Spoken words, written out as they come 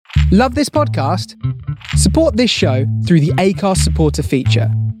Love this podcast? Support this show through the Acast supporter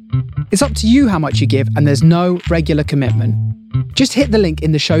feature. It's up to you how much you give, and there's no regular commitment. Just hit the link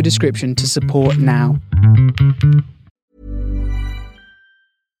in the show description to support now.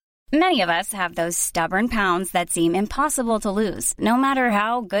 Many of us have those stubborn pounds that seem impossible to lose, no matter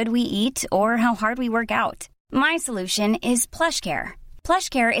how good we eat or how hard we work out. My solution is PlushCare.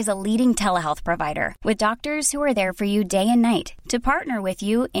 PlushCare is a leading telehealth provider with doctors who are there for you day and night to partner with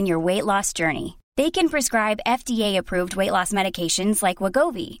you in your weight loss journey. They can prescribe FDA-approved weight loss medications like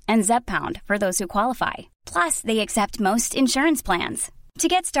Wegovy and Zepbound for those who qualify. Plus, they accept most insurance plans. To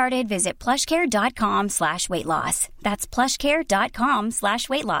get started, visit plushcare.com/weightloss. That's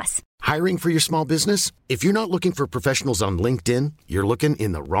plushcare.com/weightloss. Hiring for your small business? If you're not looking for professionals on LinkedIn, you're looking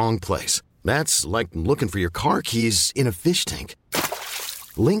in the wrong place. That's like looking for your car keys in a fish tank.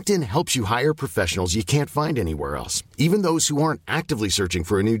 LinkedIn helps you hire professionals you can't find anywhere else, even those who aren't actively searching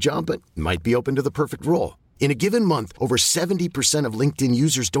for a new job but might be open to the perfect role. In a given month, over 70% of LinkedIn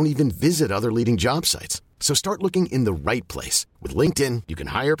users don't even visit other leading job sites. So start looking in the right place. With LinkedIn, you can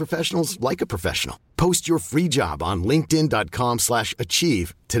hire professionals like a professional. Post your free job on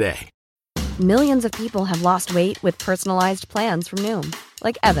linkedin.com/achieve today. Millions of people have lost weight with personalized plans from Noom.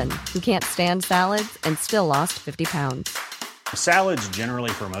 Like Evan, who can't stand salads and still lost 50 pounds. Salads generally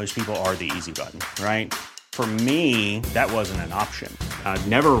for most people are the easy button, right? For me, that wasn't an option. I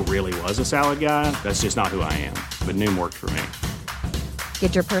never really was a salad guy. That's just not who I am. But Noom worked for me.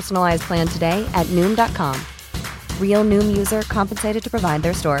 Get your personalized plan today at Noom.com. Real Noom user compensated to provide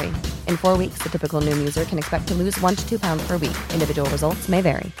their story. In 4 weeks, the typical Noom user can expect to lose 1 to 2 pounds per week. Individual results may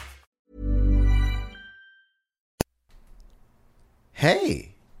vary.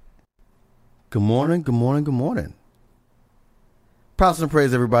 Hey. Good morning, good morning, good morning. Props and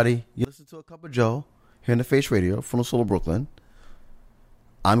praise, everybody. You listen to A Cup of Joe here in the Face Radio from the soul of Brooklyn.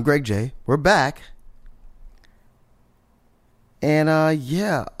 I'm Greg J. We're back. And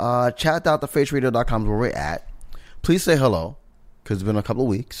chat.thefaceradio.com is where we're at. Please say hello, because it's been a couple of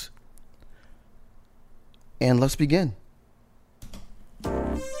weeks. And let's begin.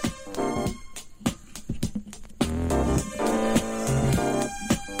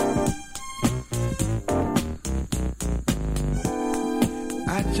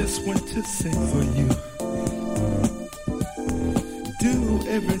 I just want to sing for you. Do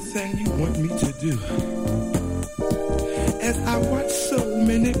everything you want me to do. As I watch so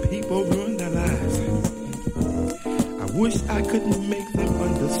many people ruin their lives, I wish I could make them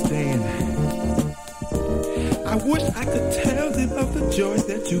understand. I wish I could tell them of the joy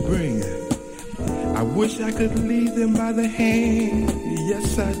that you bring. I wish I could lead them by the hand.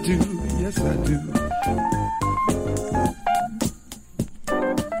 Yes, I do. Yes, I do.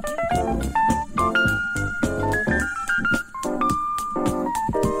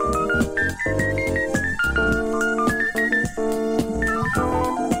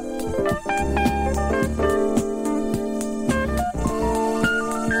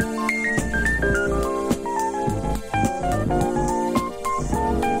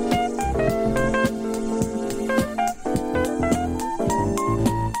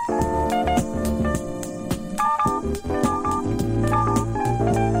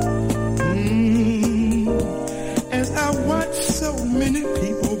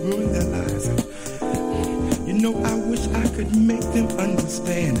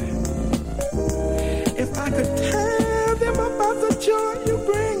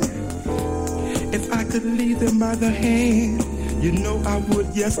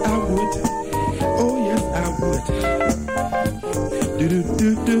 Yes, I would. Oh, yes, I would. Do do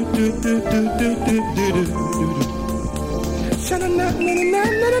do do do do do do do do do. Shana na na na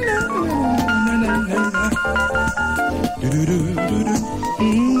na na na na na. Do do do do do.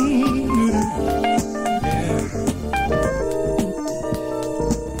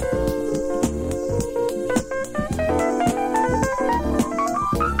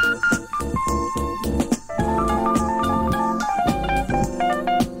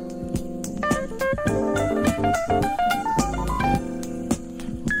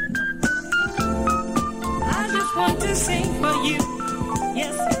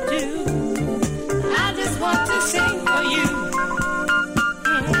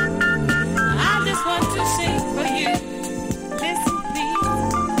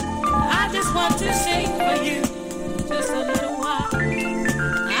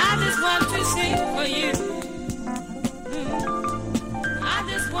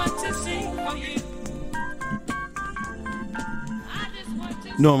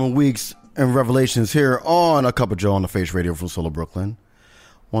 Norman Weeks and Revelations here on A Cup of Joe on the Face Radio from Soul of Brooklyn.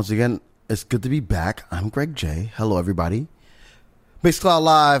 Once again, it's good to be back. I'm Greg J. Hello, everybody. Mixcloud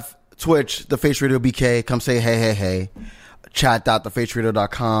Live Twitch, The Face Radio BK. Come say hey.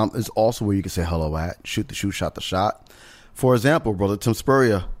 Chat.thefaceradio.com is also where you can say hello at. Shoot the shoot, shot the shot. For example, Brother Tim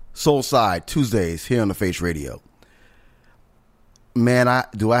Spurrier, Soulside, Tuesdays here on The Face Radio. Man, I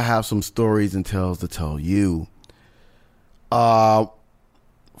have some stories and tales to tell you.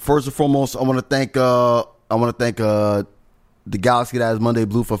 First and foremost, I want to thank the Galaxy that is Monday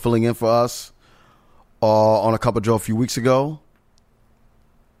Blue for filling in for us on a Cup of J.O.E. a few weeks ago.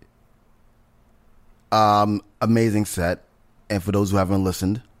 Amazing set. And for those who haven't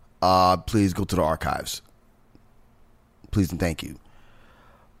listened, please go to the archives. Please and thank you.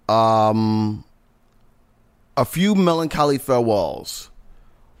 A few melancholy farewells.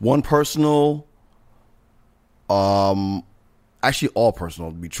 One personal, actually all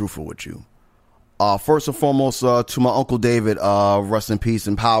personal, to be truthful with you. First and foremost, to my Uncle David, rest in peace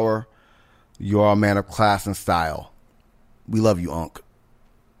and power. You are a man of class and style. We love you, Unc.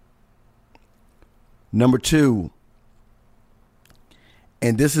 Number two,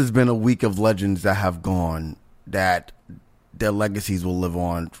 and this has been a week of legends that have gone, that their legacies will live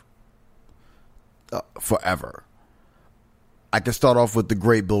on forever. I can start off with the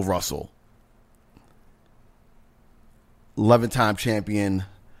great Bill Russell. 11-time champion,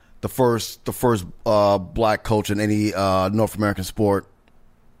 the first black coach in any North American sport.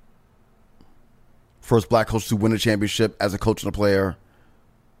 First black coach to win a championship as a coach and a player.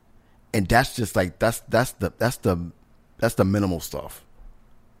 And that's just like that's the minimal stuff.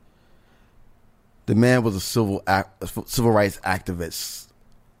 The man was a civil rights activist,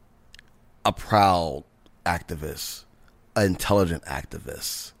 a proud activist, an intelligent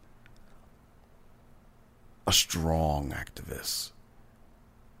activist, a strong activist.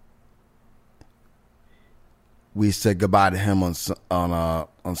 We said goodbye to him on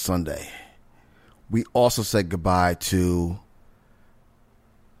Sunday. We also said goodbye to,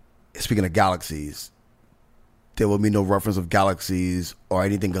 speaking of galaxies, there will be no reference of galaxies or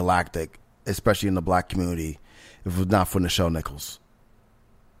anything galactic, especially in the black community, if it was not for Nichelle Nichols.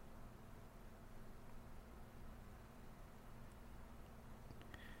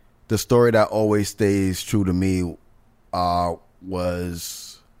 The story that always stays true to me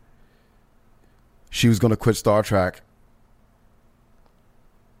was she was going to quit Star Trek,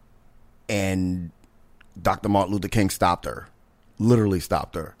 and Dr. Martin Luther King stopped her, literally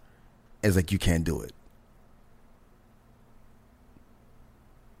stopped her. It's like, you can't do it.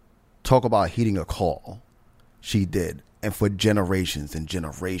 Talk about heeding a call. She did. And for generations and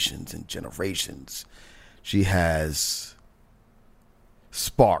generations and generations, she has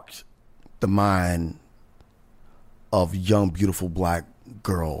sparked the mind of young, beautiful black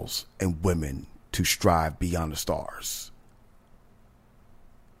girls and women to strive beyond the stars.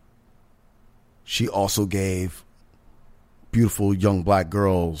 She also gave beautiful young black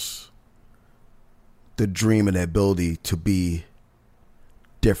girls the dream and the ability to be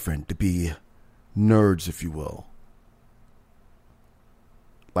different, to be nerds, if you will.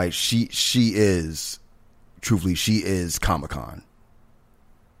 Like she is, truthfully, she is Comic-Con.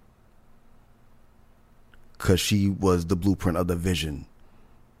 Because she was the blueprint of the vision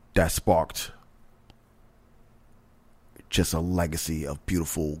that sparked just a legacy of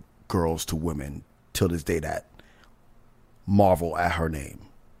beautiful girls to women till this day that marvel at her name.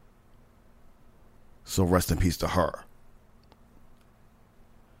 So rest in peace to her.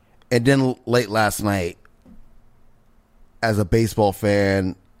 And then late last night, as a baseball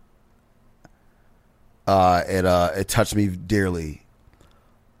fan, it touched me dearly.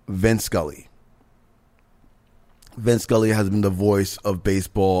 Vince Scully. Vince Scully has been the voice of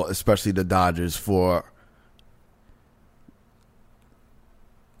baseball, especially the Dodgers, for,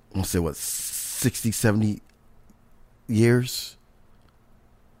 I want to say, what, 60, 70 years?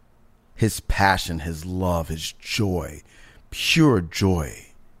 His passion, his love, his joy, pure joy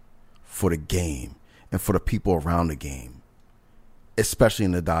for the game and for the people around the game, especially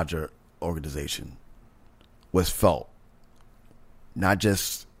in the Dodger organization, was felt not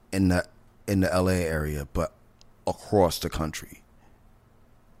just in the LA area, but across the country.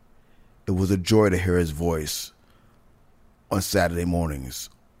 It was a joy to hear his voice on Saturday mornings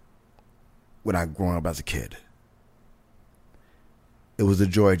when I growing up as a kid. It was a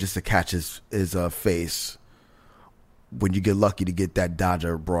joy just to catch his face when you get lucky to get that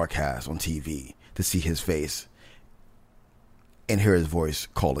Dodger broadcast on TV, to see his face and hear his voice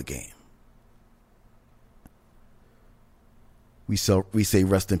call a game. We say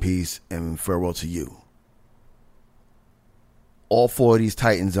rest in peace and farewell to you. All four of these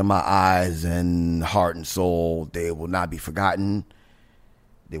Titans in my eyes and heart and soul, they will not be forgotten.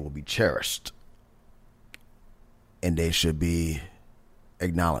 They will be cherished. And they should be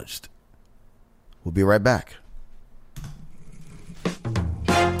acknowledged. We'll be right back.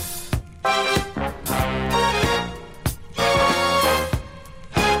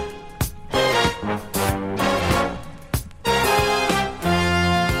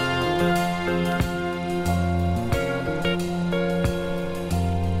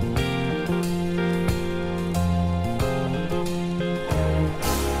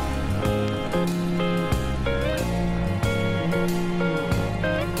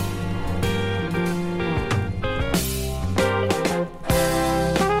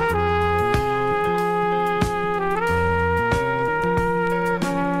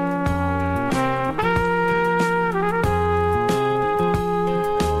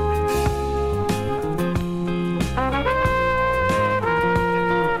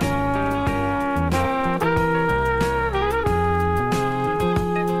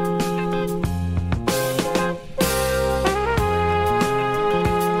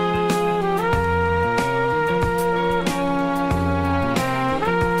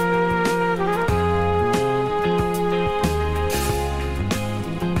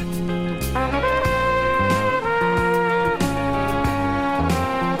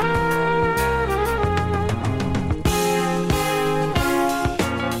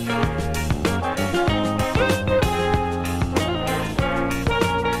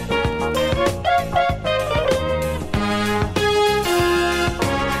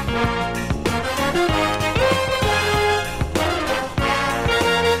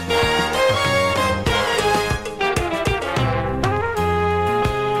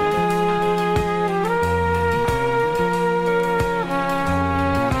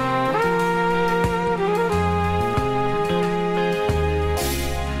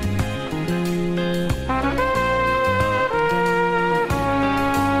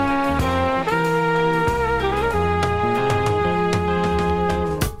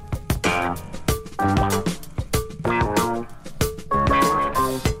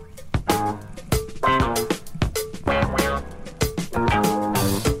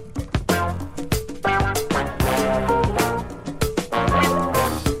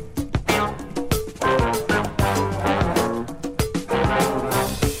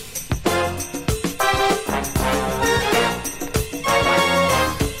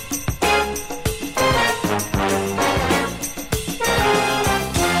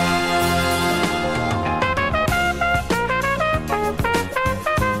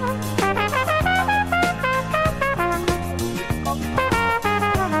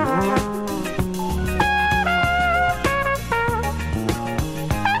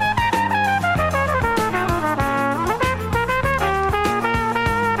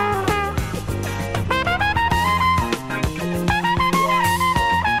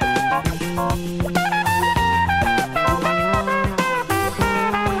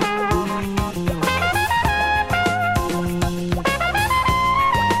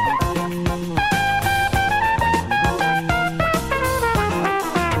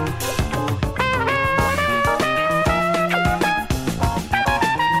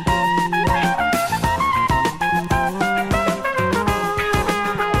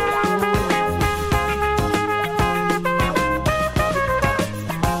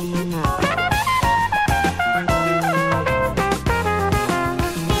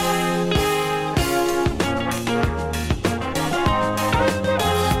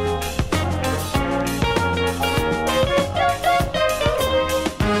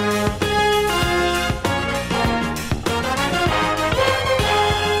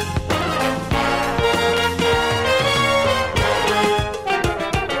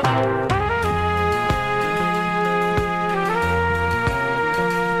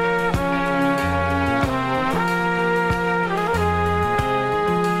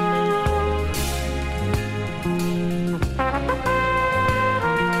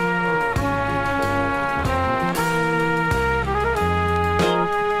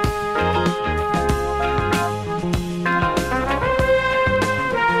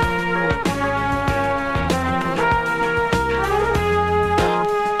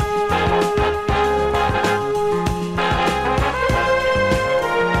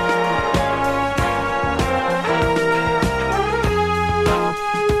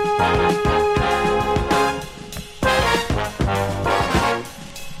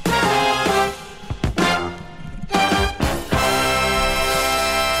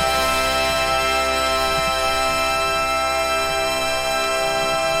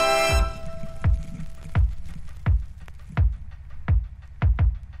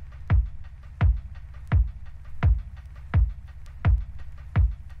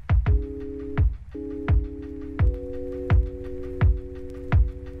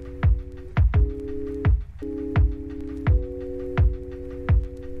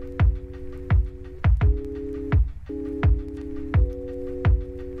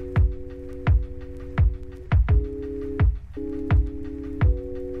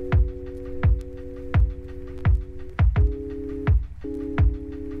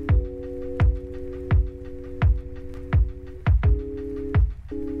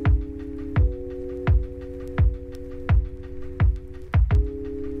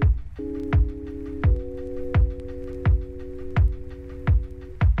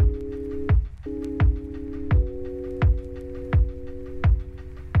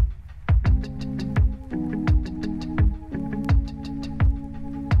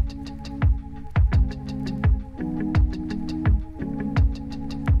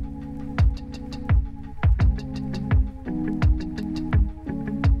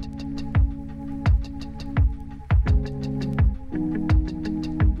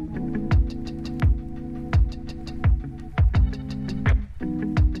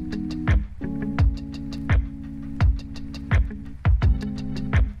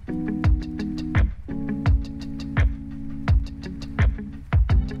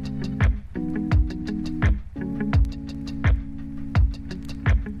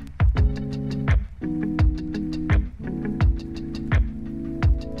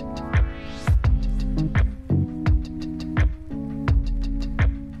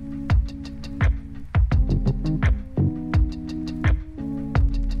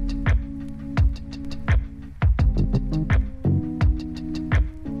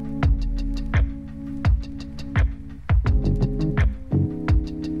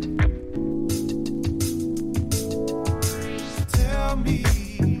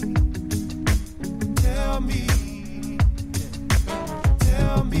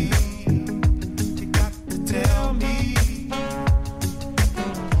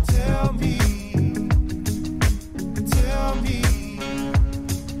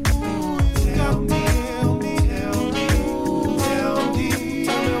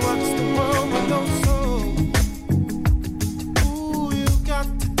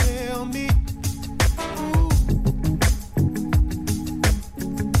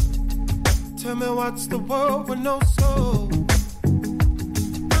 what's the world with no soul?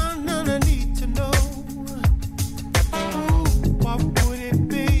 None I need to know. Ooh, what would it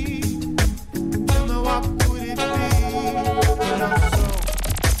be? Tell me what would it be with no soul?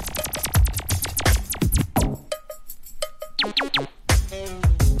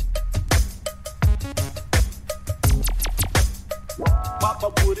 What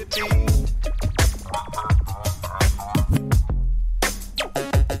would it be?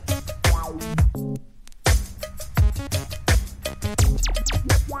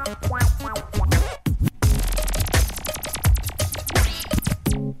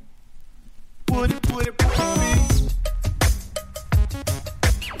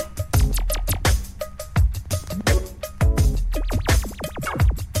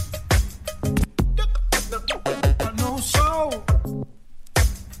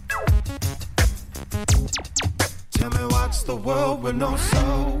 No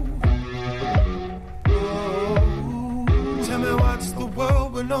soul. Tell me what's the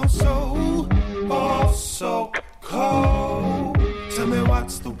world with no soul? Oh, so cold. Tell me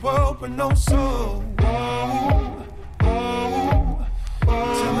what's the world with no soul?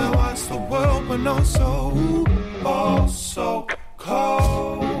 Tell me what's the world with no soul? Oh, so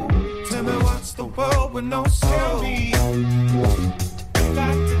cold. Tell me what's the world with no soul? Tell me. You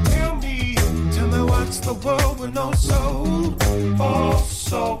got to tell me. Tell me what's the world with no soul? Oh,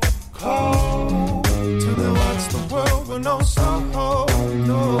 so cold. Tell me what's the world with no soul? No,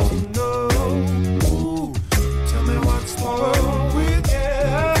 no. Ooh. Tell me what's the world with,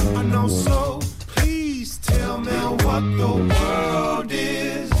 yeah, I know so. Please tell me what the world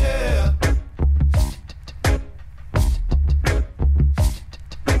is, yeah.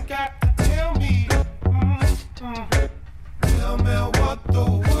 You got to tell me. Tell me what the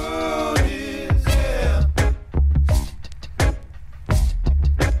world is, yeah.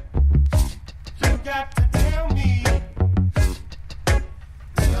 You got to tell me.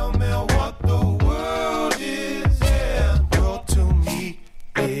 Tell me what the world is, yeah. The world to me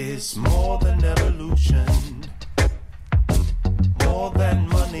is more than evolution, more than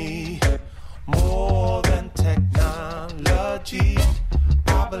money, more than technology.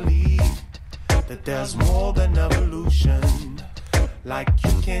 I believe that there's more than evolution. Like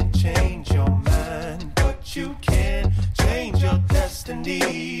you can change your mind, but you can't change your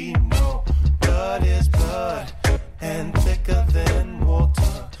destiny. No, blood is blood and thicker than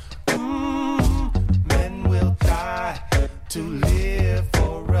water. Men will die to live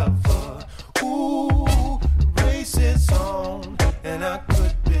forever. Ooh, race is on, and I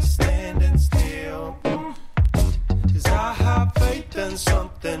could be standing still. 'Cause I have faith in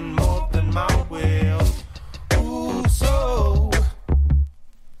something more than my will. Ooh, so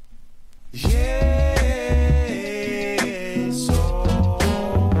yeah, so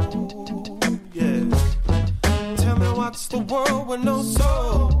yeah. Tell me what's the world with no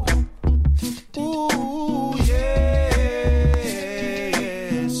soul? Ooh, yeah,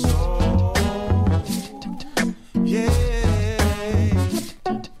 so yeah.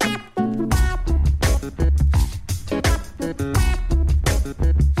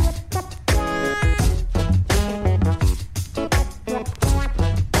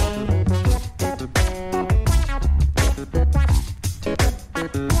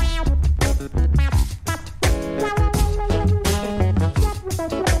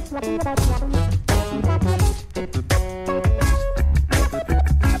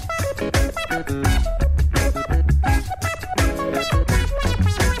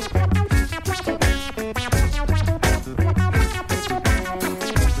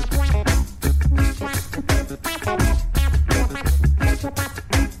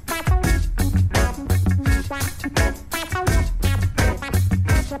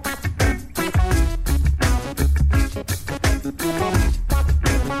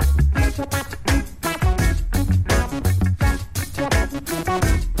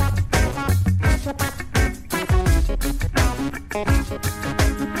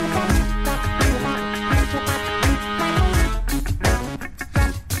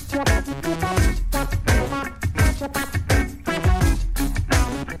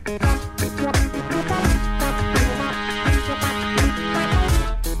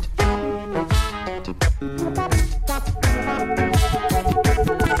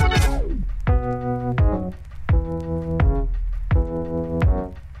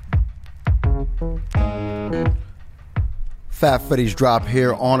 Fat Freddy's drop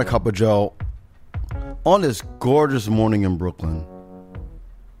here on A Cup of Joe on this gorgeous morning in Brooklyn.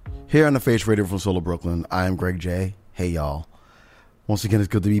 Here on the Face Radio from Solo Brooklyn, I am Greg J. Hey, y'all. Once again, it's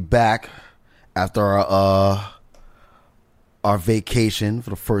good to be back after our vacation for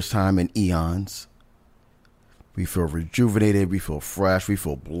the first time in eons. We feel rejuvenated. We feel fresh. We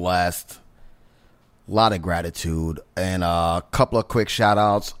feel blessed. A lot of gratitude. And a couple of quick shout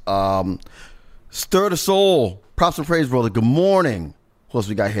outs. Stir the Soul. Props and praise, brother. Good morning. Who else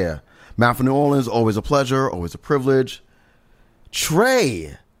we got here? Matt from New Orleans. Always a pleasure. Always a privilege.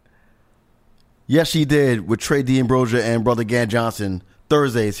 Trey. Yes, she did. With Trey D'Ambrosia and brother Gan Johnson.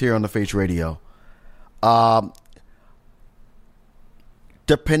 Thursdays here on the Face Radio.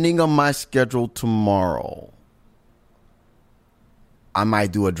 Depending on my schedule tomorrow, I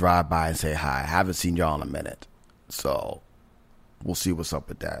might do a drive-by and say hi. I haven't seen y'all in a minute. So, we'll see what's up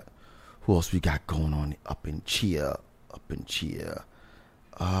with that. Who else we got going on up in Chia?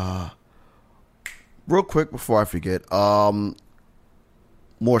 Real quick before I forget,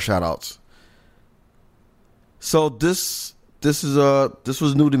 more shout-outs. So, this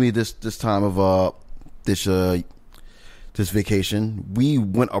was new to me this time of this vacation. We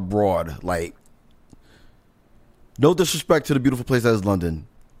went abroad. Like, no disrespect to the beautiful place that is London,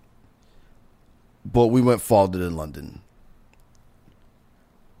 but we went farther than London.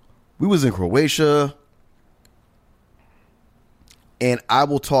 We was in Croatia, and I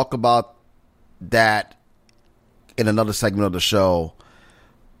will talk about that in another segment of the show.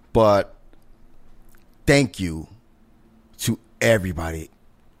 But thank you to everybody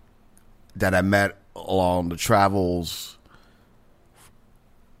that I met along the travels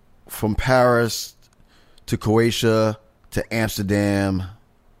from Paris to Croatia to Amsterdam.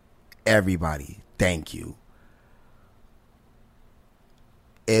 Everybody, thank you.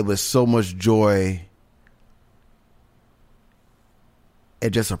 It was so much joy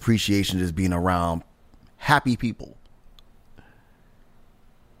and just appreciation just being around happy people.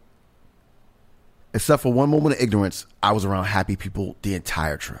 Except for one moment of ignorance, I was around happy people the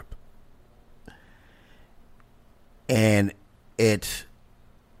entire trip. And it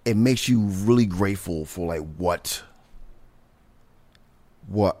makes you really grateful for like what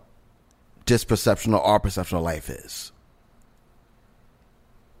this perception or our perception of life is.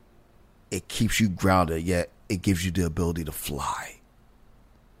 It keeps you grounded, yet it gives you the ability to fly.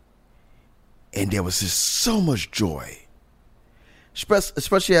 And there was just so much joy.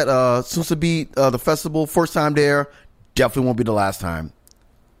 Especially at soon to be the festival. First time there, definitely won't be the last time.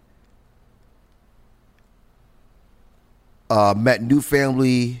 Met new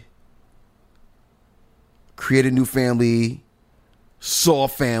family, created new family, saw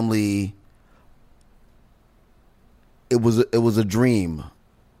family. It was a dream,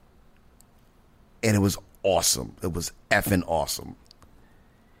 and it was awesome. It was effing awesome.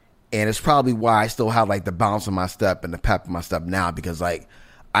 And it's probably why I still have like the bounce in my step and the pep in my step now, because like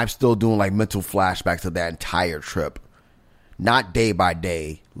I'm still doing like mental flashbacks of that entire trip. Not day by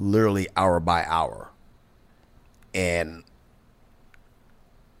day, literally hour by hour. And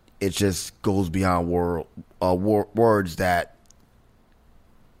it just goes beyond words that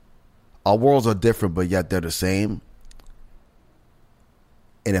our worlds are different, but yet they're the same.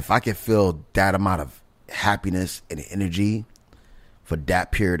 And if I can feel that amount of happiness and energy for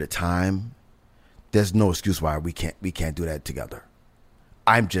that period of time, there's no excuse why we can't do that together.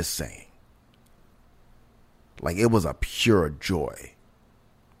 I'm just saying. Like, it was a pure joy.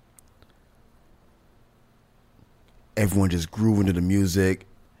 Everyone just grew into the music.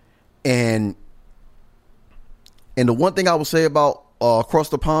 And the one thing I will say about Across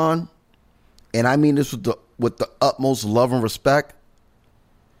the Pond, and I mean this with the utmost love and respect,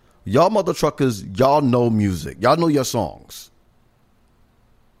 y'all mother truckers, y'all know music. Y'all know your songs.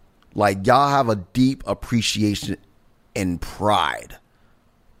 Like, y'all have a deep appreciation and pride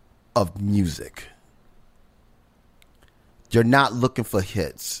of music. You're not looking for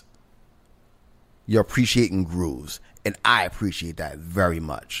hits. You're appreciating grooves. And I appreciate that very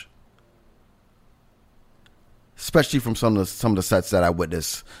much. Especially from some of the sets that I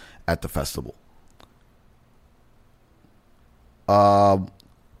witnessed at the festival. Proud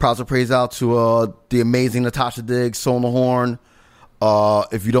to praise out to the amazing Natasha Diggs, Soul on the Horn.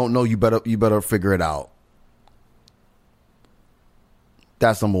 If you don't know, you better figure it out.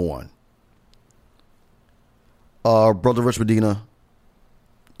 That's number one. Brother Rich Medina,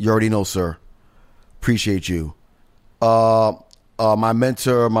 you already know, sir. Appreciate you. My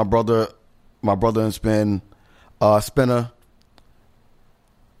mentor, my brother in spin, Spinner.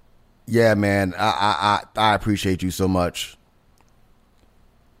 Yeah, man, I appreciate you so much.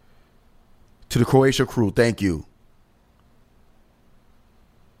 To the Croatia crew, thank you.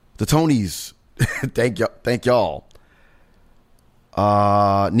 The Tonys, thank y'all.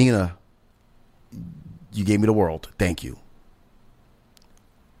 Nina, you gave me the world. Thank you.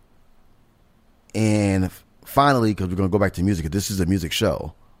 And finally, because we're going to go back to music, this is a music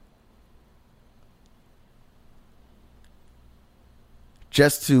show.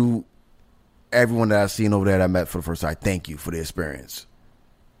 just to everyone that I've seen over there that I met for the first time, thank you for the experience.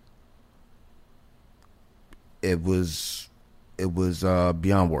 It was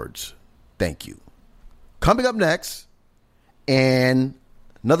beyond words. Thank you. Coming up next, and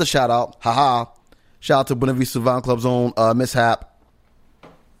another shout out, shout out to Buena Vista Savant Club's own Mishap.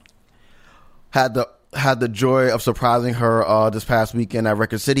 Had the joy of surprising her this past weekend at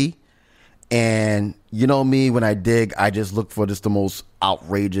Record City. And you know me, when I dig, I just look for just the most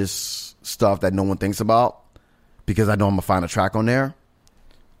outrageous stuff that no one thinks about, because I know I'm going to find a track on there.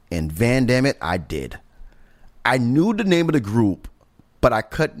 And Van Damn It, I did. I knew the name of the group, but I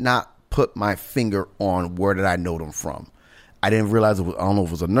could not put my finger on where did I know them from. I didn't realize I don't know if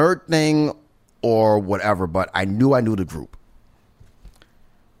it was a nerd thing or whatever, but I knew the group.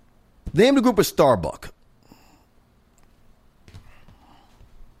 The name of the group is Starbuck.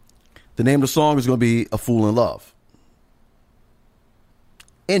 The name of the song is going to be A Fool in Love.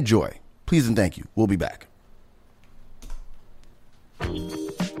 Enjoy. Please and thank you. We'll be back.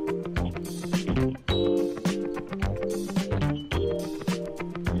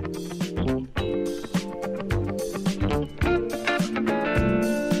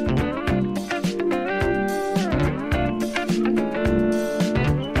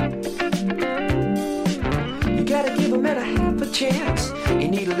 Chance. You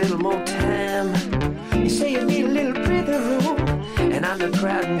need a little more time. You say you need a little breathing room, and I'm the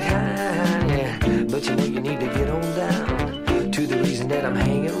crowding kind, yeah. But you know you need to get on down to the reason that I'm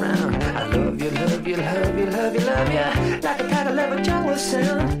hanging around. I love you, love you, love you, love you, love you, like a tiger love a jungle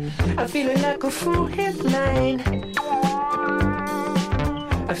sound. I feel it like a full headline.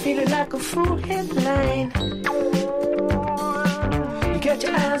 I feel it like a full headline. You got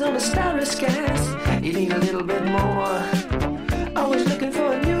your eyes on the starry skies. You need a little bit more. Always looking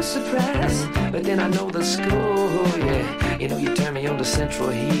for a new surprise, but then I know the score, yeah. You know you turn me on to central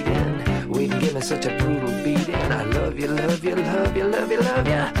heating, we can give me such a brutal beating. I love you, love you, love you, love you, love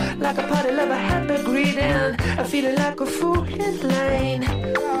you, like a party lover, happy greeting. I feel it like a full headline.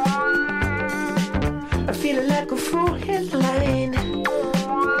 I feel it like a full headline.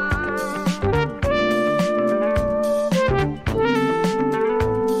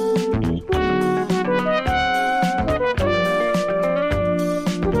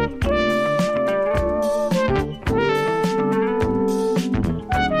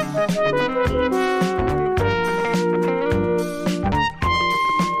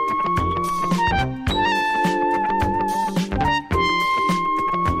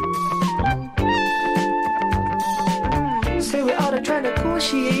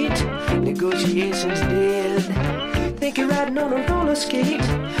 Negotiations dead. Think you're riding on a roller skate.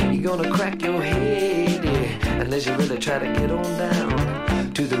 You're gonna crack your head, yeah, unless you really try to get on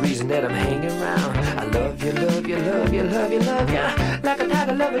down to the reason that I'm hanging around. I love you, love you, love you, love you, love you, like a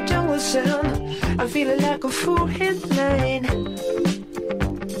tiger love a jungle sound. I'm feeling like a full headline.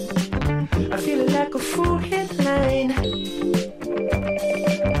 I'm feeling like a full headline.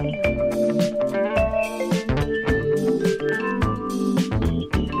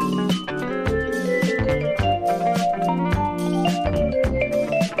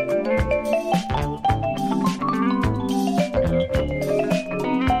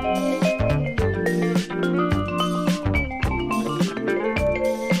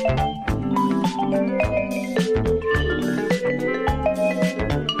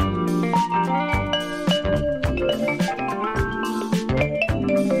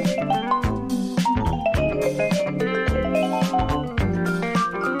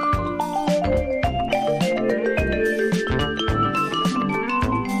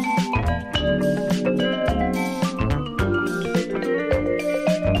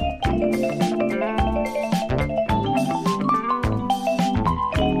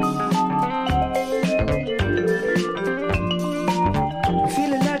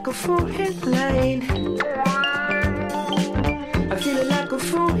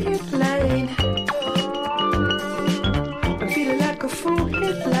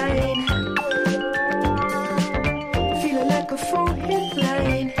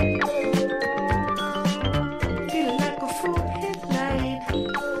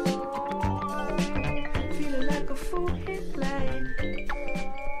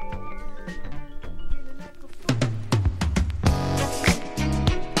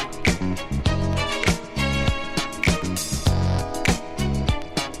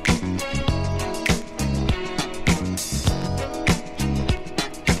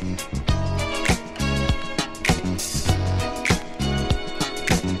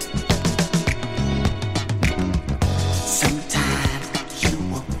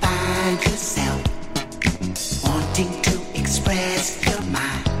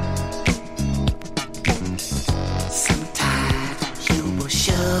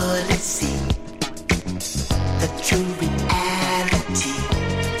 surely see the true reality.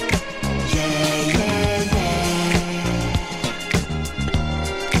 Yeah, yeah, yeah.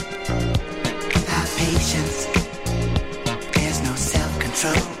 Without patience, there's no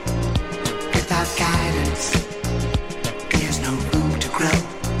self-control. Without guidance, there's no room to grow.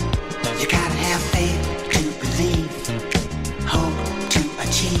 You gotta have faith to believe, hope to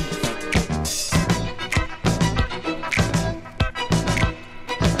achieve.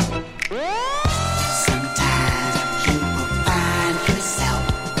 Sometimes you will find yourself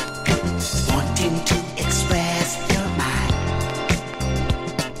wanting to express your mind.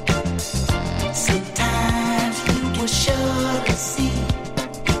 Sometimes you will surely see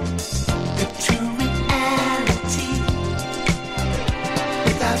the true reality.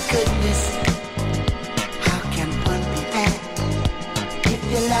 Without goodness, how can one be bad? If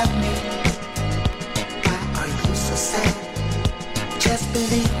you love me, why are you so sad? Just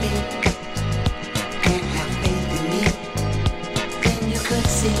believe me and have faith in me. Then you could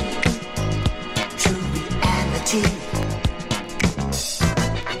see true reality.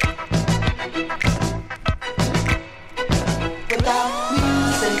 Without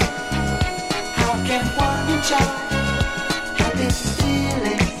music, how can one enjoy happy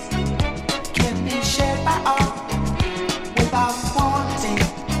feelings can be shared by all? Without wanting,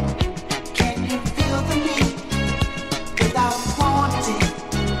 can you feel the need? Without wanting,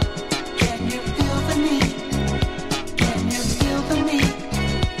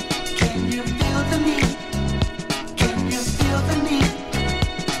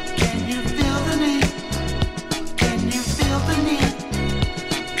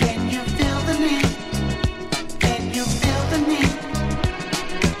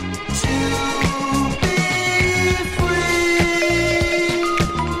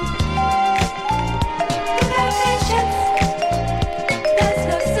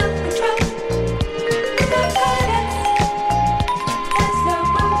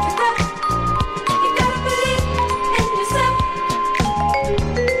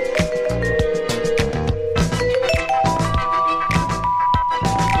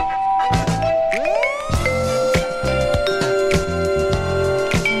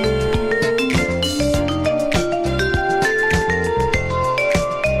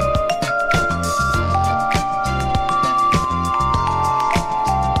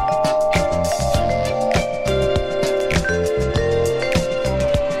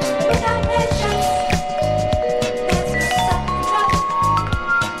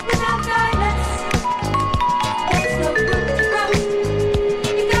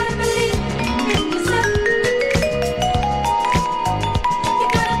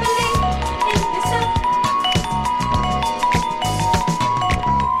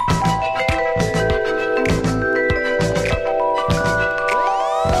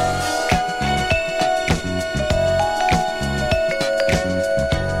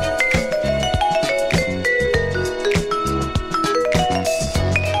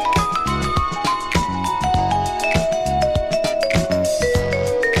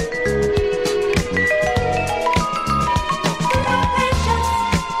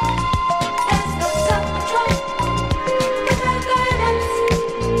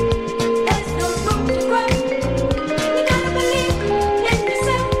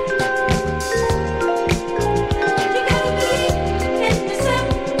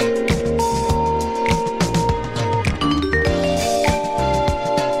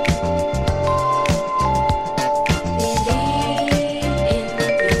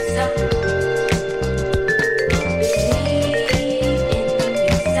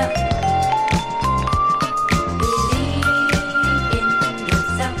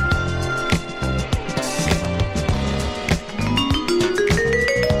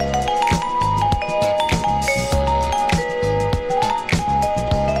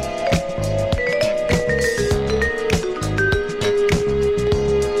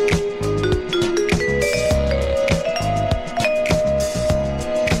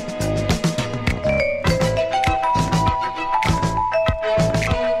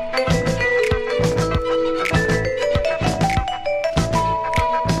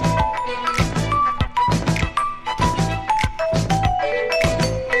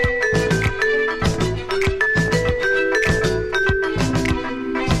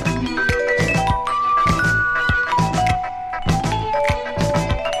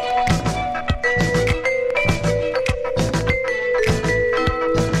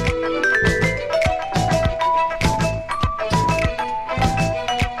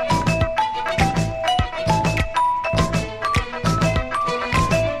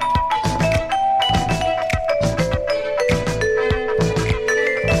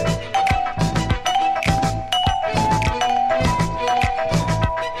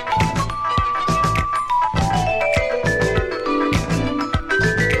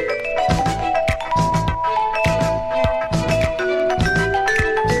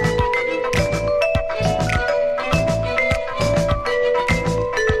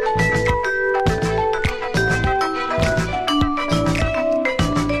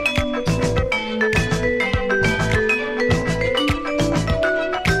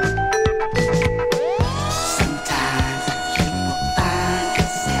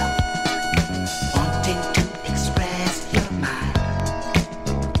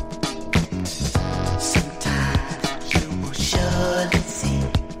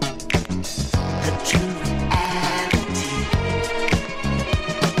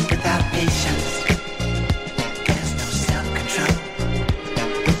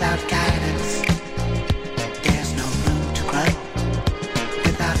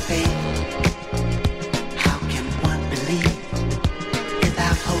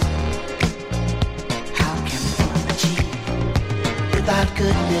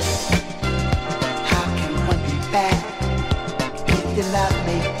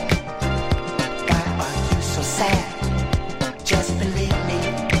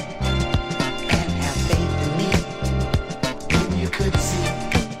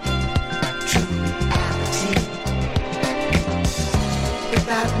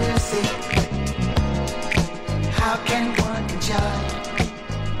 music, how can one enjoy?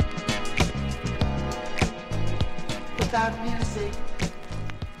 Without music,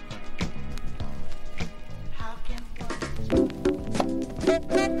 how can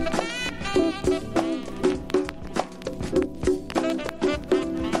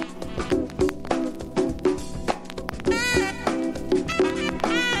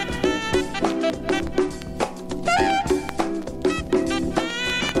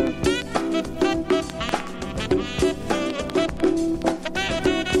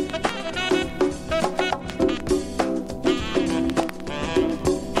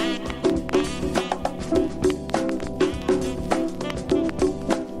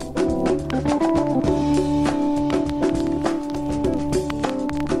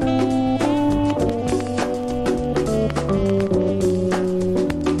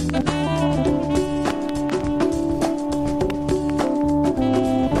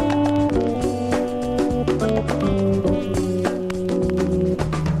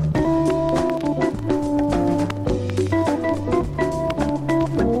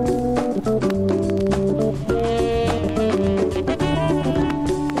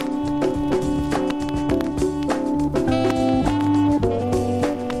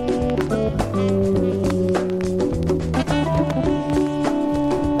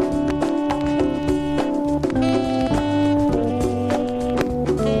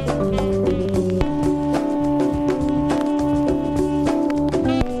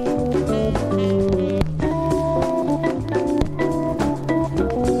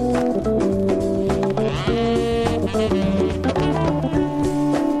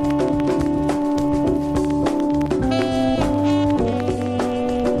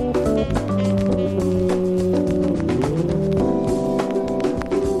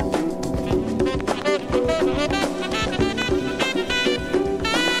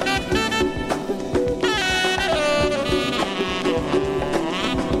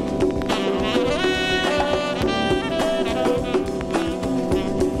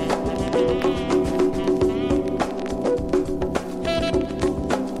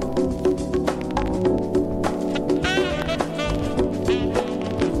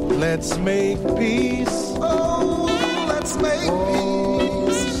Let's make peace. Oh, let's make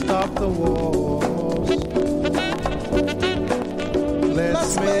peace. Stop the wars.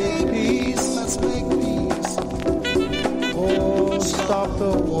 Let's make peace. Let's make peace. Oh, stop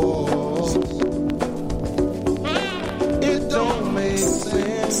the wars. It don't make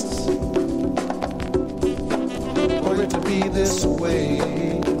sense for it to be this way,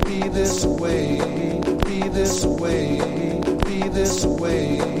 be this way, be this way, be this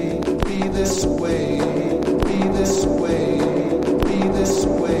way. Be this way, be this way, be this way, be this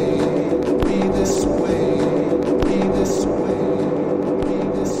way, be this way, be this way, be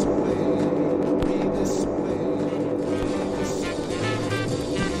this way, be this way.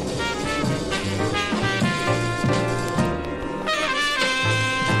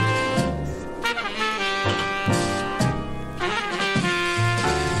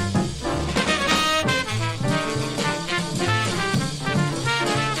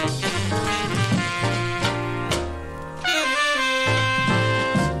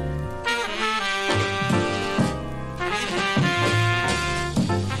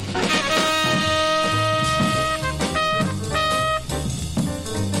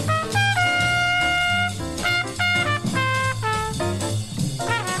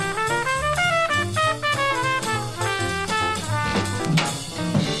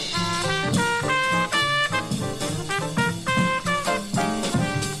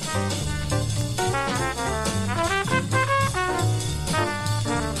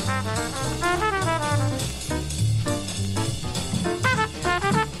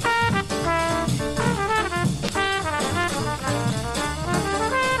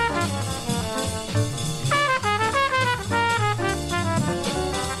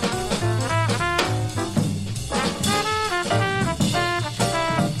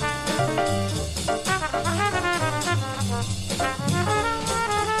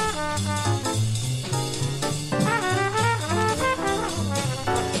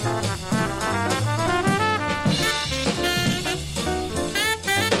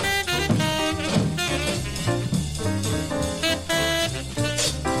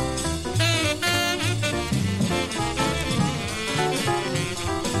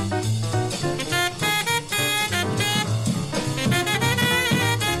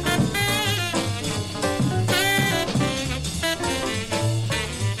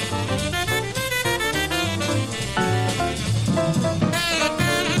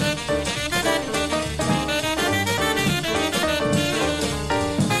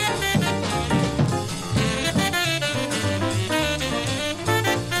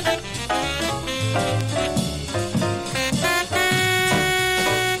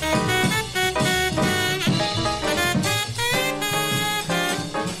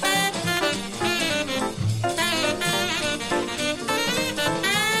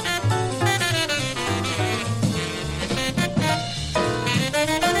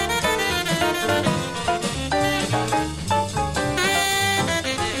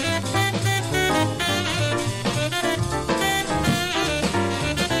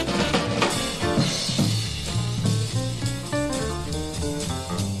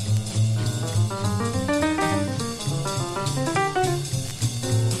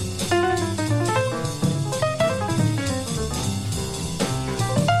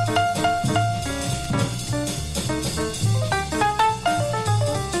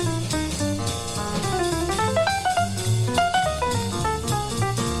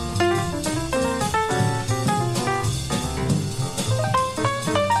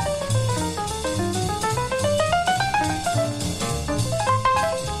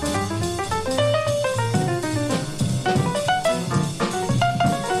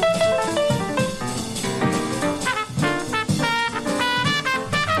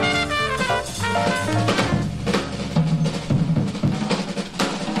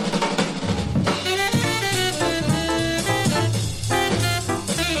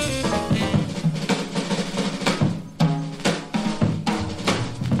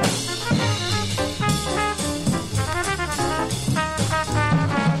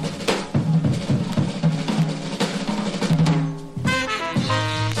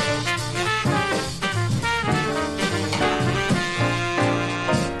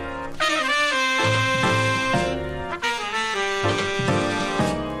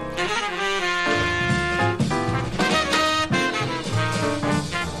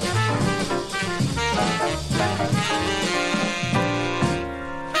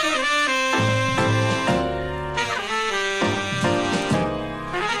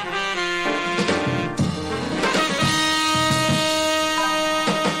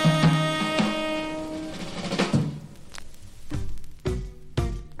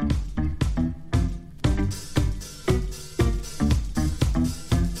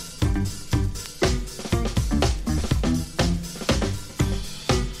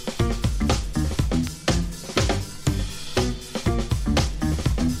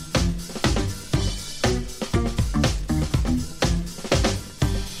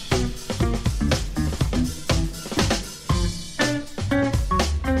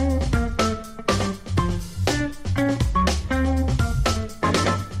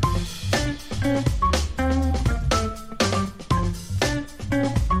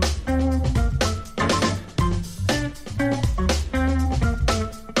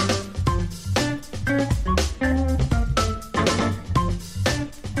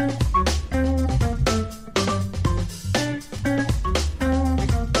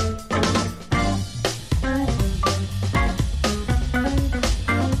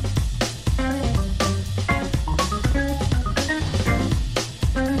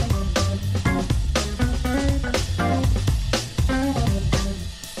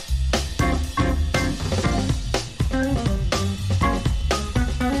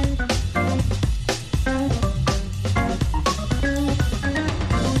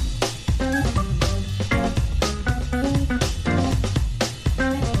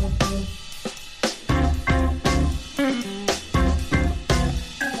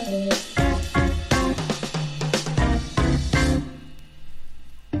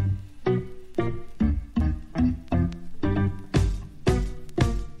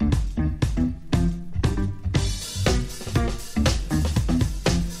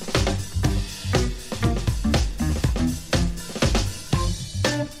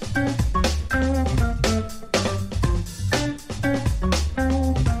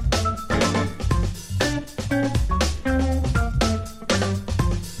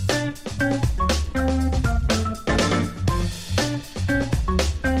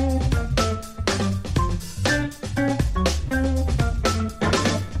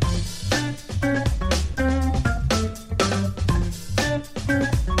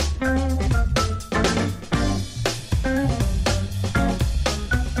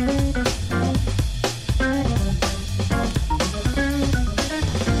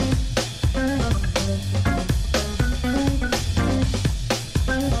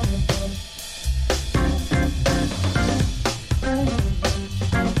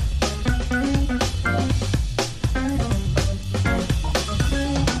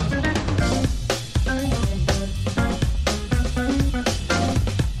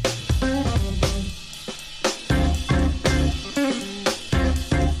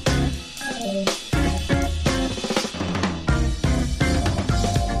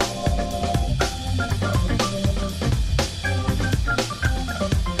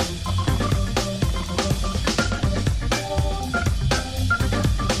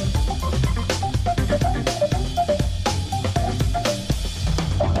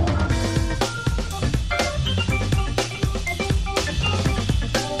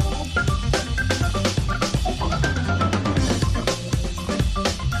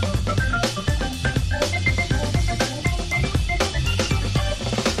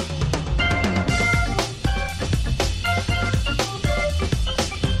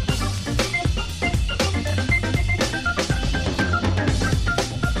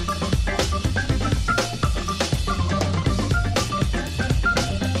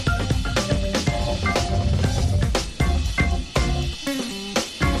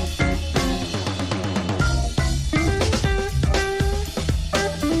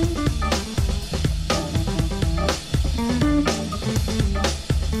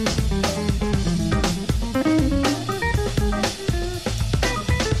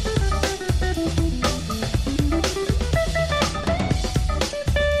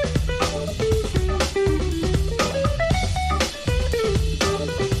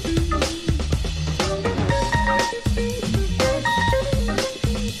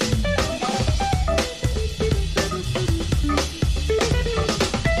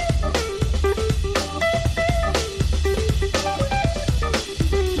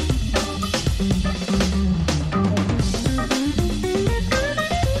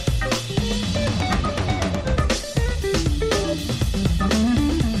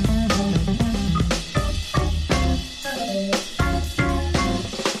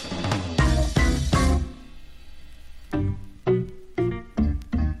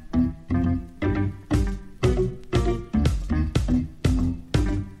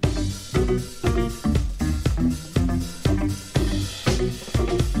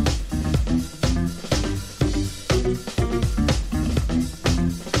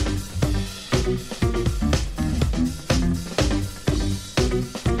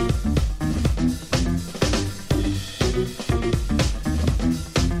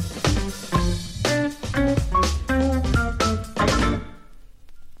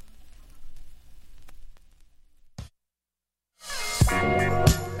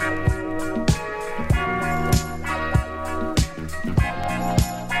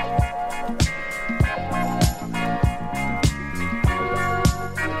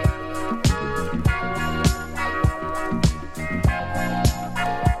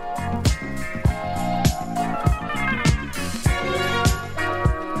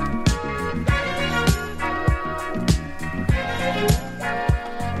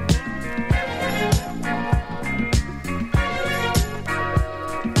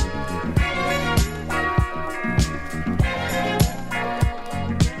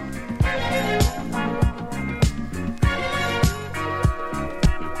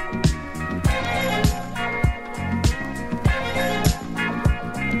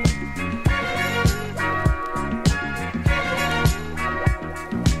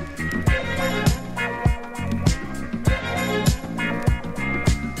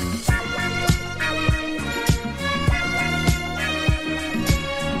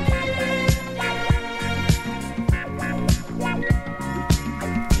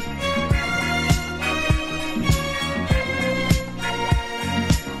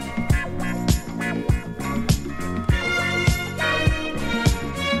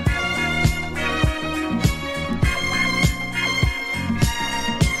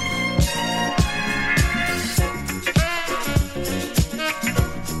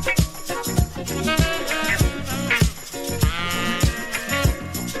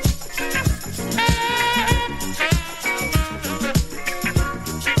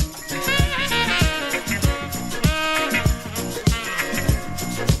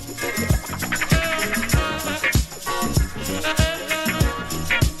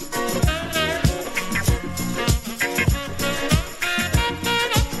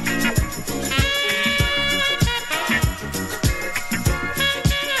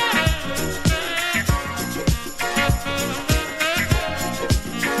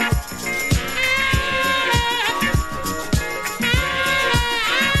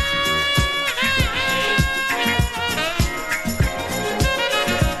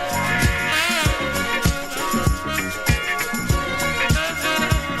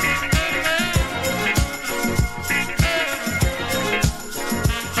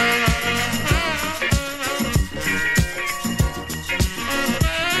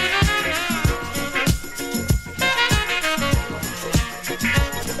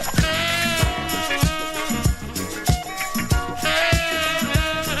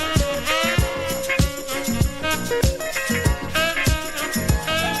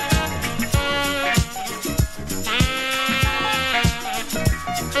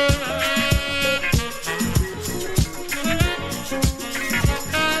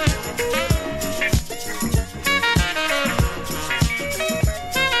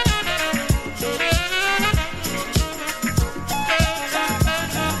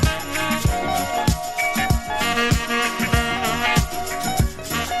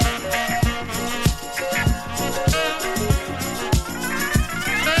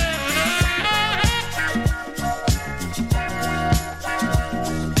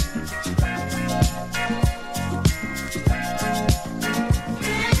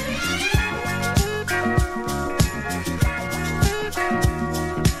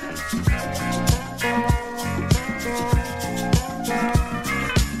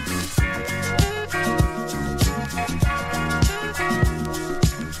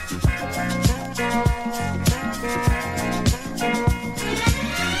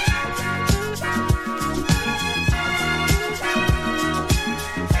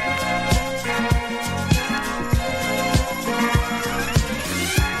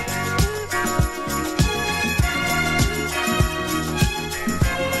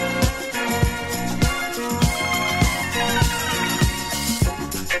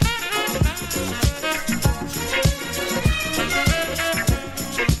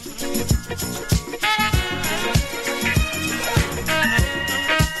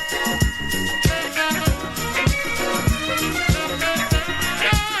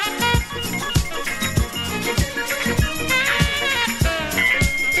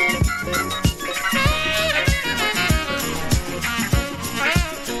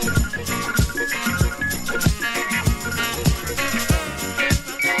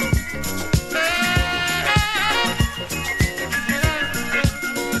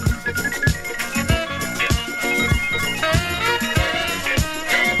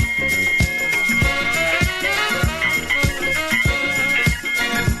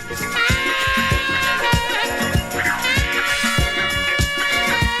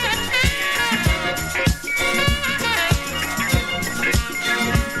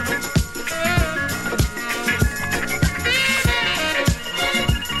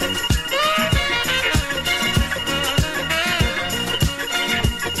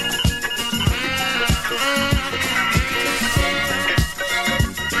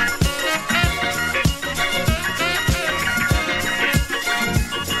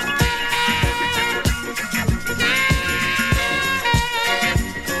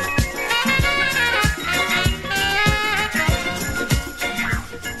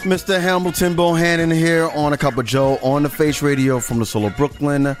 Mr. Hamilton Bohannon here on A Cup of Joe on the Face Radio from the Soul of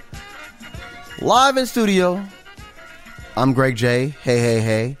Brooklyn. Live in studio. I'm Greg J.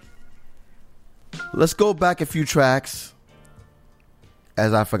 Hey. Let's go back a few tracks,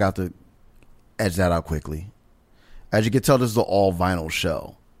 as I forgot to edge that out quickly. As you can tell, this is an all vinyl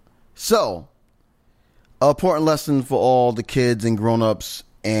show. So, an important lesson for all the kids and grown-ups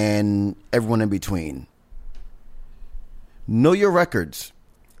and everyone in between. Know your records.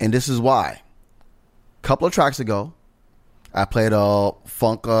 And this is why. A couple of tracks ago, I played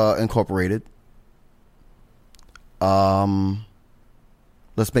Funk Incorporated. Let's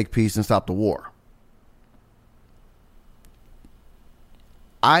Make Peace and Stop the War.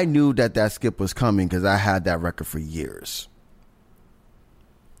 I knew that skip was coming because I had that record for years.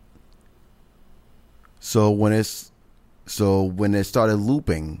 So when it started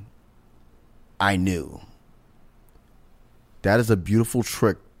looping, I knew. That is a beautiful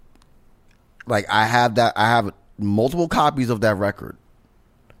trick. Like I have multiple copies of that record,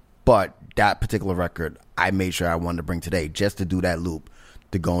 but that particular record I made sure I wanted to bring today just to do that loop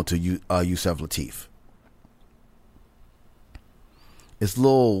to go into Yusef Lateef. It's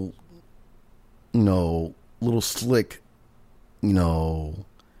little slick,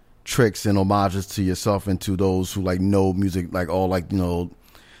 tricks and homages to yourself and to those who know music,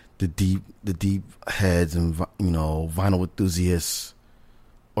 the deep heads and vinyl enthusiasts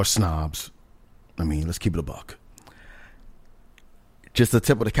or snobs. I mean, let's keep it a buck. Just a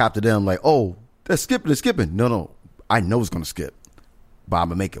tip of the cap to them, oh, that's skipping. No, I know it's gonna skip, but I'm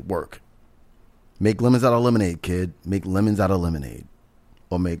gonna make it work. Make lemons out of lemonade, kid. Make lemons out of lemonade,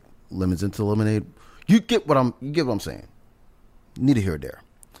 or make lemons into lemonade. You get what I'm saying. Need to hear it there.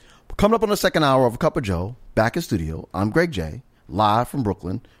 Coming up on the second hour of A Cup of Joe, back in studio. I'm Greg J, live from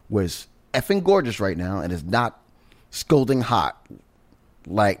Brooklyn, where it's effing gorgeous right now, and it's not scolding hot.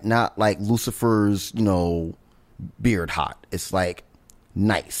 Not like Lucifer's, beard hot. It's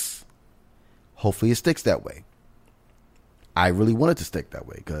nice. Hopefully it sticks that way. I really want it to stick that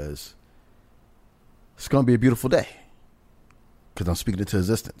way because it's going to be a beautiful day. Because I'm speaking it to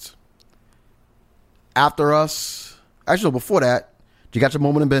existence. After us, actually, before that, you got your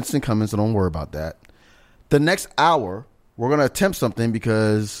moment in Benson coming, so don't worry about that. The next hour, we're going to attempt something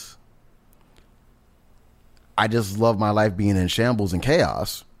because I just love my life being in shambles and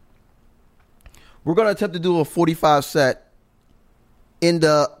chaos. We're going to attempt to do a 45 set in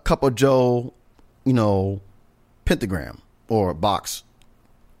the Cup of Joe, pentagram or box,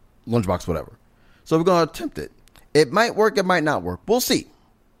 lunchbox, whatever. So we're going to attempt it. It might work. It might not work. We'll see.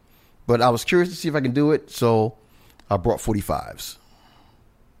 But I was curious to see if I can do it. So I brought 45s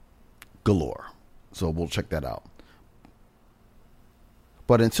galore. So we'll check that out.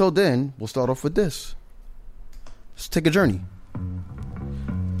 But until then, we'll start off with this. Let's take a journey.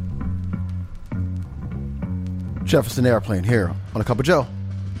 Jefferson Airplane here on A Cup of Joe.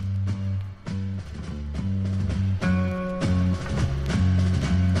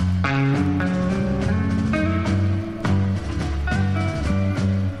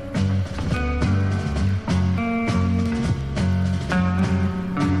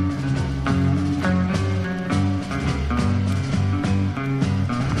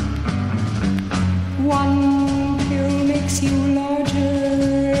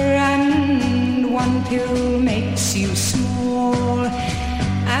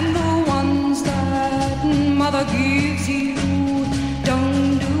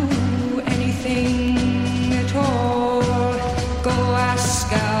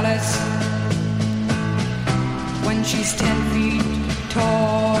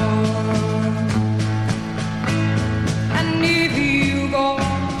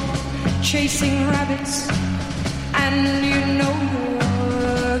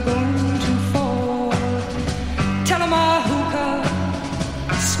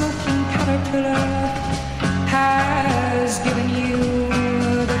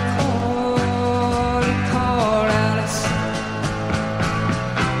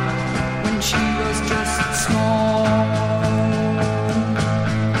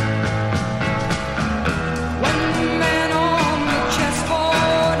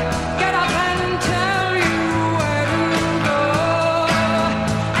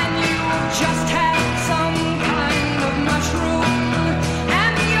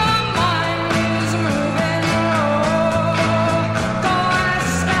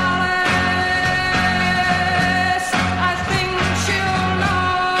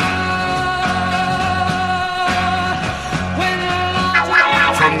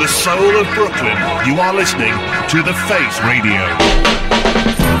 Soul of Brooklyn, you are listening to The Face Radio.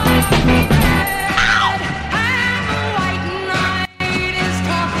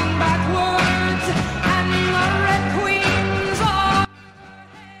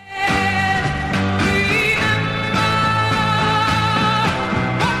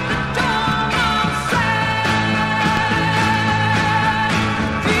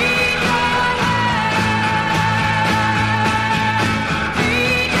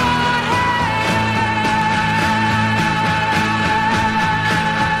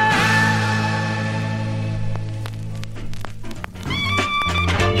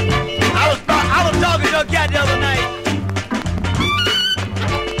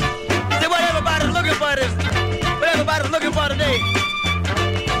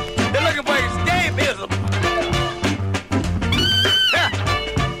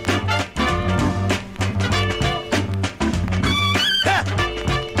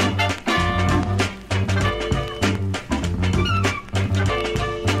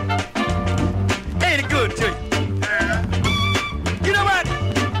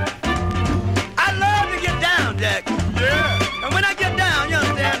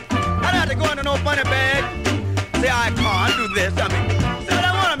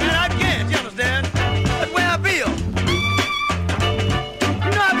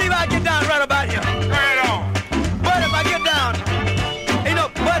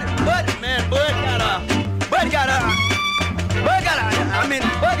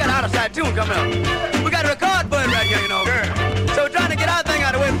 come here. We got a record button right here, you know. So we're trying to get our thing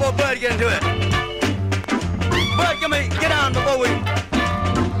out of the way before Bud get into it. Bud, get down before we...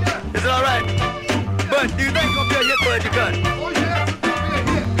 Is it all right? Bud, do you think it's gonna be a hit, Bud, you cut? Oh,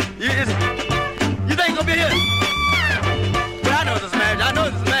 yeah, you think it's gonna be a hit? But I know it's a smash. I know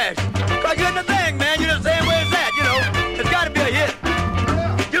it's a smash. Cause you're in the thing, man. You're just saying where it's at, you know. It's gotta be a hit.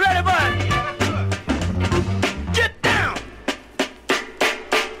 You ready, Bud? Get down!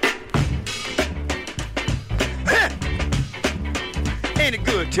 Ain't it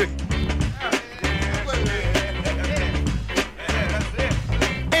good to you?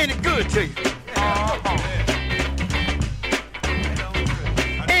 Ain't it good to you?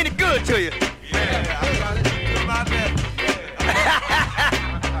 Ain't it good to you?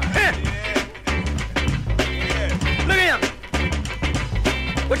 Look at him.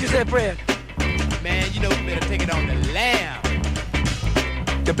 What you said, Fred? Man, you know you better take it on the lamb.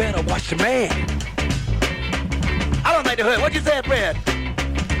 You better watch the man. I don't think they heard. What you said, Fred?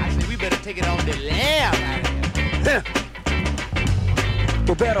 I said we better take it on the lamb out of here.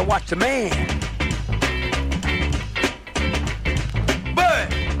 You better watch the man. Bud!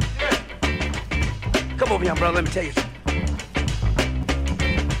 Come over here, brother. Let me tell you something.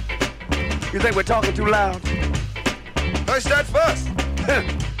 You think we're talking too loud? Hush that fuss.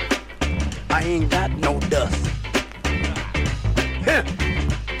 I ain't got no dust.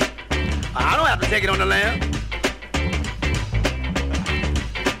 I don't have to take it on the lamb.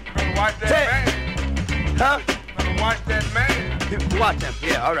 Better watch that man. Huh? Better watch that man. Watch him.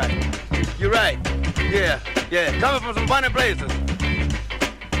 Yeah, all right. You're right. Yeah. Coming from some funny places.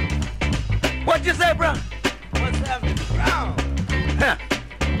 What you say, bro? What's happening, bro?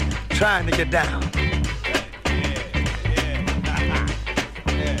 Trying to get down.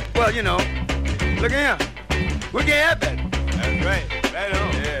 Well, you know, look at him. We can't have that. That's right. Right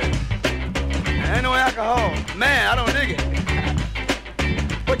on. Yeah. Ain't no alcohol. Man, I don't dig it.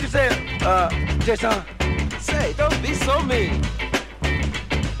 What you say, Jason? Say, don't be so mean.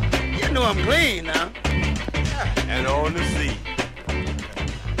 You know I'm clean now. And on the sea.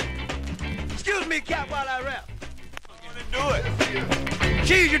 Excuse me, Cap, while I rap. I'm gonna do it.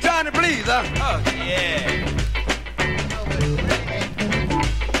 Cheese, you trying to please, huh? Oh, yeah.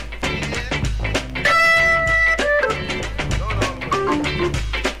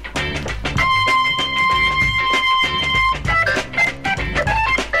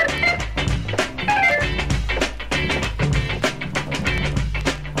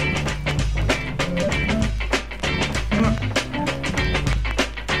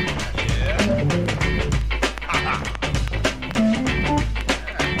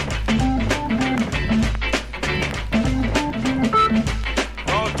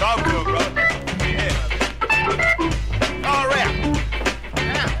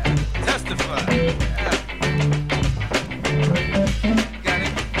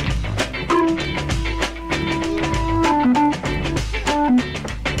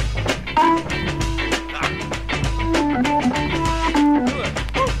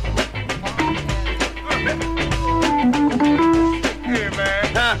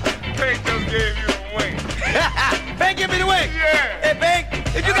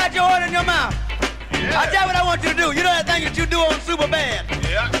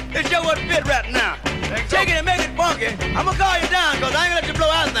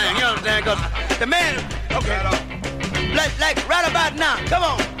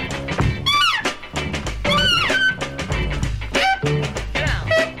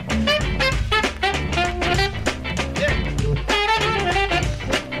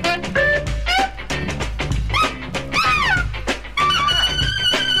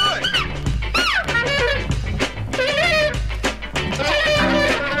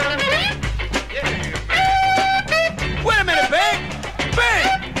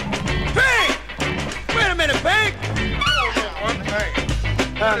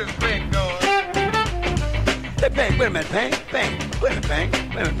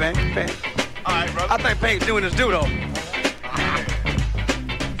 Doing his due, though.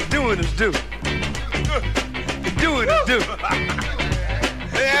 Doing his due. Doing his due.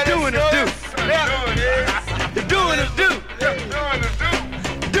 Doing his due.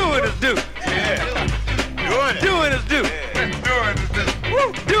 Doing his due. Doing his due.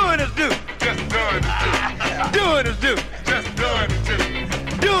 Doing his due. Doing his due.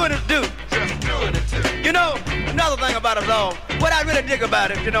 Doing his due. Doing his due. You know, another thing about us all, what I really dig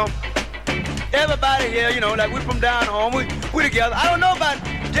about it, you know, everybody here, you know, like we from down home, we together. I don't know about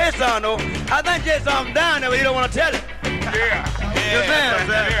Jason, though. I think Jason's down there, but he don't want to tell it. Yeah. You understand?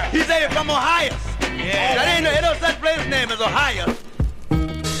 Yeah. He say he's from Ohio. Yeah. That ain't no such place name as Ohio.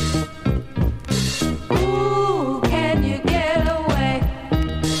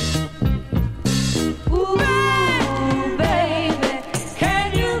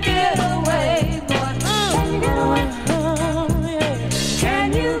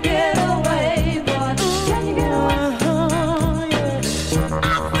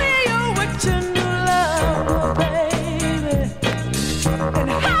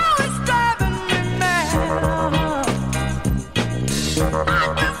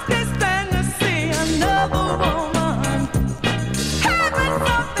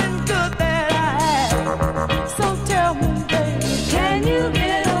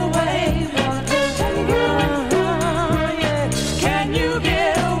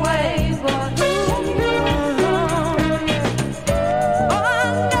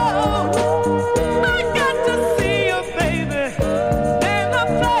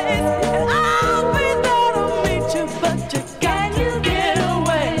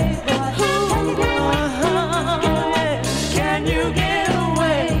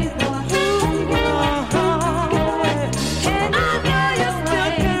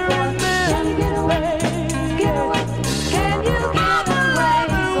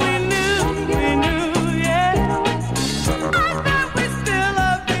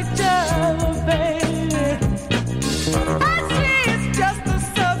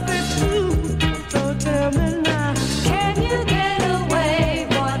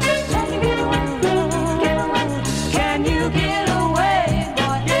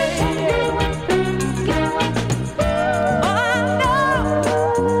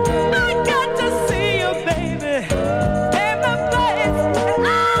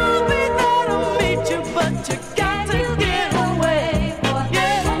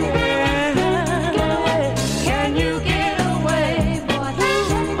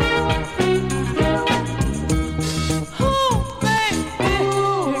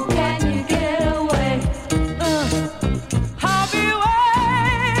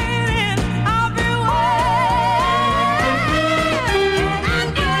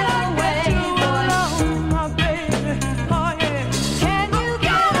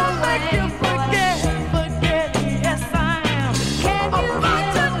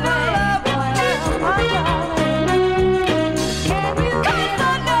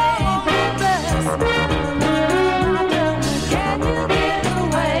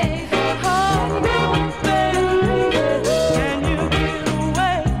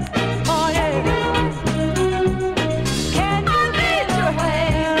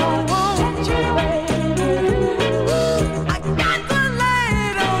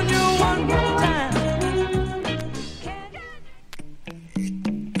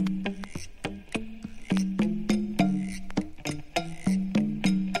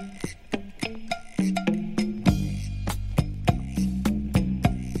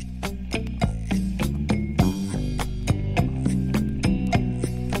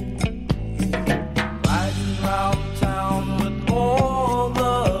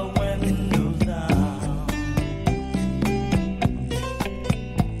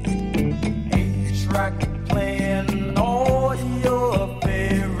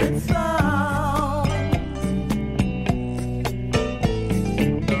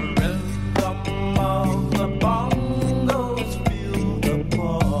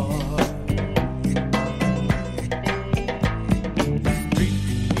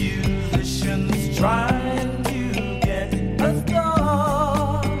 trying to get a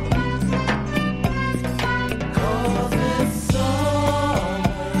start. 'Cause it's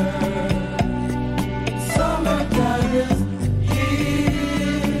summertime is here.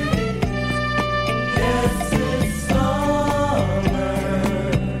 Yes, it's summer,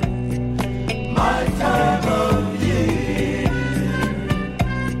 my time of year.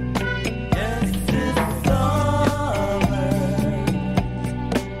 Yes, it's summer,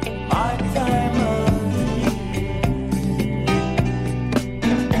 my time of year.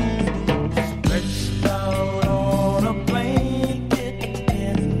 Stretched out on a blanket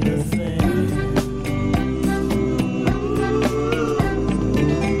in the sand.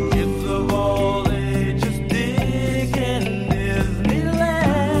 Kids of all ages digging Disneyland.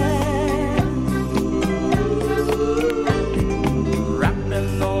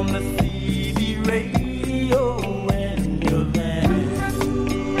 Rapping on the CD radio in your van.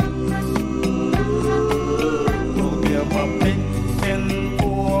 We'll give a big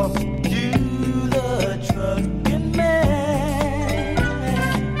 10-4 to the trucking man.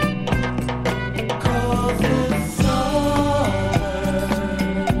 'Cause it's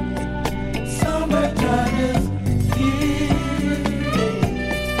summertime is here.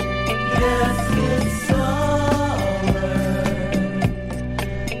 Yes, it's summer,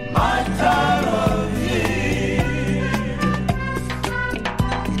 my time of year.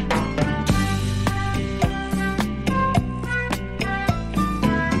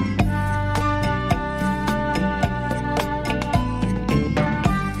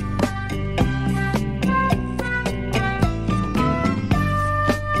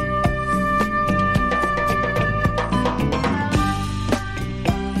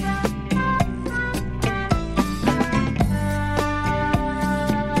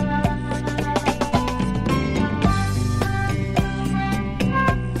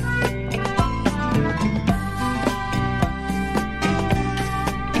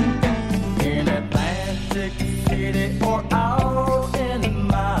 In Atlantic City or out in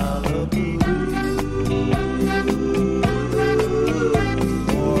Malibu,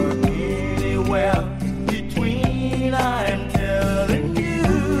 or anywhere between, I'm telling you.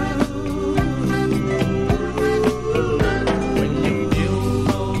 When you feel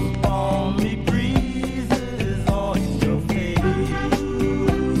those balmy breezes on your face,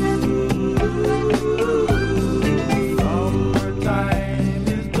 summertime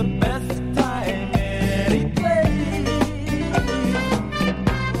is the best time any place.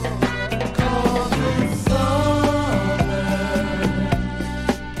 'Cause it's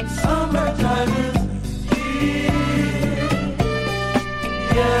summertime is here.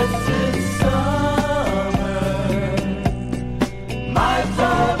 Yes, it's summer, my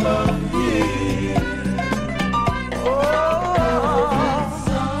time of year. Oh,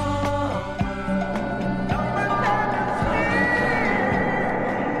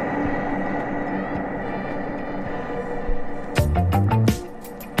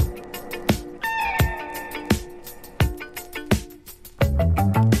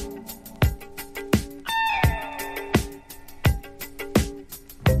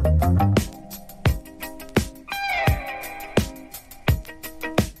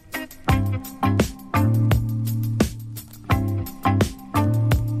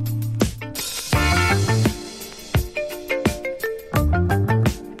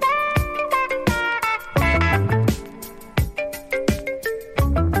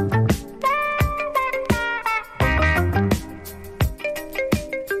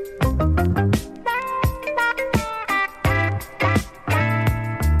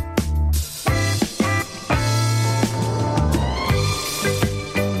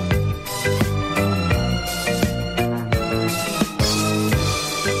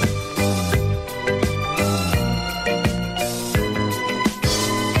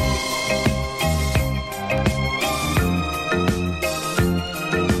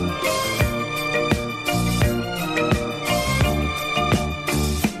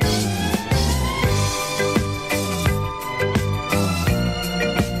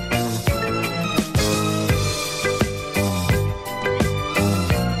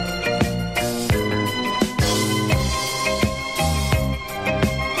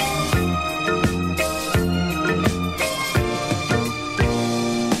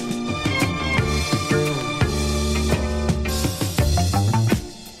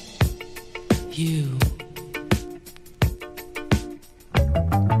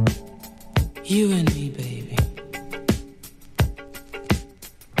 You and me, baby.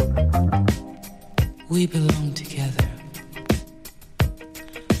 We belong together.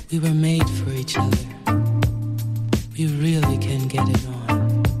 We were made for each other. We really can get it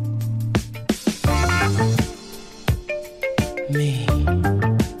on.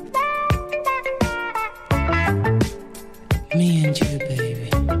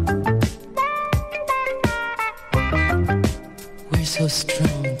 so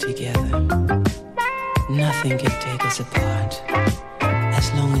strong together. Nothing can take us apart.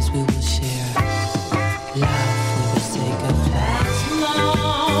 As long as we will share love for the sake of love. As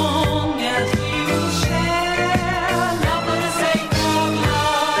long as we will share love for the sake of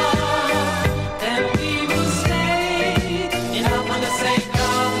love, then we will stay in love for the sake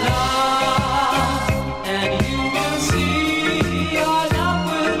of love. And you will see our love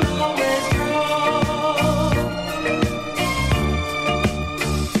will always grow.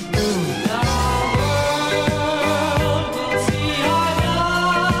 The world will see our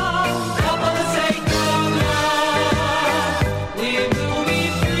love for the sake of love. We will be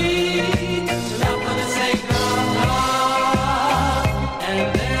free to love for the sake of love, and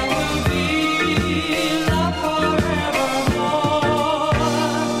there will be love forevermore.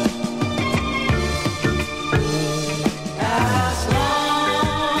 As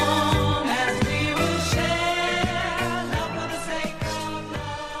long as we will share love for the sake of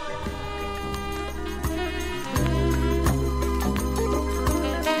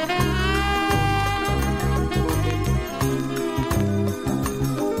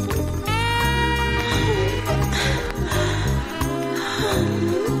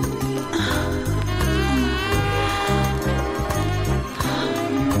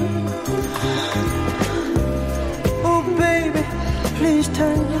Oh baby, please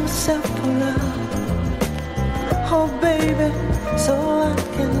turn yourself around. Oh baby, so I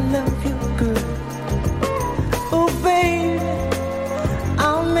can love you good. Oh baby,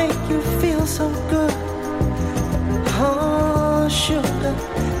 I'll make you feel so good. Oh sugar,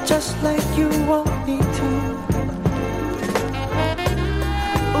 just like you want me to.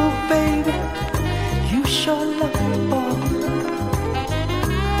 Oh baby, you sure love the ball.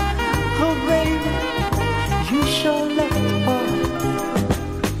 Oh baby, you sure love the ball.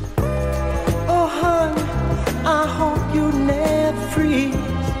 Oh honey, I hope you never freeze.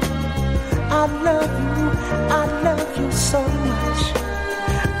 I love you so much.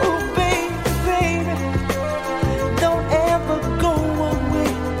 Oh baby, baby, don't ever go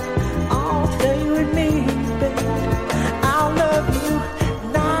away. Oh, stay with me, baby. I'll love you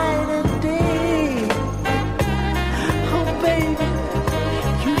night and day. Oh baby,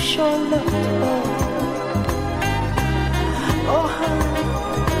 you sure love the ball. Oh honey,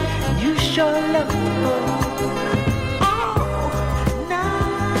 you sure love the ball. Oh, now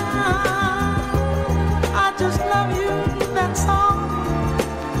I just love you, that's all.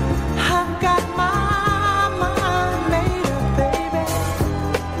 I've got my mind made up, baby.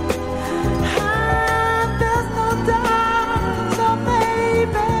 And there's no doubt, so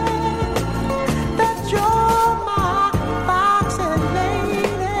baby, that you're my boxing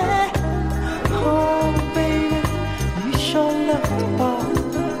lady. Oh baby, you sure love the ball.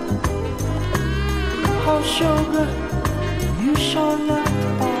 Oh sugar, you sure love the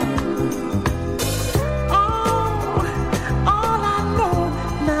ball. Oh, all I know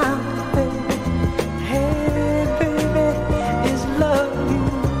now, baby, hey baby, is love you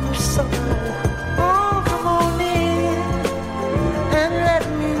so. Oh, come on in and let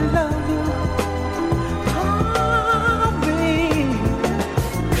me love you. Oh, baby,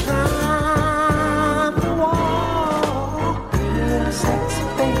 climb the wall, little sexy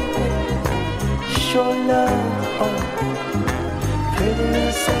baby, sure love. Pretty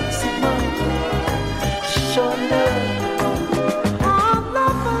little sexy mama, sure love. I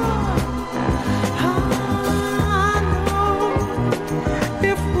love her. I know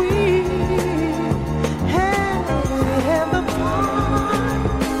if we had a part,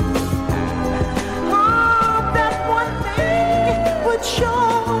 oh, that one thing would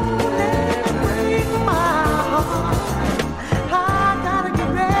surely break my heart. I gotta get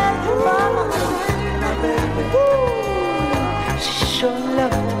ready for my baby. She sure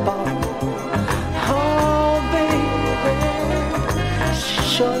loved the ball. Oh, baby, she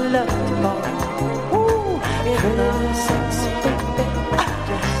sure loved the ball. Ooh, pretty sexy baby,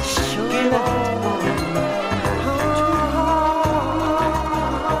 she sure loved the ball. Oh,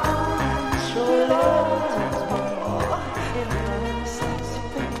 sure loved the ball. Pretty sexy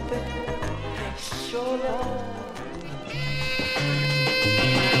baby, she sure loved the ball.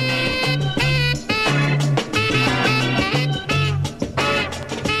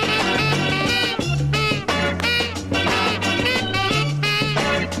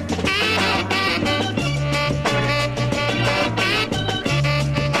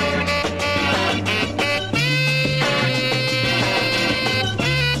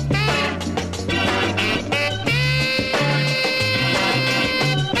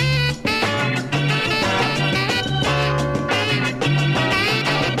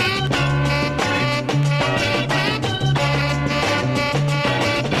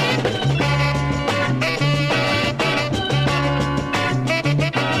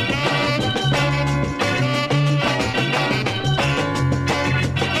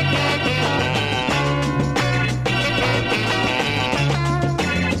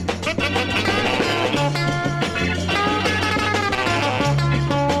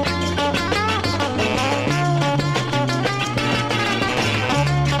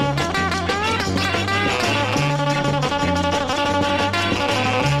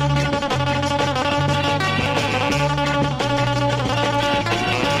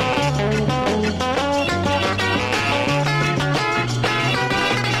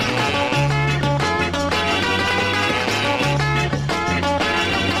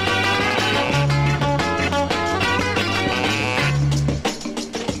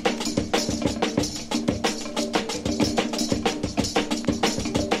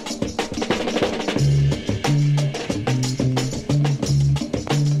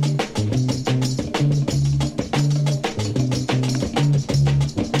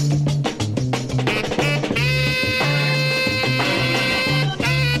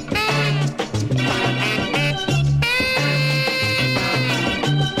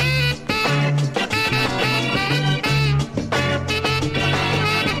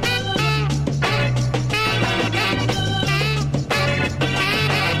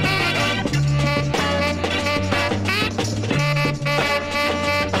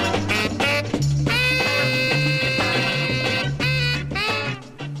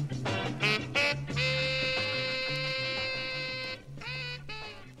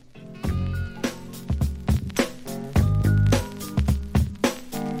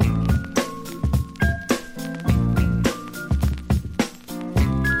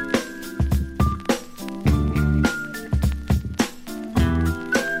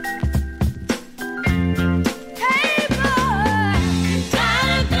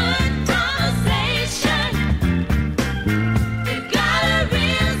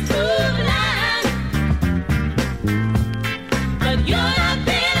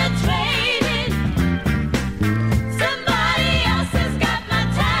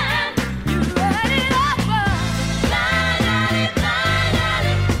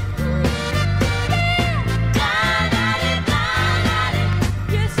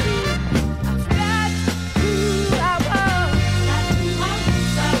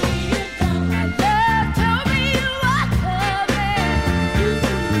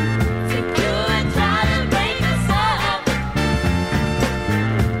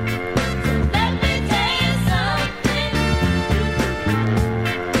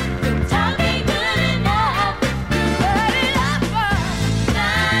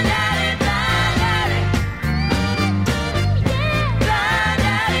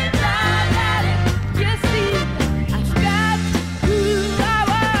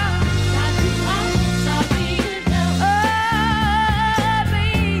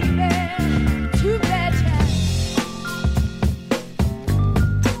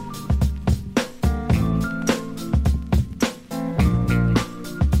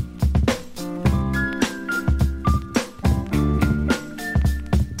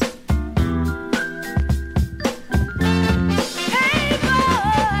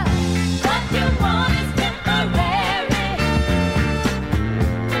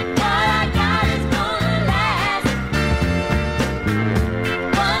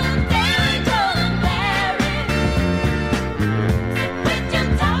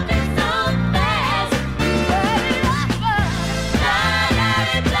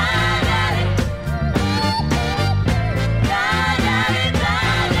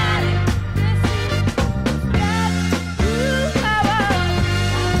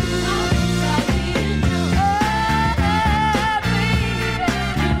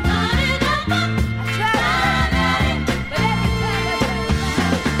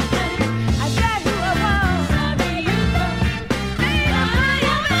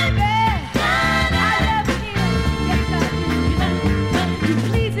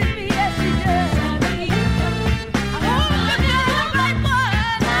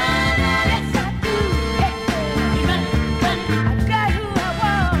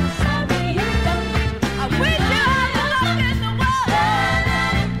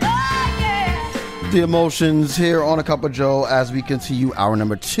 the emotions here on A Cup of Joe as we continue hour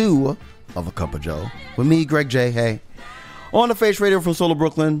number 2 of A Cup of Joe with me, Greg J. Hey, on the Face Radio from Solo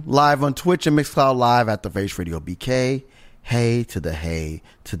Brooklyn, live on Twitch and Mixcloud Live at the Face Radio BK. Hey to the hey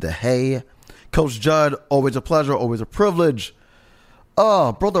to the hey. Coach Judd, always a pleasure, always a privilege.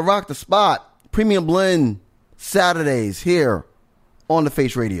 Brother Rock the Spot, Premium Blend, Saturdays here on the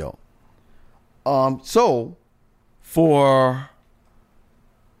Face Radio. So for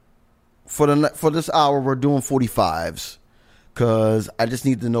this hour, we're doing 45s because I just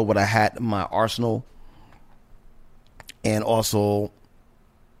need to know what I had in my arsenal. And also,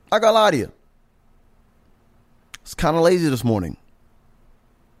 I got to lie to you. It's kind of lazy this morning.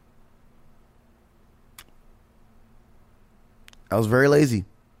 I was very lazy.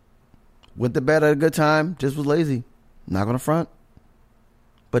 Went to bed at a good time, just was lazy. Not going to front.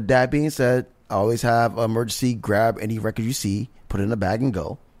 But that being said, I always have an emergency, grab any record you see, put it in a bag and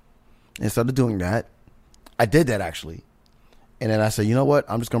go. Instead of doing that, I did that actually. And then I said, you know what?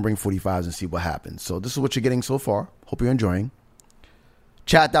 I'm just going to bring 45s and see what happens. So this is what you're getting so far. Hope you're enjoying.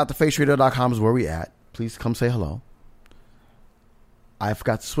 Chat.thefaceradio.com is where we at. Please come say hello. I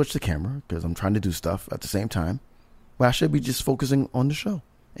forgot to switch the camera because I'm trying to do stuff at the same time. Well, I should be just focusing on the show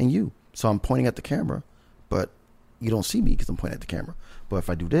and you. So I'm pointing at the camera, but you don't see me because I'm pointing at the camera. But if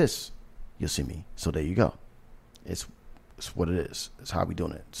I do this, you'll see me. So there you go. It's what it is. It's how we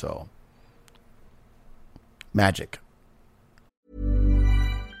doing it. So magic.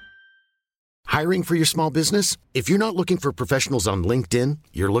 Hiring for your small business? If you're not looking for professionals on LinkedIn,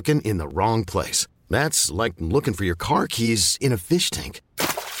 you're looking in the wrong place. That's like looking for your car keys in a fish tank.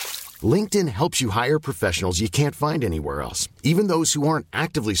 LinkedIn helps you hire professionals you can't find anywhere else, even those who aren't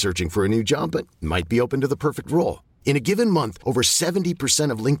actively searching for a new job but might be open to the perfect role. In a given month, over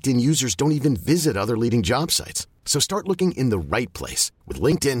 70% of LinkedIn users don't even visit other leading job sites. So start looking in the right place. With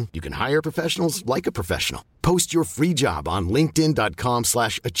LinkedIn, you can hire professionals like a professional. Post your free job on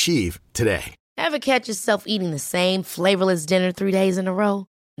linkedin.com/achieve today. Ever catch yourself eating the same flavorless dinner 3 days in a row?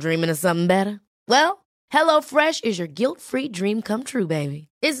 Dreaming of something better? Well, HelloFresh is your guilt-free dream come true, baby.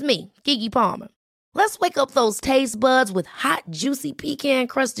 It's me, Keke Palmer. Let's wake up those taste buds with hot, juicy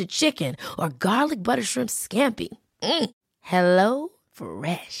pecan-crusted chicken or garlic butter shrimp scampi. Hello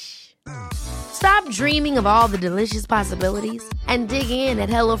Fresh. Stop dreaming of all the delicious possibilities and dig in at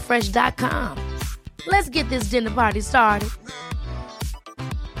HelloFresh.com. Let's get this dinner party started.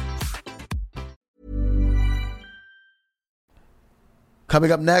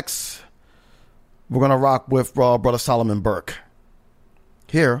 Coming up next, we're going to rock with Brother Solomon Burke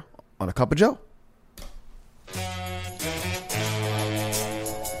here on A Cup of Joe.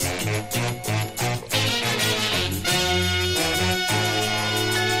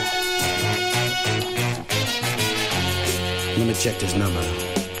 Let me check this number.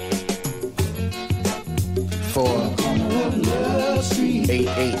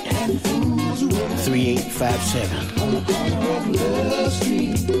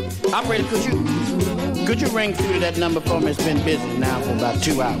 488-3857. Operator, could you ring through to that number for me? It's been busy now for about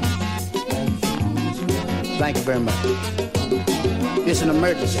 2 hours. Thank you very much. It's an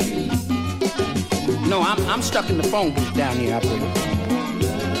emergency. No, I'm stuck in the phone booth down here, operator.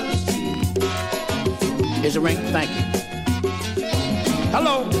 It's a ring. Thank you.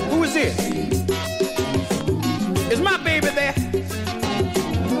 Hello, who is this? Is my baby there?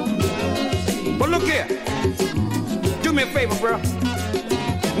 Well, look here. Do me a favor, bro.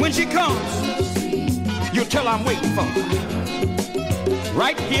 When she comes, you tell her I'm waiting for her.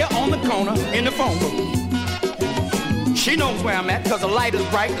 Right here on the corner in the phone booth. She knows where I'm at because the light is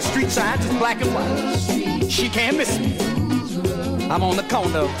bright, the street signs is black and white. She can't miss me. I'm on the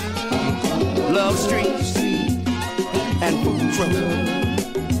corner of Love Street and Foods Road.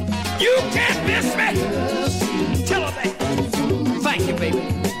 You can't miss me. Tell her that. Thank you, baby.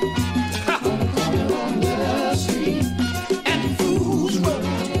 And Foods Road.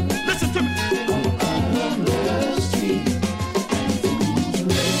 Listen to me.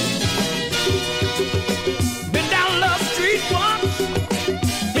 Been down Love Street once.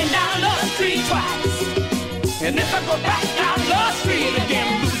 Been down Love Street twice. And if I go back down Love Street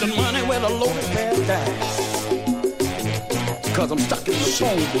again, losing money with a loaded paradise. Cause I'm stuck in the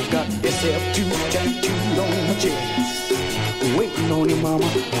phone booth, got SF2 tattooed on my chest. Waiting on you, mama,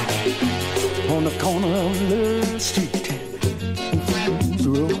 on the corner of Love Street and Foods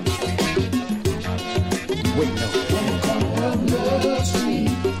Road. Waiting on the corner of Love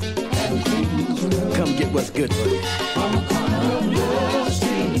Street and Foods Road. Come get what's good for you. On the corner of Love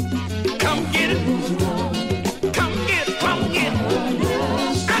Street. Come get it. Come get it. Come get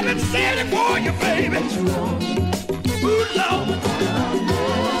it. I've been saying it for you, baby. Ooh, Lord.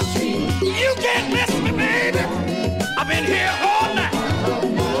 You can't miss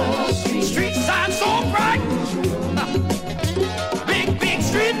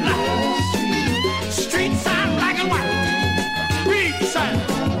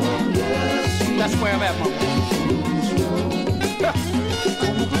That's where I'm at, mama.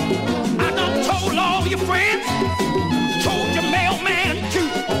 I done told all your friends, told your mailman too.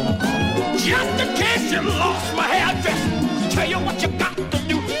 Just in case you lost my address, tell you what you got to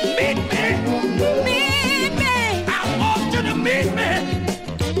do. Meet me. Meet me. I want you to meet me.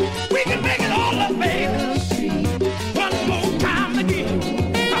 We can make it all up, baby. One more time again.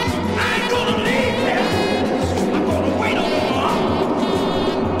 I ain't gonna leave there. I'm gonna wait on you.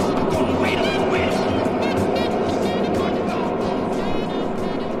 I'm gonna wait on you.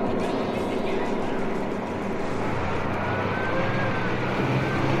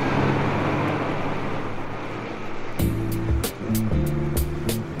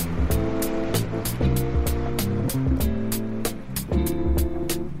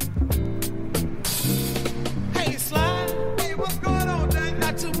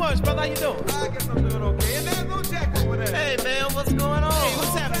 Brother, how you doing? I guess I'm doing okay. And there's no Jack over there. Hey, man, what's going on? Hey,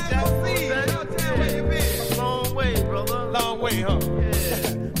 what's happening, Jack? Where you been? Long way, brother. Long way, huh?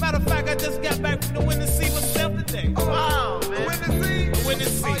 Yeah. Matter of fact, I just got back from the Windy Sea myself today. Oh, wow, man. The Windy Sea? The Windy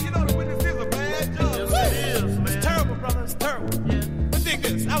Sea. Oh, you know the Windy Sea is a bad job. Yes, it is, man. It's terrible, brother. It's terrible. Yeah. But dig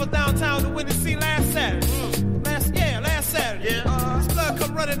this. I was downtown the Windy Sea last Saturday. Last Saturday. Yeah. This blood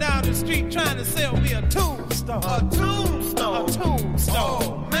come running down the street trying to sell me a tombstone. A tombstone? A tombstone.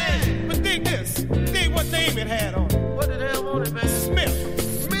 Oh, man. But dig this. Dig what name it had on it. What did it have on it, man? Smith.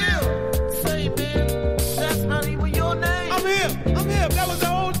 Smith? Say, man, that's not even your name. I'm here. That was the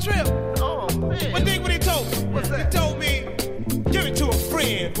whole trip. Oh, man. But dig what he told me. What's that? He told me, give it to a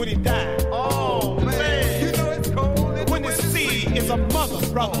friend when he died. Oh, man. You know it's cold. When the sea is a mother,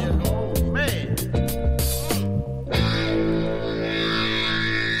 brother. Oh, man.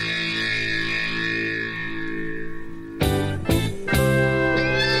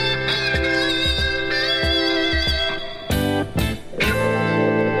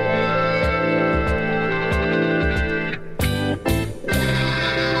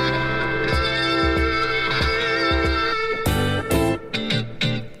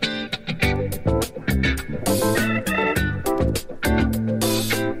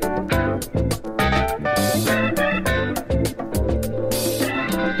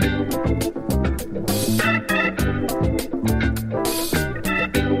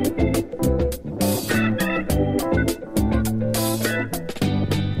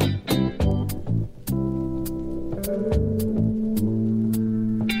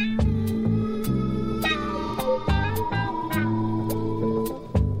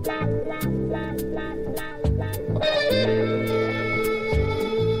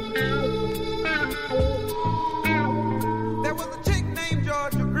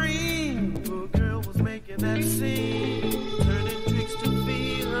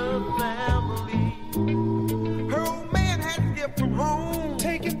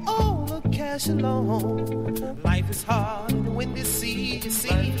 Life is hard in the windy sea, you see.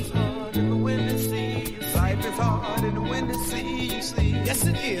 Life is hard in the windy sea, you see. Life is hard in the windy sea, you see. Yes,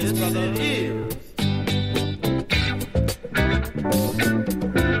 it is, brother. It is.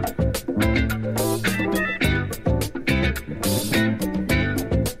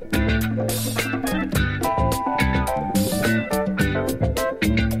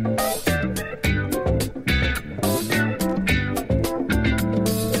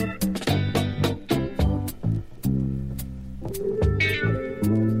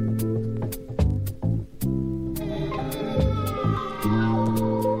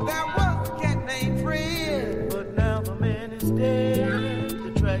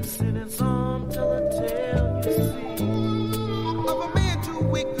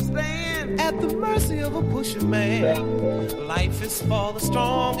 Life is for the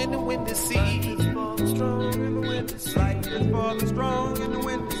strong in the windy sea. Life is for the strong in the windy sea. Life is for the strong in the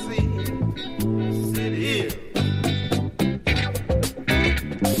windy sea. Yes, it is.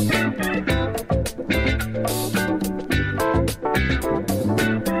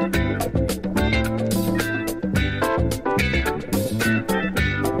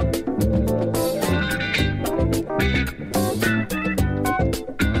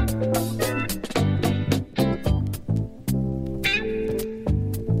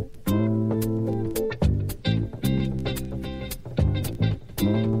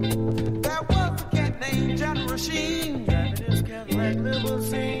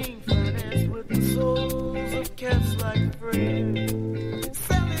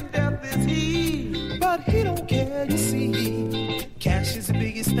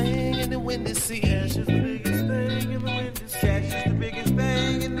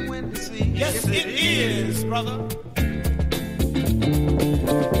 Yes, it is, brother. Say,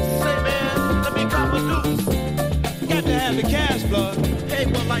 man, let me drop a deuce. Got to have the cash, blood. Hey,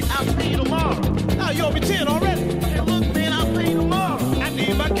 well, like, I'll see you tomorrow. you owe me 10 already. Hey, look, man, I'll pay you tomorrow. I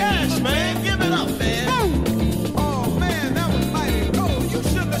need my cash, man. Give it up, man. Oh, man, that was mighty cold. You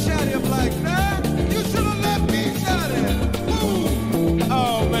shouldn't have shot him like that. You should have let me shot him. Boom.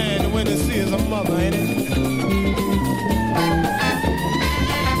 Oh, man, the window sea is a mother, ain't it?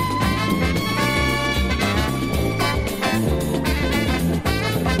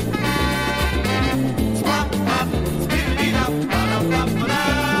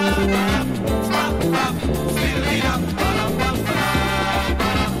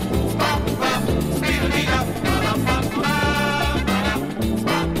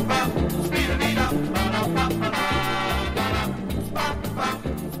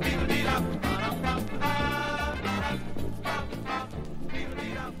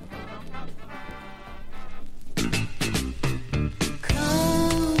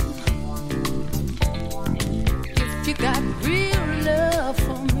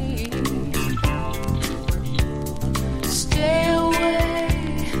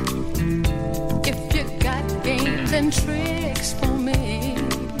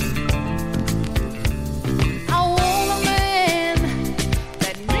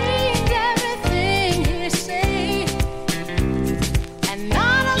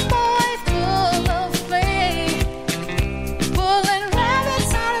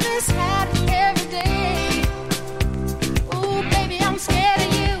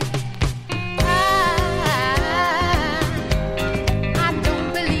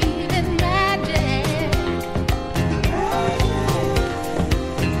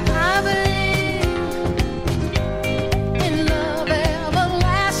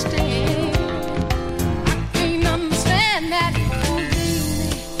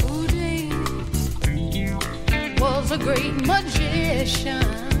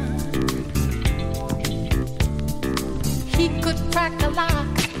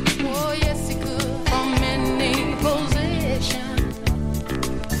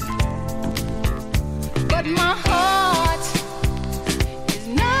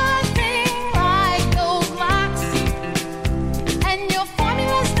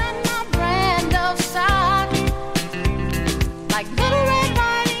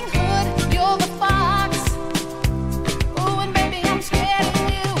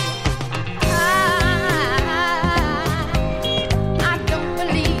 I don't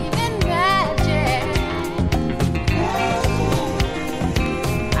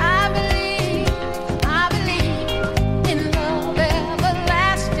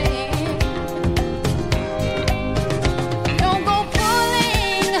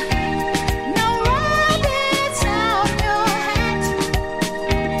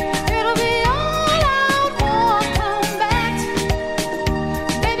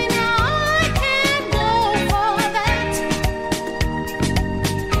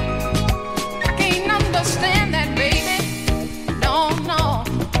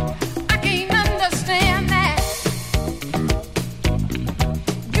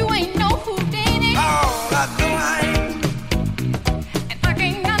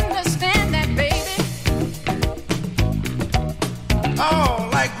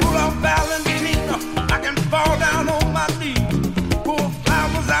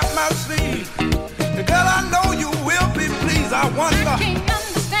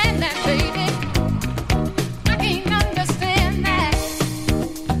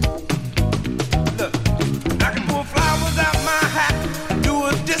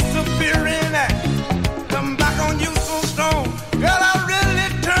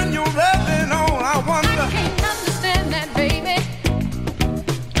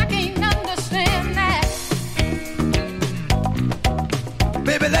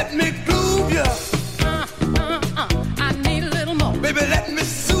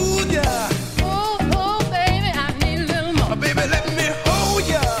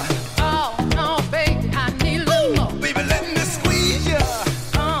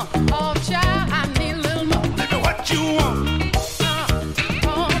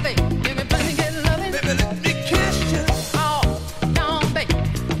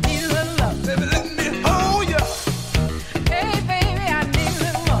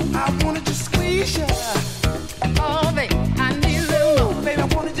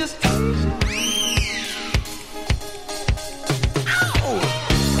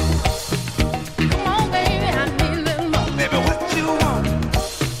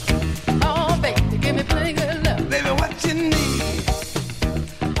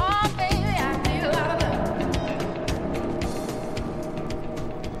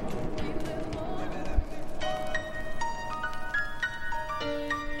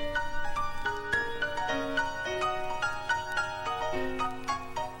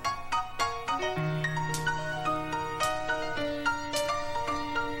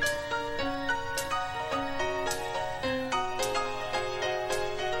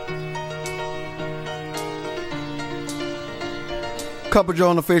Cup of J.O.E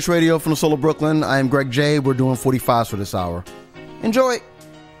on the Face Radio from the Soul of Brooklyn. I am Greg J. We're doing 45s for this hour. Enjoy.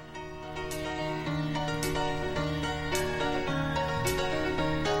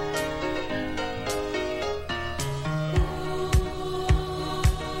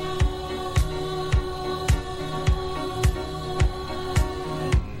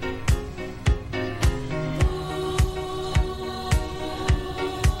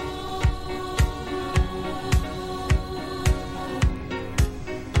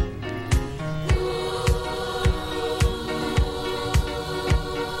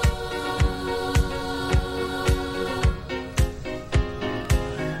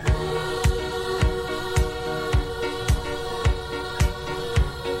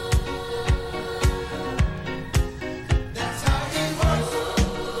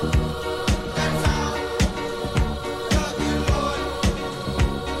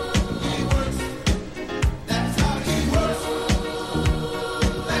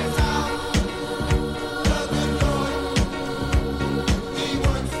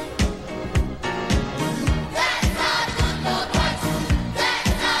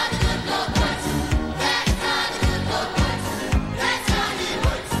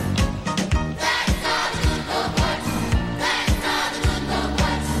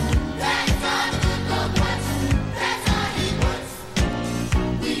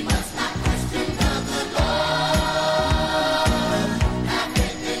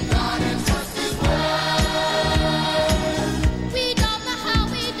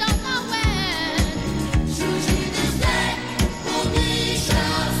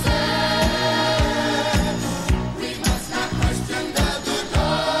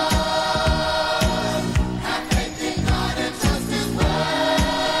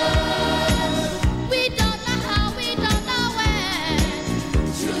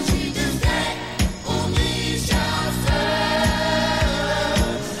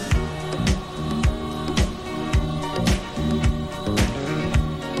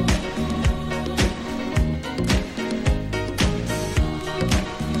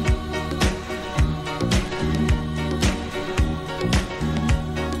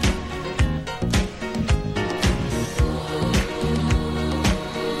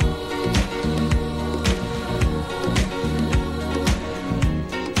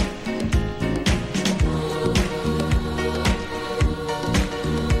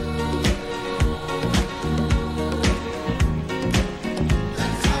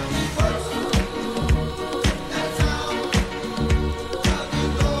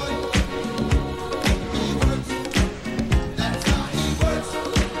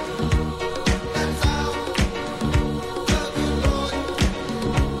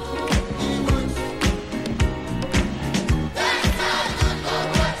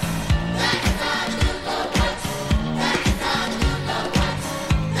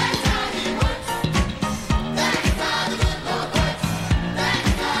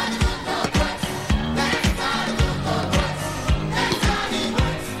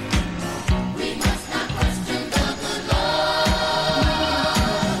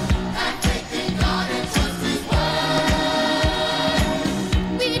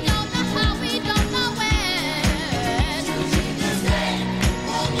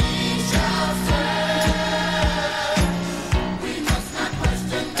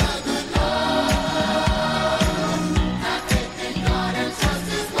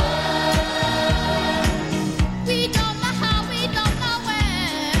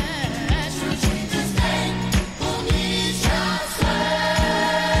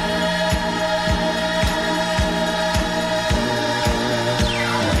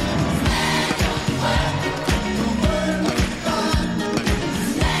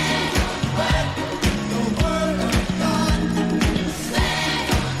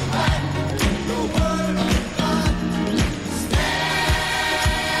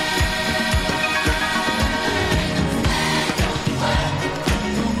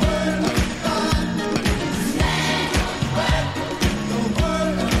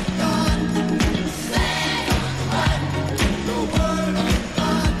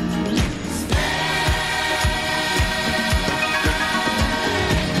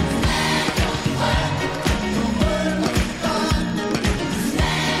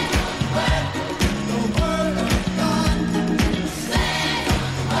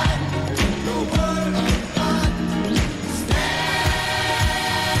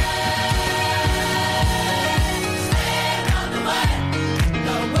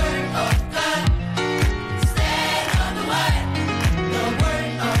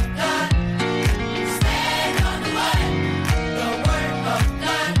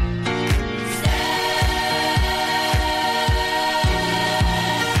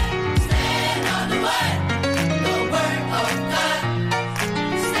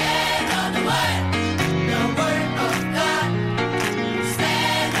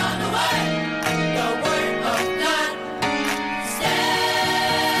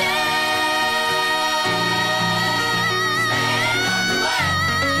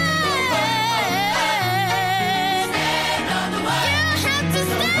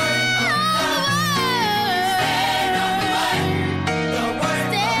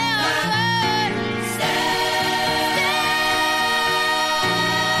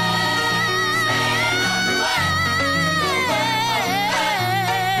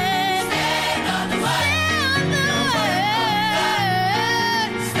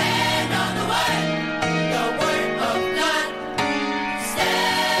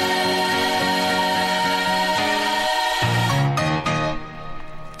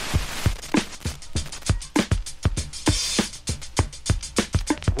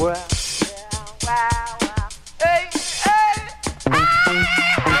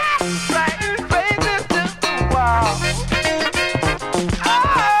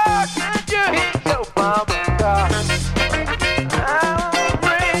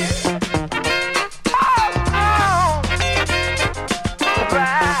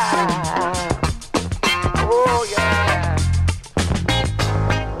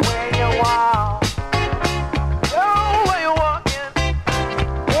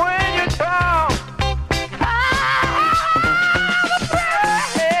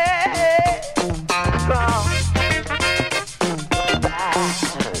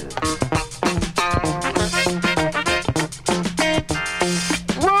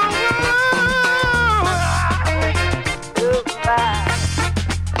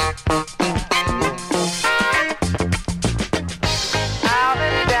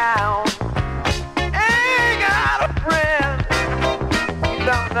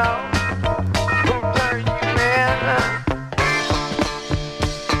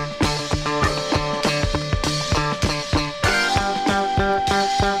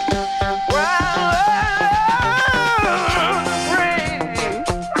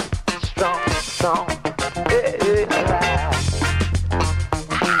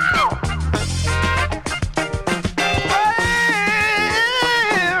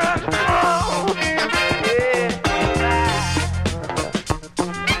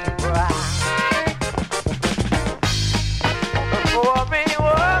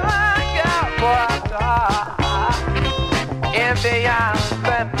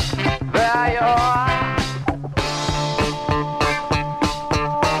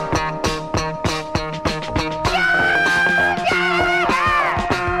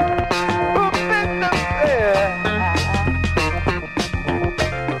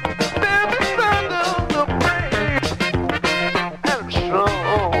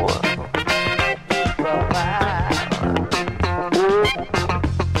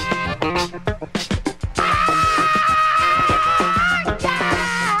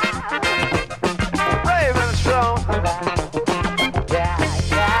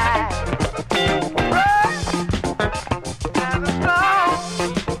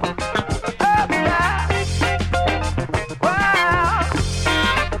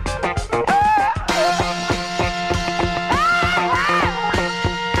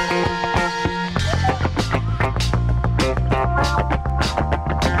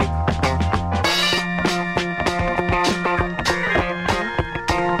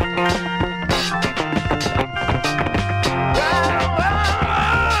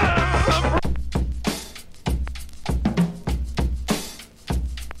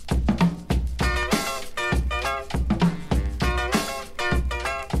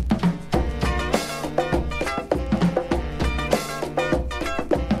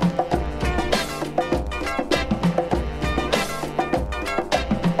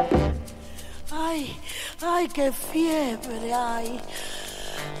 Ay, qué fiebre hay.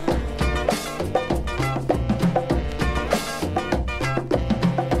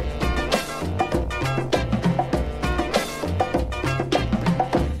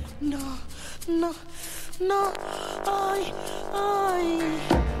 No, no, no, ay, ay.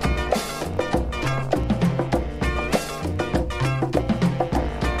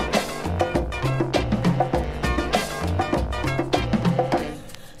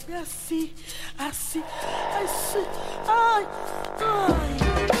 Así, así, así, ay, ay.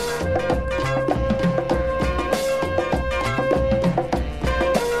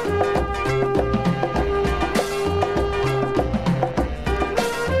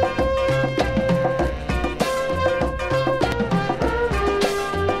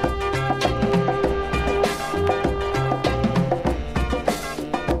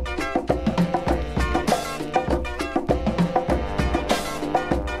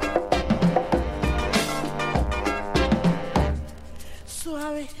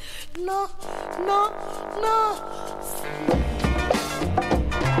 Suave, no, no, no.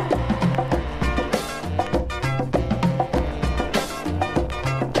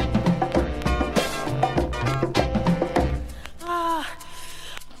 Ah,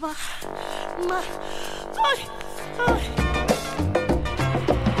 ay, ay.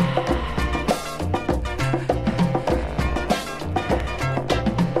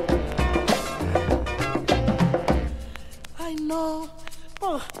 Ay, no.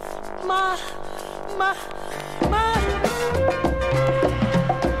 Oh, ma.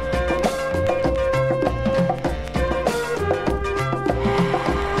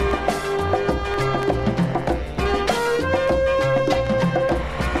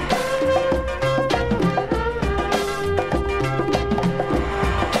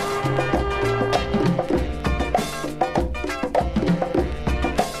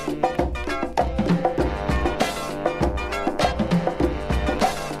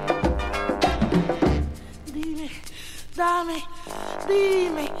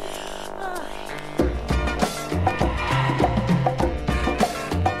 leave me.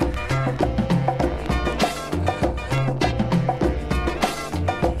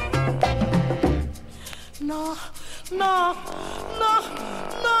 No, no, no,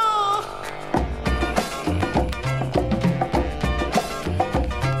 no.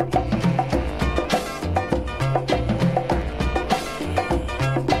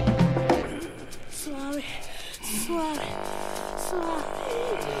 Suave, suave, suave,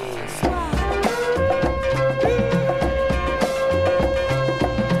 suave.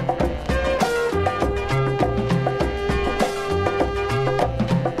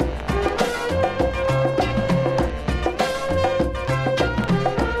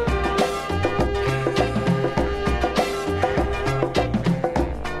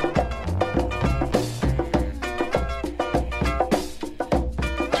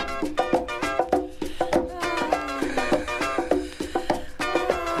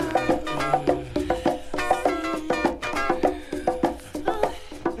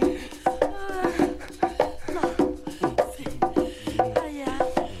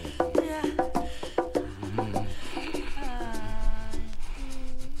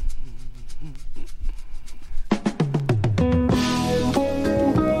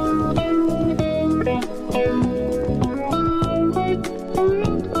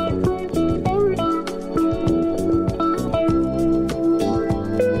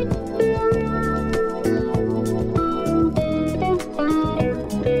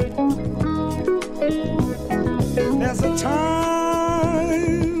 There's a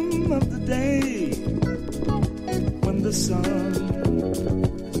time of the day when the sun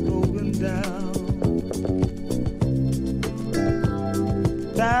is going down.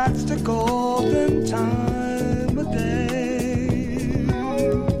 That's the golden time of day.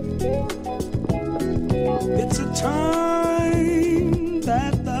 It's a time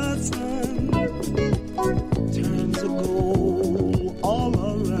that the sun turns to gold all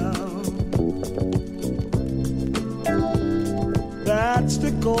around. That's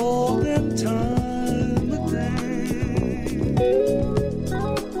the golden time of day.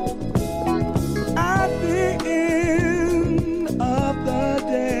 At the end of the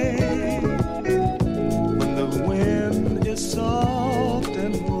day, when the wind is soft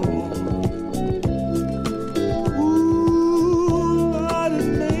and warm, ooh, Lord, it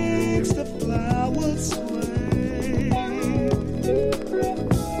makes the flowers sway.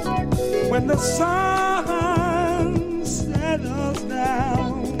 When the sun settles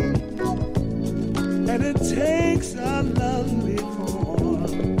down and it takes a lovely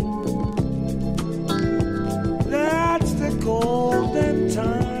form, that's the golden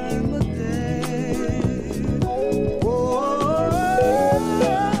time of day.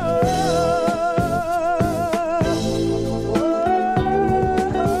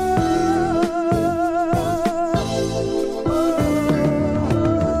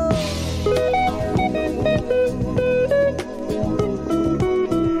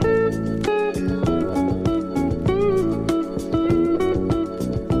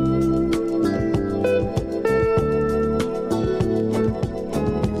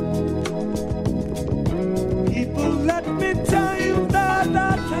 People, let me tell you that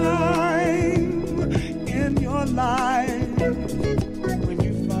the time in your life when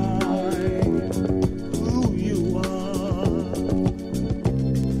you find who you are,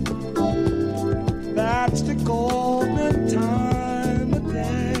 that's the golden time of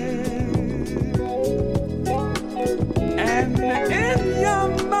day. And in your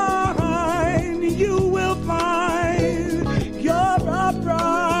mind you will find you're a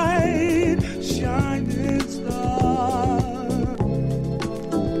bright shining star.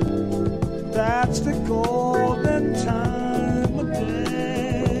 That's the golden time of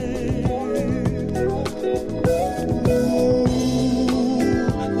day.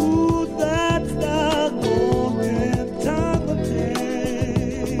 Ooh, that's the golden time of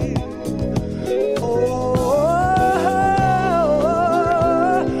day. Oh,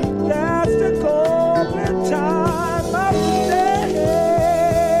 that's the golden time of day.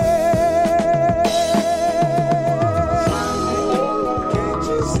 Can't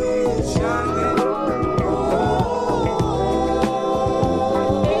you see it shining? Oh,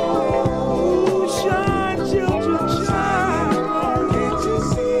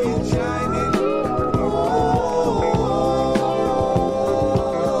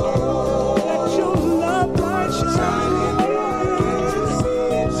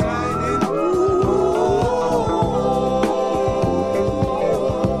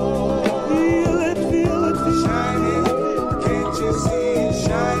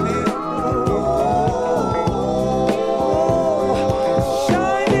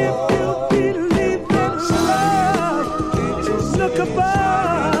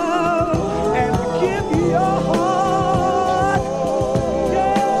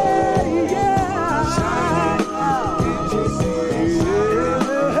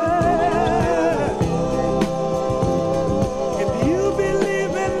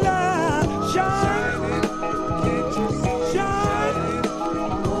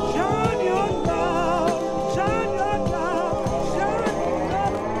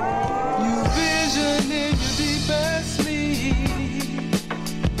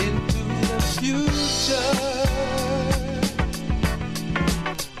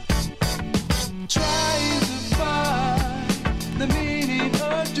 believe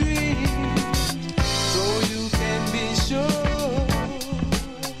a dream, so you can be sure.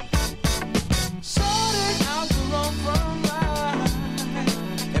 Sorting out the wrong from right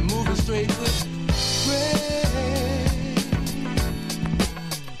and moving straight with grace.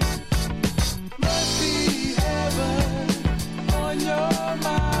 Must be heaven on your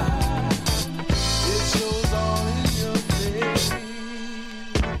mind. It shows all in your face.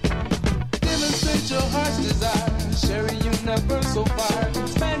 Demonstrate your heart's desire, sharing universal fire,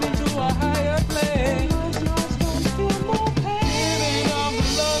 expanding to a higher plane. Giving all the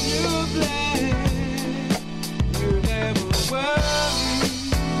love you play, you never worry.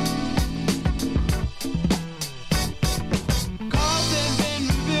 Cause it's been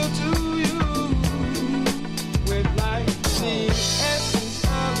revealed to you with light, the essence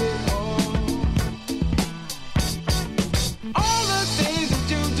of it all. All the things that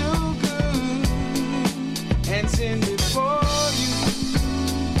you do good and sin before you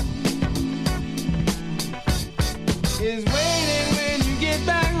is waiting when you get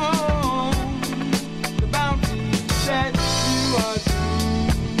back home. The bounty that you are due.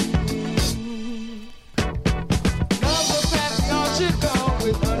 Love the path we all should go.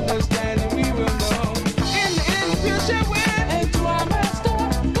 With understanding we will know. In the end, we shall win. And to our master,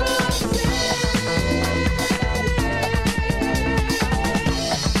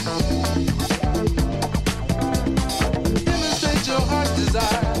 we'll demonstrate your heart's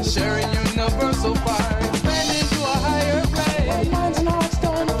desire, sharing universal fire, expanding to a higher plane. Minds and hearts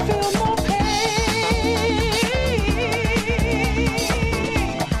don't feel no pain.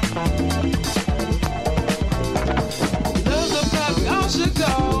 Love's the path we all should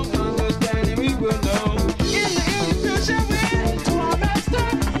go. Understanding we will know. In the end, we shall win. To our master,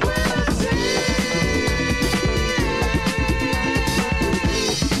 we'll sing.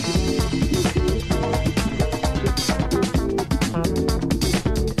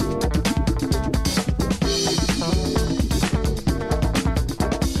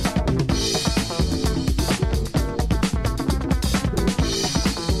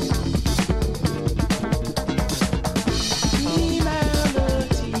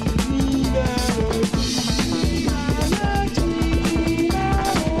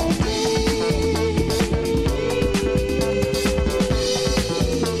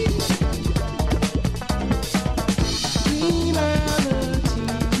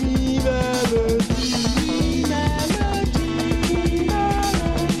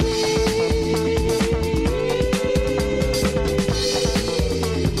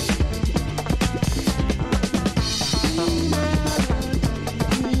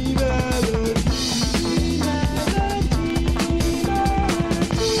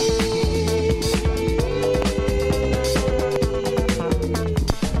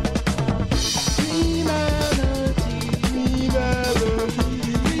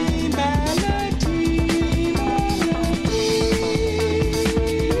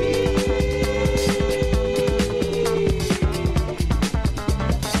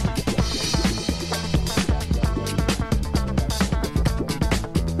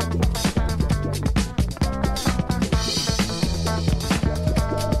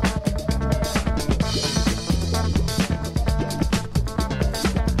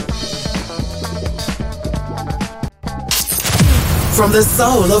 From the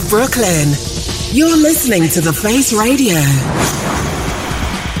soul of Brooklyn, you're listening to The Face Radio.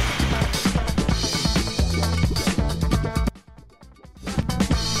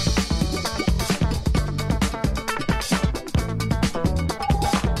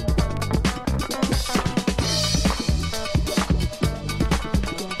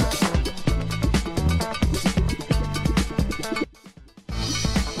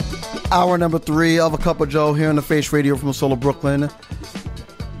 Hour number 3 of A Cup of Joe here on The Face Radio from the soul of Brooklyn.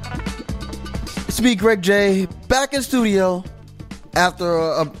 It's me, Greg J, back in studio after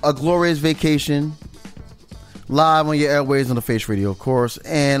a glorious vacation, live on your airways on The Face Radio, of course,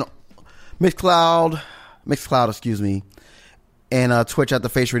 and Mixcloud, excuse me, and Twitch at The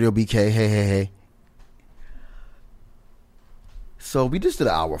Face Radio BK. Hey. So we just did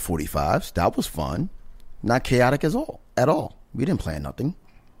an hour 45. That was fun. Not chaotic at all. We didn't plan nothing.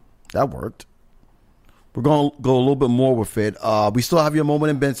 That worked. We're going to go a little bit more with it. We still have your moment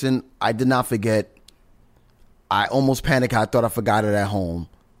in Benson. I did not forget. I almost panicked. I thought I forgot it at home,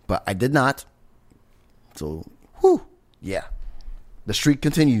 but I did not. So, yeah. The streak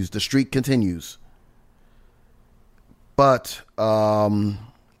continues. But, want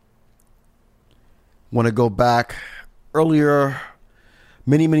to go back earlier,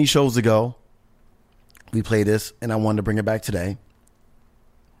 many shows ago. We played this, and I wanted to bring it back today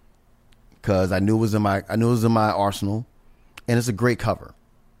because I knew it was in my arsenal, And it's a great cover.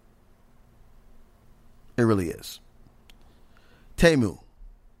 It really is. Temu.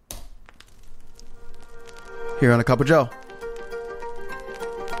 Here on A Cup of Joe.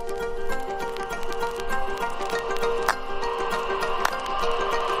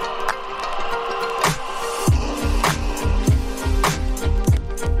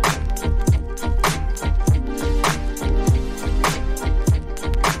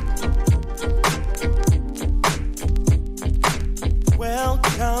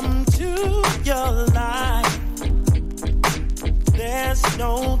 Welcome to your life. There's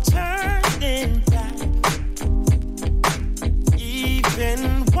no turning back.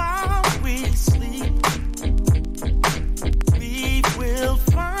 Even while we sleep, we will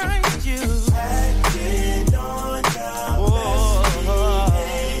find you. Acting on your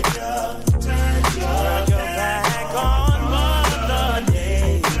behavior. Turn your back on Mother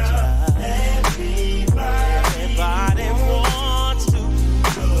Nature. Everybody wants to.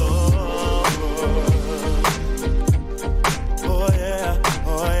 Oh yeah,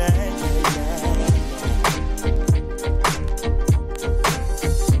 oh yeah.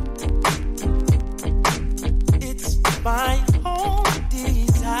 It's my whole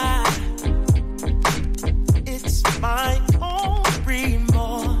desire. It's my own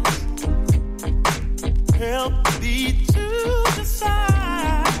remorse. Help me to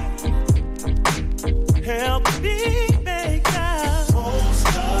decide. Help me make a most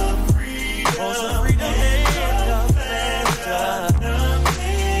of freedom. Most of freedom and pleasure.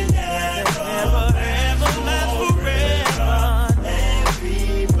 Nothing ever lasts forever.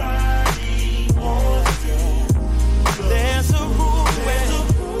 Everybody wants it. There's a rule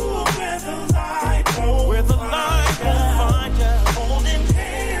where the light will find you. Holding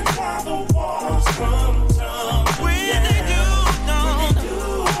hands while the walls come down. When they do,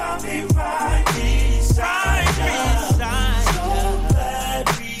 I'll be right beside you. So glad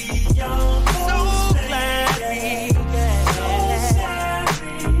we young. So glad we so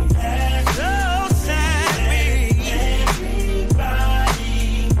sad we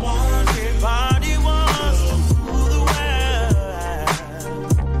everybody wants to rule the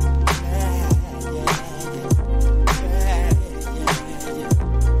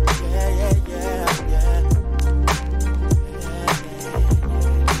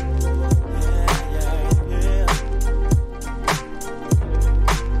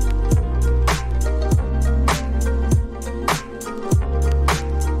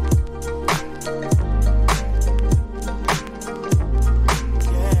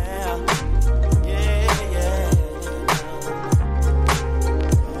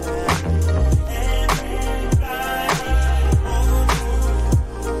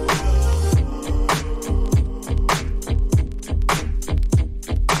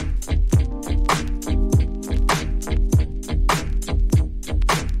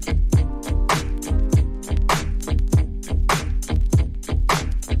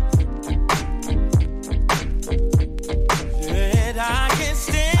I can't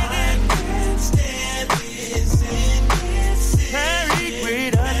stand this very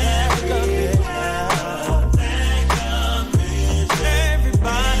great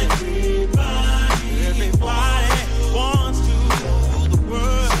everybody wants to rule the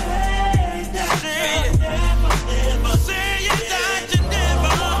world. Say it that you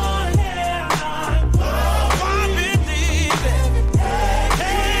never. I believe it.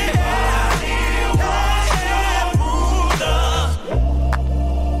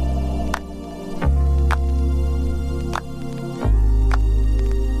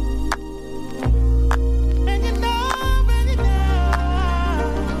 And you know.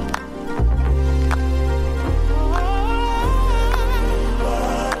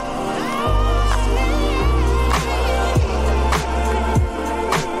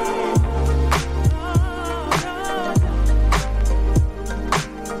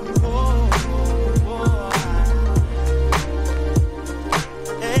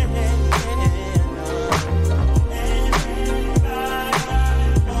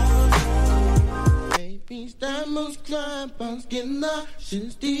 Baby's diamonds climb, bounce getting up.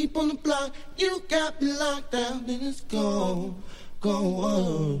 Shit's deep on the block. You got me locked down, then it's go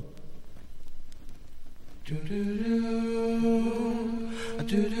on.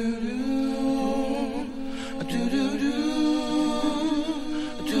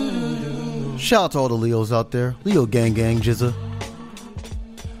 Shout out to all the Leos out there. Leo gang jizza.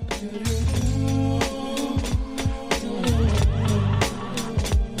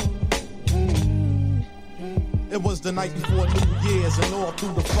 It was the night before New Year's and all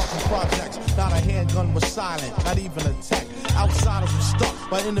through the fucking projects. Not a handgun was silent, not even a tech. Outsiders were stuck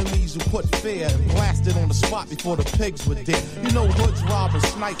by enemies who put fear and blasted on the spot before the pigs were dead. You know hoods, robbers,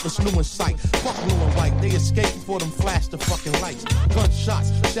 snipers, new in sight. Fuck blue and white, they escaped before them flashed the fucking lights.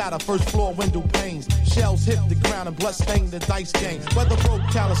 Gunshots shatter first floor window panes. Shells hit the ground and blood stained the dice game. Whether broke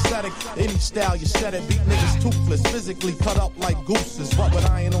calisthenic, any style you said it. Beat niggas toothless, physically cut up like gooses. But with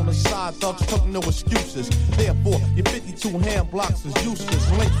iron on the side, thugs took no excuses. Therefore, your 52 hand blocks was useless.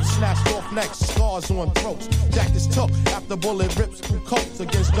 Links were snatched off necks, scars on throats. Jackets took after bullet rips through coats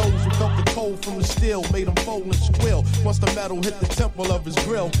against those who felt the cold from the steel, made him fold and squill. Once the metal hit the temple of his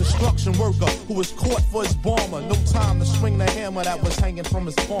grill, construction worker who was caught for his bomber. No time to swing the hammer that was hanging from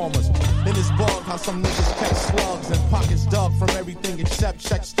his farmers. In his bug, how some niggas catch slugs and pockets dug from everything except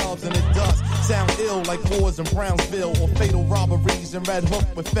check stubs, and it does sound ill like wars in Brownsville or fatal robberies in Red Hook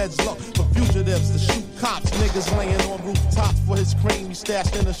with feds look for fugitives to shoot cops. Niggas laying on rooftops for his cream he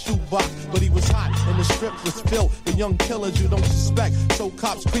stashed in a shoebox, but he was hot and the strip was filled with young killers you don't suspect. So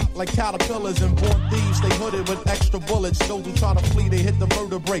cops creep like caterpillars and born thieves. They hooded with extra bullets. Those who try to flee, they hit the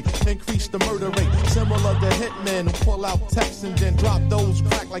vertebrae, increase the murder rate. Similar to hitmen who pull out texts and then drop those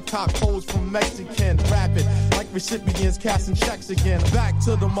crack like cockholes from Mexican. Rapid like recipients casting checks again. Back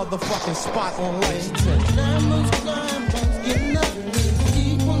to the motherfucking spot on Lexington.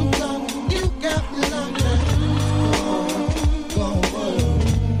 Keep on the block, you got me locked down.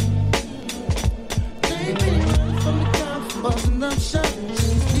 They been running from the cops, busting up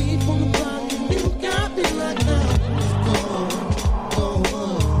shots. Keep on the block, you got me locked down.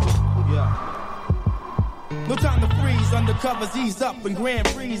 No time to freeze, undercovers ease up and grand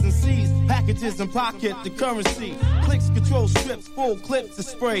freeze and seize packages and pocket the currency. Clicks, control strips, full clips to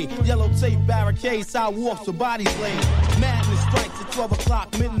spray. Yellow tape barricades, sidewalks with bodies laid. Madness strikes at 12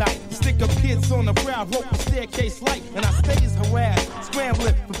 o'clock midnight. Stick up kids on the proud rope, a staircase light, and I stays harassed,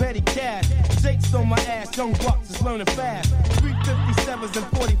 scrambling for petty cash. Jake's on my ass, young bucks is learning fast. 357s and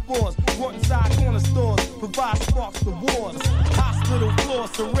 44s, brought inside corner stores, provide sparks to wars. Hospital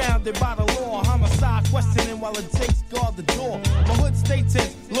floors surrounded by the law. Homicide questioning while the Jakes guard the door. My hood stay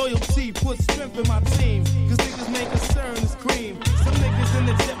tense, loyalty puts strength in my team. Cause niggas make concern is cream. Some niggas in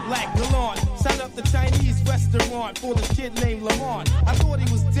the jet black gallant. Shout up the Chinese restaurant for the kid named Lamont. I thought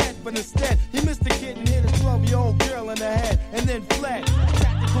he was dead, but instead he missed the kid and hit a 12-year-old girl in the head and then fled.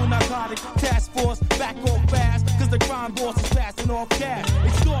 Tactical narcotic task force, back on fast. Cause the crime boss is passing off cash.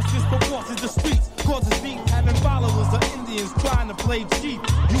 Extortions proportions the streets, causes beat. Having followers of Indians trying to play cheap.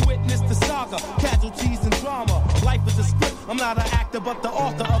 You witness the saga, casualties and drama. Life is a script, I'm not an actor but the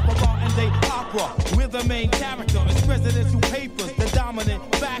author of a modern day opera. We're the main character, it's presidential papers, the dominant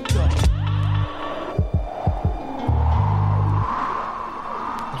factor.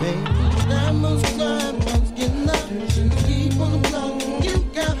 Baby, that most time once get locked. Keep on the block, you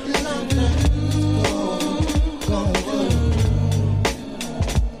got me locked down.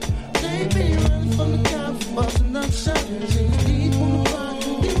 They be running from the cops, busting up shots. Keep on the block,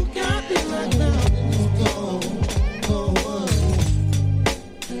 you got me locked down.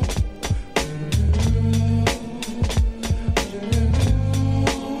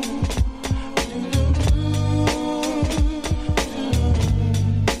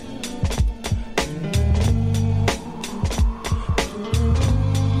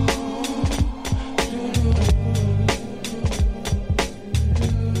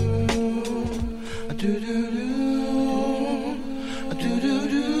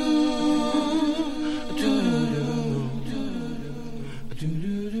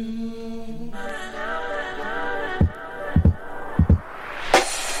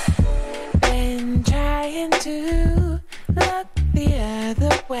 Been trying to look the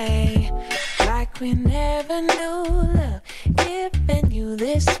other way, like we never knew love, giving you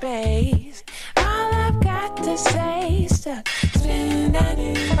this space. All I've got to say stuck spinning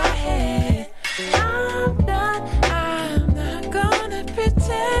in my head. I'm done, I'm not gonna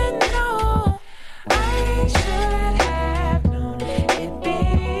pretend, no. I should have known it'd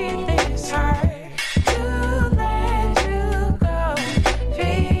be this hard to let you go.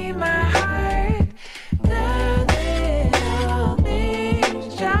 Free my heart, the little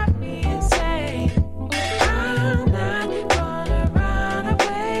things drive me insane. I'm not gonna run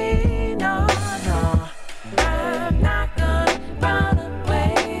away, no, no. I'm not gonna run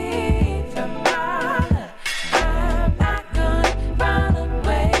away from my love. I'm not gonna run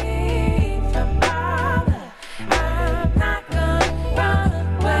away.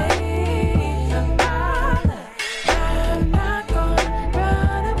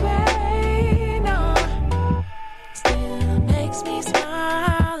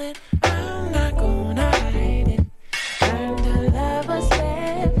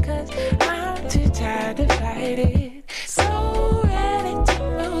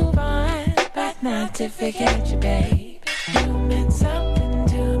 to forget you, babe. You meant something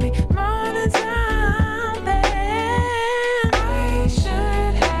to me more than something. I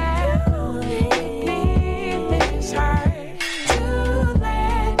should have known it'd be this hard to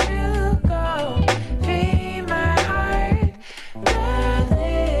let you go. Free my heart. The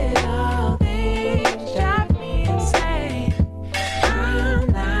little things drive me insane. I'm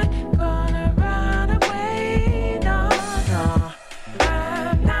not gonna run away, no, no.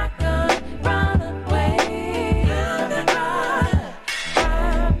 I'm not gonna run away.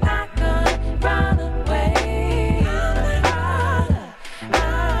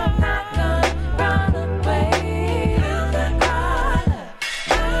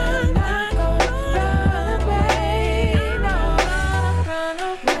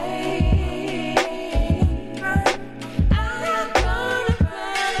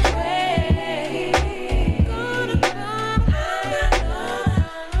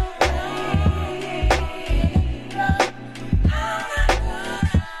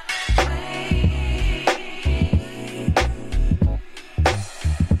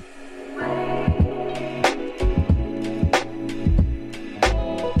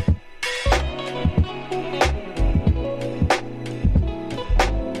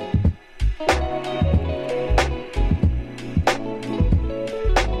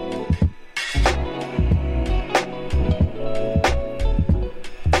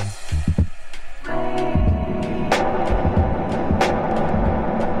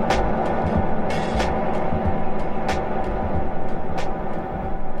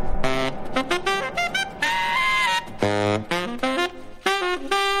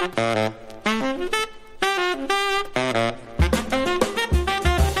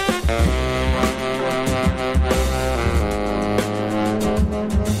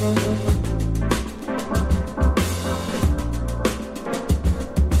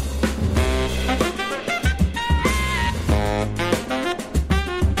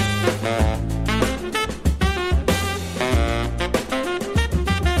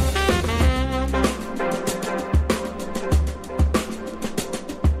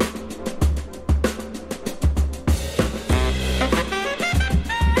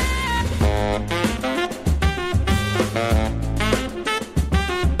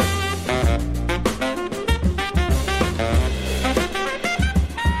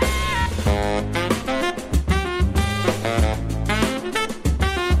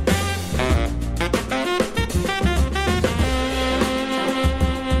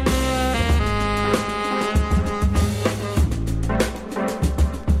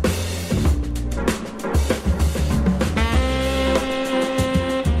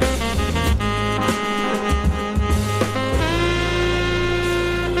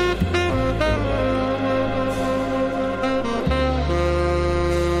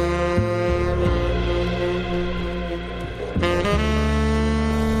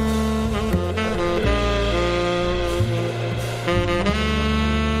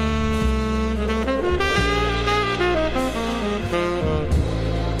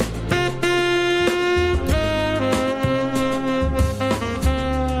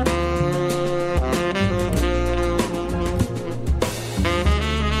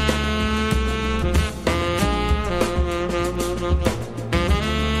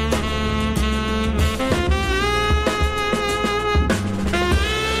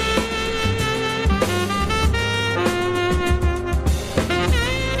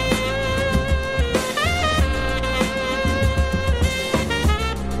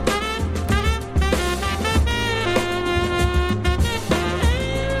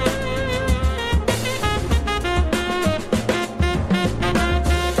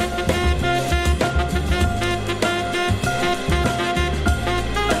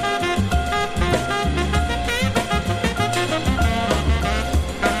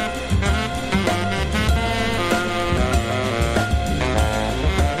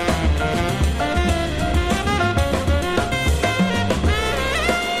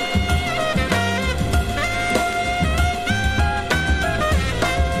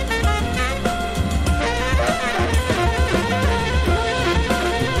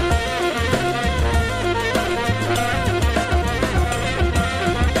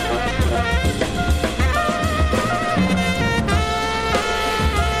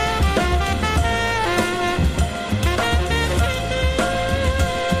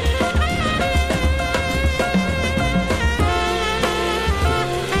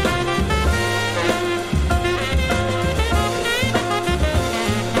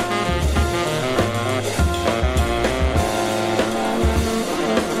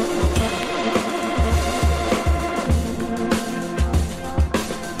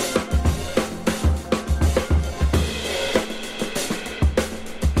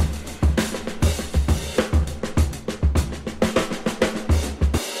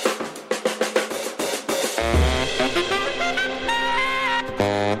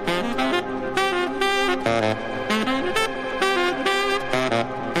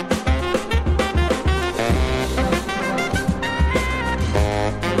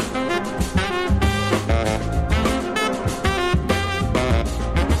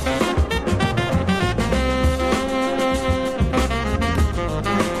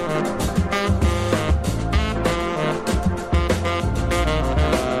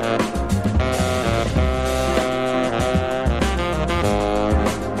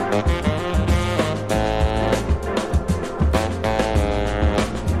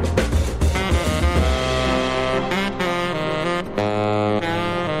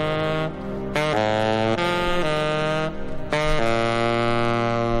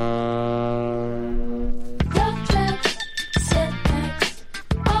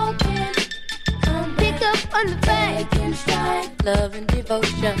 love and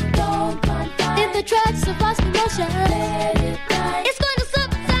devotion. In the tracks of lost emotion, it's going to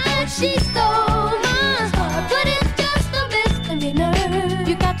subside. She stole my heart, but it's just a misdemeanor.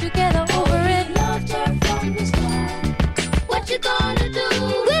 You got to get over it. Loved her from the start. What you gonna do?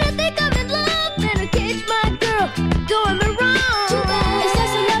 When I think I'm in love, better catch my girl doing me wrong. Too bad. It's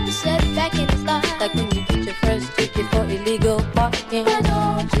just another setback in his life, like when you get your first ticket for illegal parking. But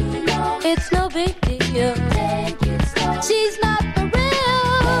don't you know it's no big deal? Take it slow. She's not for real.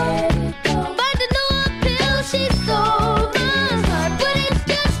 Let it go. Find a new appeal. She stole my heart, but it's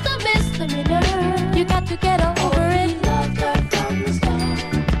just a misdemeanor. You got to get over it. Loved her from the start.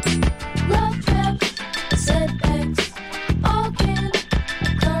 Love traps, setbacks, all can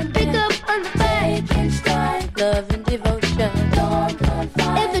come. Pick up on the fake and strike. Love and devotion. Don't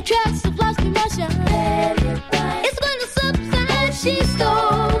confide. In the tracks of lost emotion, let it ride. It's gonna subside. She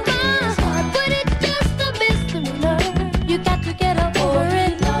stole my heart, but it's just a misdemeanor. You got to get over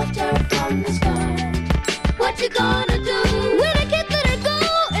it. Loved her from the start. What you gonna do? When I can't let her go,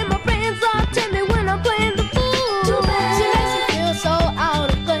 and my friends all tell me when I'm playing the fool. Too bad. She makes me feel so out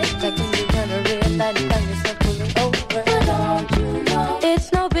of place, like when you run a red light and find yourself pulling over. But don't you know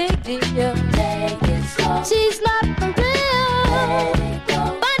it's no big deal? Take it slow. She's not for real. Let it go.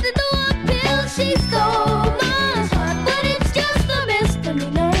 Find a new appeal. She stole my heart, but it's just a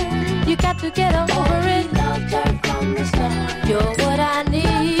misdemeanor. You got to get over it. Loved her from the start. You're what I need.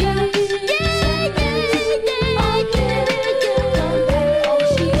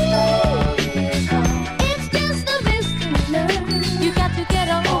 It's just a misdemeanor. You got to get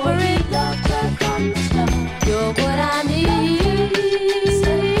over it. Loved her from the start. You're what I need.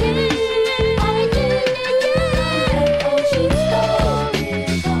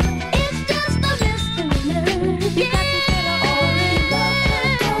 It's just a misdemeanor. You got to get over it. Loved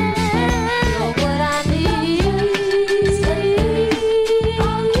her from the start. You're what I need.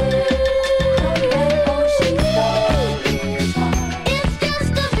 It's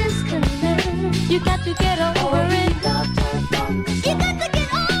just a misdemeanor. You got to get over it. Loved her from the start. You got to get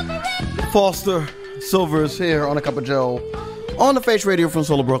over it. Foster Silvers here on A Cup of Joe on the Face Radio from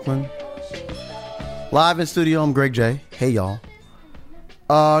Solar Brooklyn. Live in studio, I'm Greg J. Hey, y'all.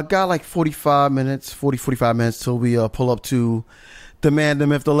 Got like 45 minutes till we pull up to the man, the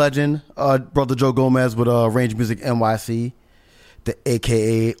myth, the legend, Brother Joe Gomez with Range Music NYC, the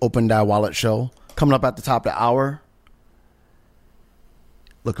AKA Open Die Wallet Show. Coming up at the top of the hour.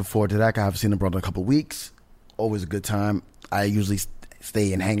 Looking forward to that. I haven't seen the brother in a couple weeks. Always a good time. I usually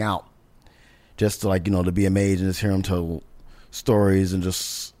stay and hang out just to, like, you know, to be amazed and just hear him tell stories and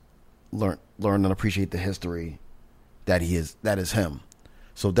just learn and appreciate the history that is him.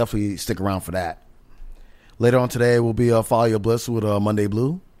 So definitely stick around for that. Later on today will be Follow Your Bliss with Monday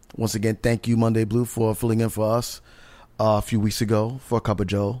Blue. Once again, thank you, Monday Blue, for filling in for us a few weeks ago for A Cup of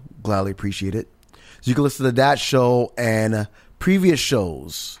Joe. Gladly appreciate it. So you can listen to that show and previous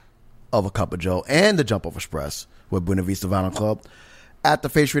shows of A Cup of Joe and the Jump Off Express with Buena Vista Vinyl Club at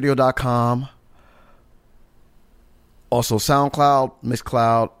thefaceradio.com. Also SoundCloud,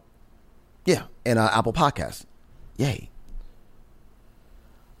 Mixcloud, and Apple Podcasts. Yay.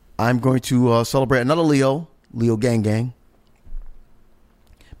 I'm going to celebrate another Leo Gang Gang.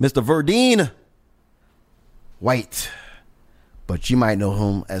 Mr. Verdine White. But you might know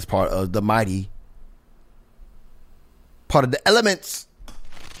him as part of the Mighty. Part of the Elements.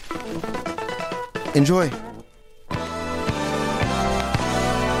 Enjoy.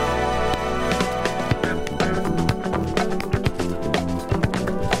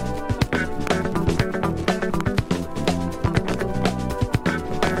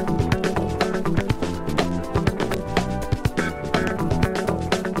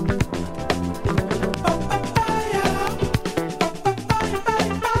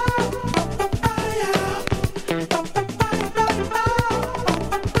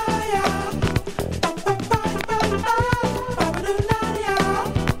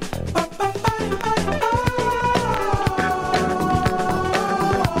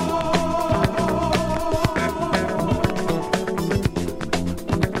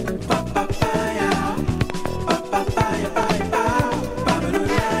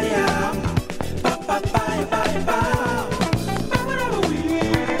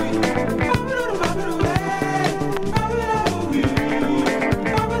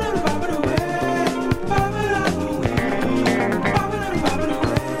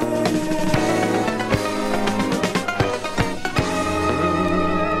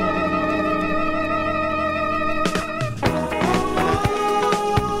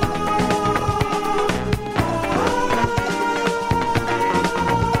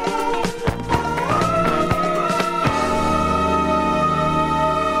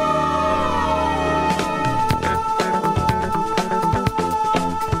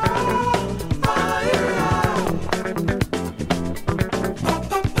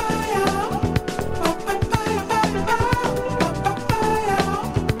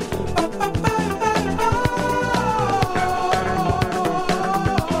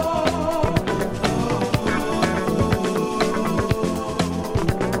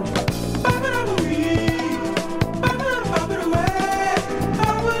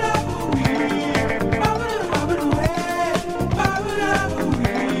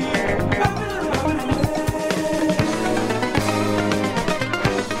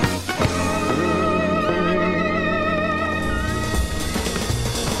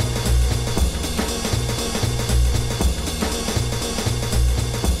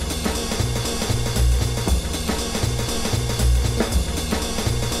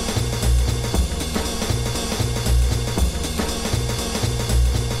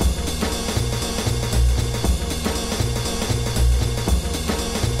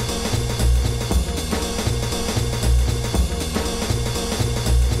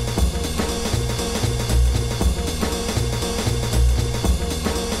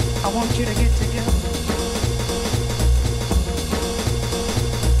 you to get together.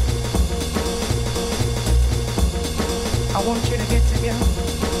 I want you to get together.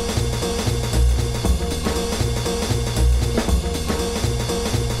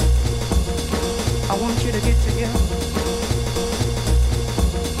 I want you to get together.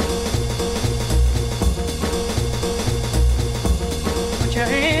 Put your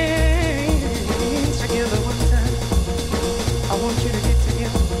hands together one time. I want you to get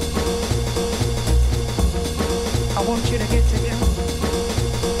together. I want you to get together.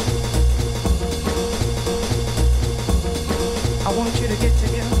 I want you to get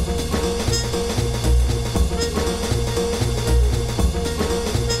together.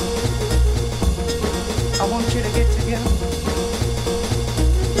 I want you to get together.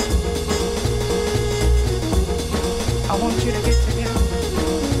 I want you to get together.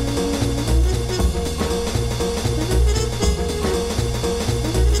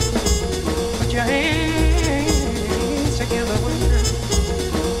 Put your hands together one time.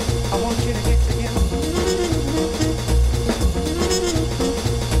 I want you to get together.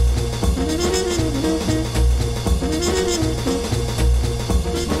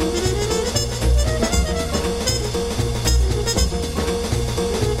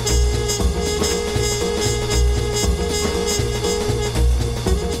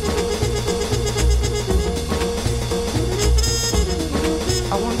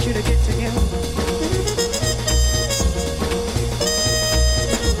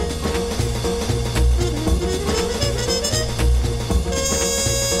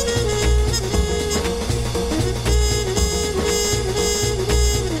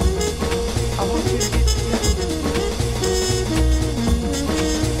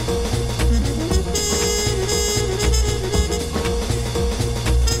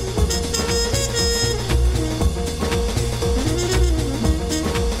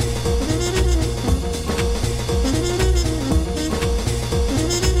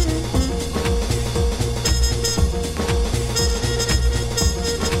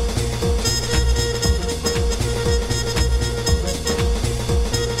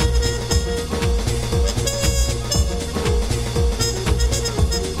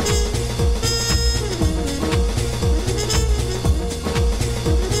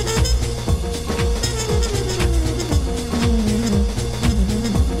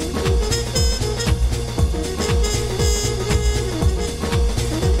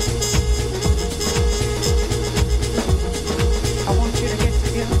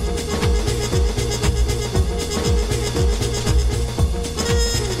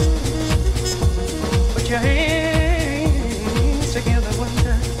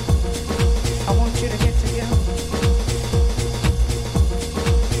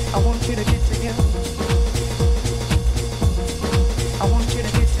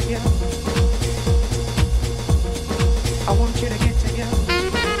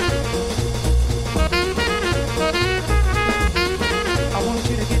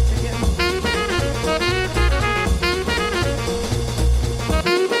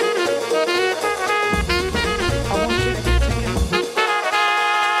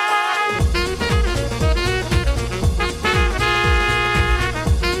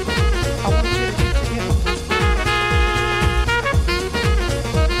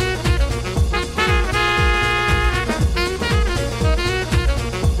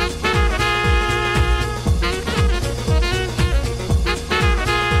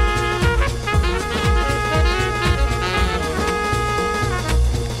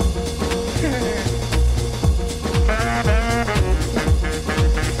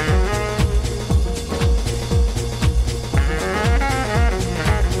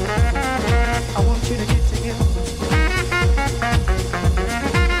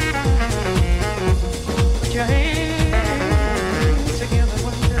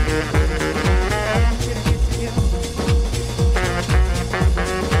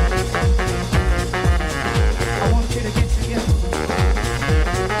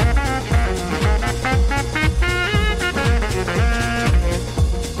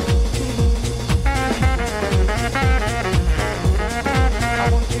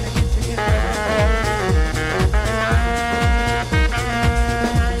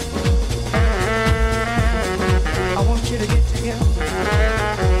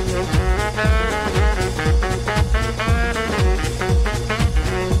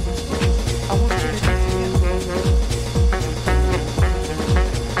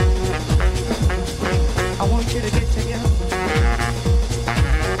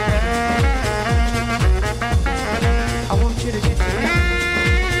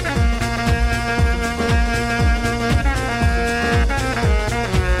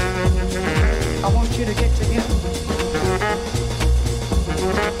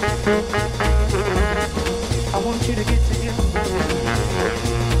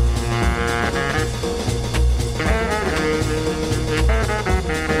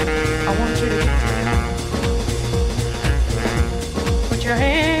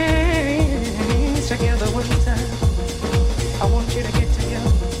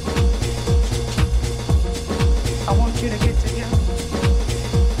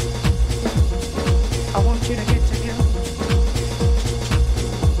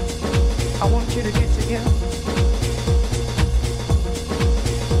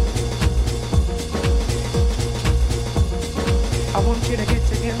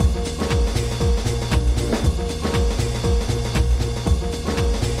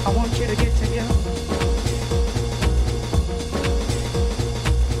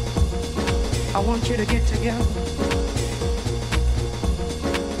 want you to get together.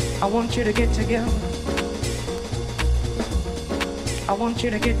 I want you to get together. I want you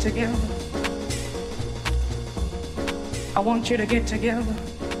to get together. I want you to get together.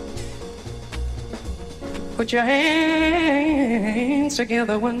 Put your hands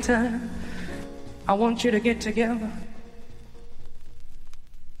together one time. I want you to get together.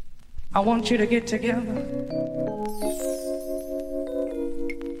 I want you to get together.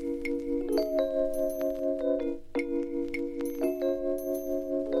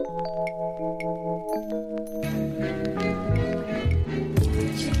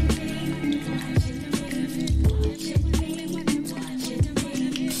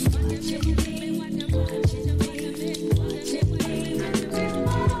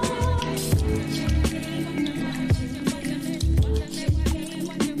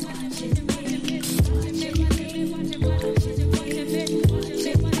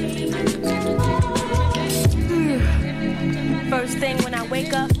 First thing when I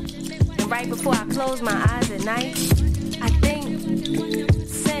wake up, and right before I close my eyes at night, I think,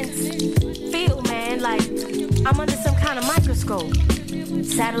 sense, feel, man, like I'm under some kind of microscope.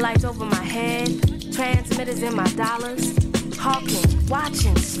 Satellites over my head, transmitters in my dollars, hawking,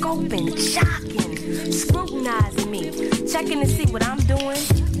 watching, scoping, shocking, scrutinizing me, checking to see what I'm doing,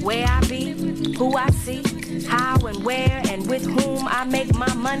 where I be, who I see, how and where and with whom I make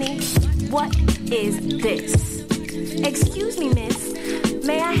my money. What is this? Excuse me, miss,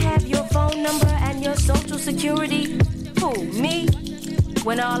 may I have your phone number and your social security? Who, me?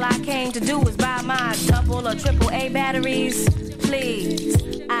 When all I came to do was buy my double or triple A batteries? Please,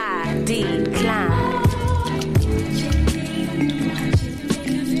 I decline.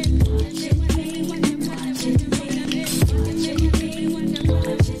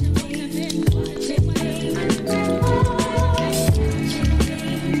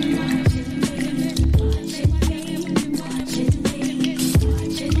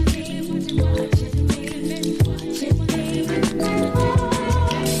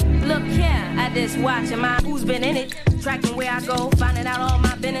 Watching my who's been in it, tracking where I go, finding out all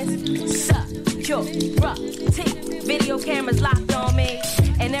my business. Security, video cameras locked on me,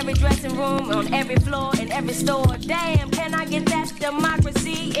 in every dressing room, on every floor, in every store. Damn, can I get that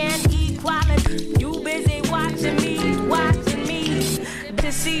democracy and equality? You busy watching me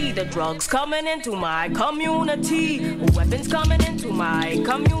to see the drugs coming into my community, weapons coming into my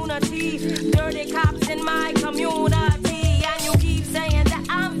community, dirty cops in my community, and you keep saying that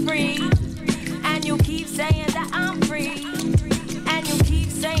I'm free. And you keep saying that I'm free. And you keep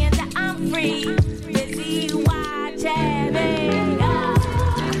saying that I'm free. Busy watching me.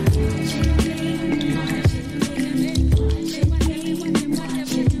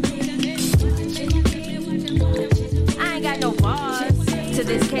 I ain't got no bars to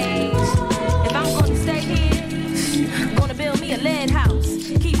this cage. If I'm gonna stay here, I'm gonna build me a lead house.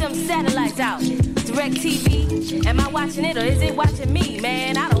 Keep them satellites out. Direct TV. Am I watching it or is it watching me?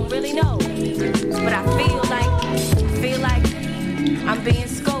 Man, I don't really know. But I feel like I'm being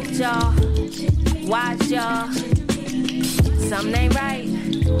scoped, y'all. Watch, y'all. Something ain't right.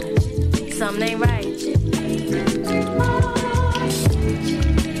 Something ain't right.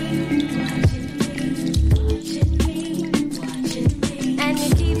 And you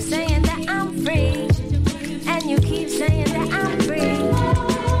keep saying that I'm free. And you keep saying that I'm free.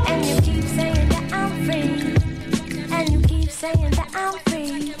 And you keep saying that I'm free. And you keep saying that I'm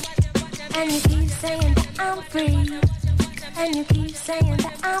free. And you keep saying that I'm free. And you keep saying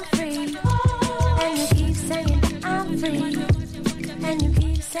that I'm free. And you keep saying that I'm free. And you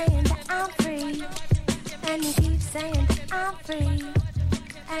keep saying that I'm free. And you keep saying that I'm free.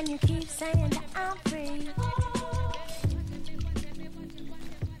 And you keep saying that I'm free.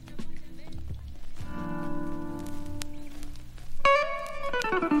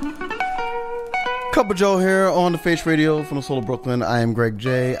 Cup of Joe here on the Face Radio from the Soul of Brooklyn. I am Greg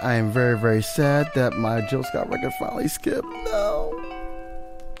J. I am very, very sad that my Jill Scott record finally skipped. No.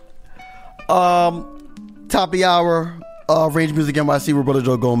 Top of the hour. Range Music NYC with Brother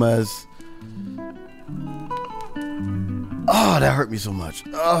Joe Gomez. Oh, that hurt me so much.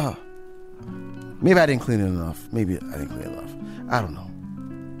 Maybe I didn't clean it enough. Maybe I didn't clean it enough. I don't know.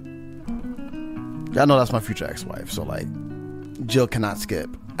 I know that's my future ex-wife, so like, Jill cannot skip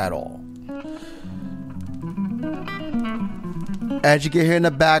at all. As you can hear in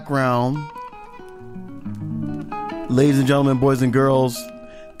the background, ladies and gentlemen, boys and girls,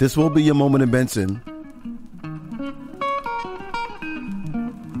 this will be your moment in Benson.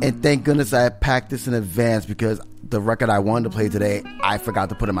 And thank goodness I packed this in advance, because the record I wanted to play today, I forgot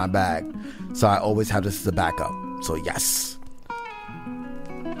to put in my bag. So I always have this as a backup. So yes.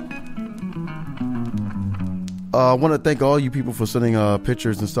 I want to thank all you people for sending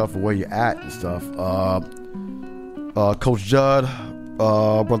pictures and stuff of where you're at and stuff. Coach Judd,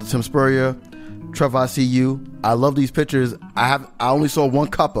 Brother Tim Spurrier, Trevor, I see you. I love these pictures. I only saw one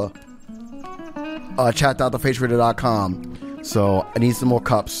cuppa. Chat.thefaceradio.com. So I need some more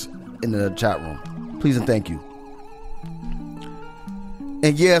cups in the chat room. Please and thank you.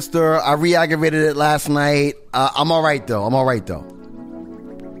 And yes, sir, I re-aggravated it last night. I'm all right though.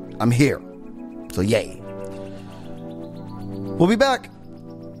 I'm here. So yay. We'll be back.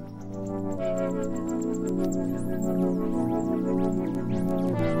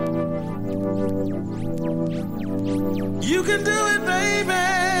 You can do it, baby.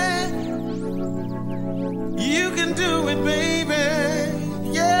 You can do it,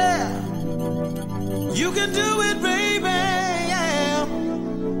 baby. Yeah. You can do it, baby. Yeah.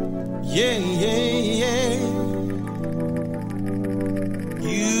 Yeah, yeah, yeah.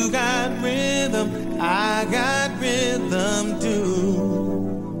 You got rhythm. I got rhythm too.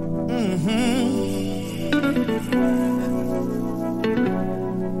 Mm-hmm.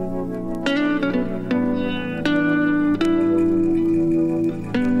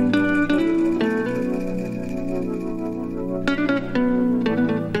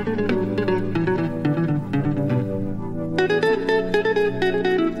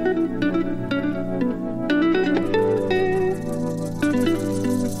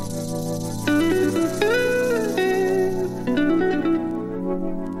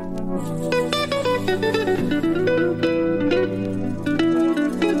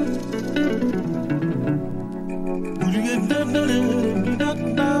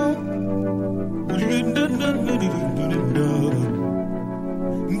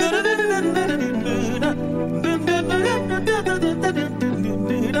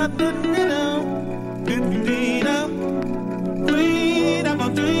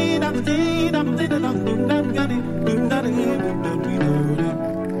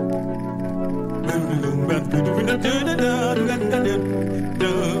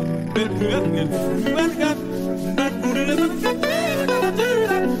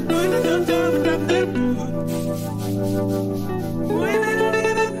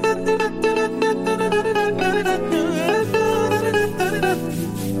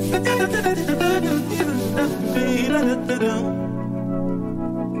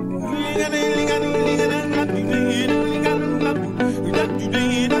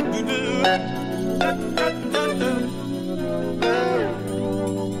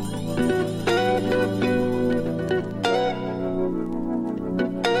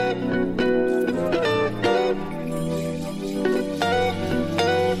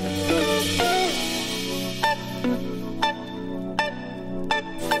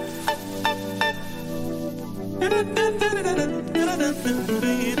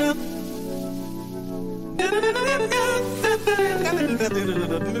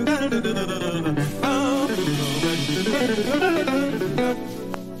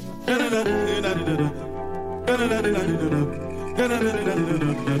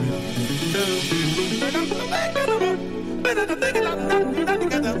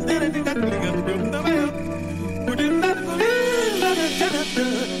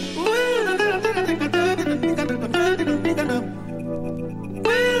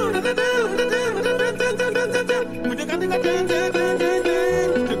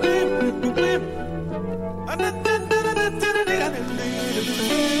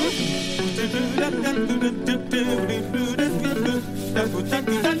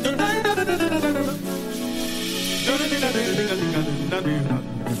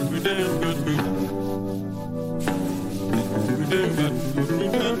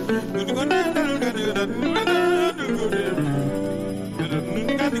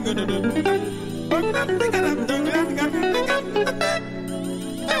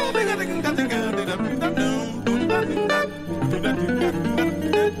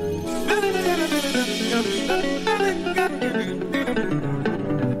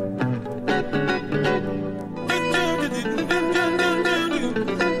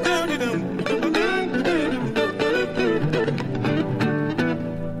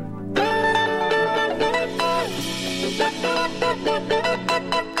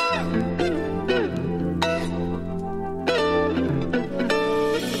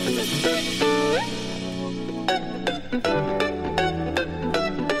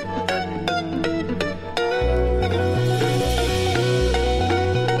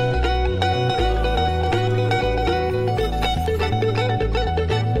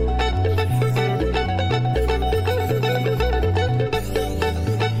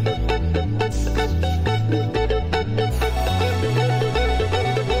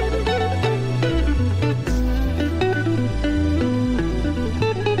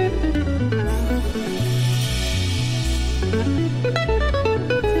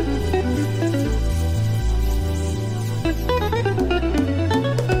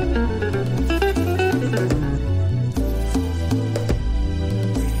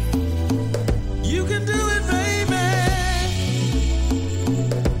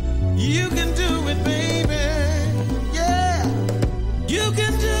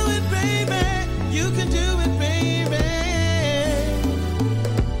 you can do it, baby.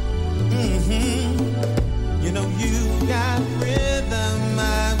 You know you got rhythm,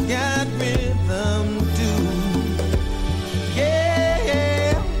 I've got rhythm too. Yeah.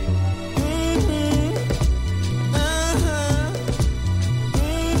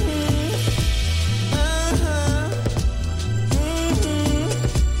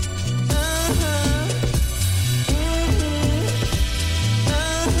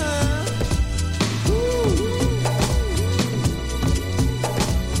 Ooh.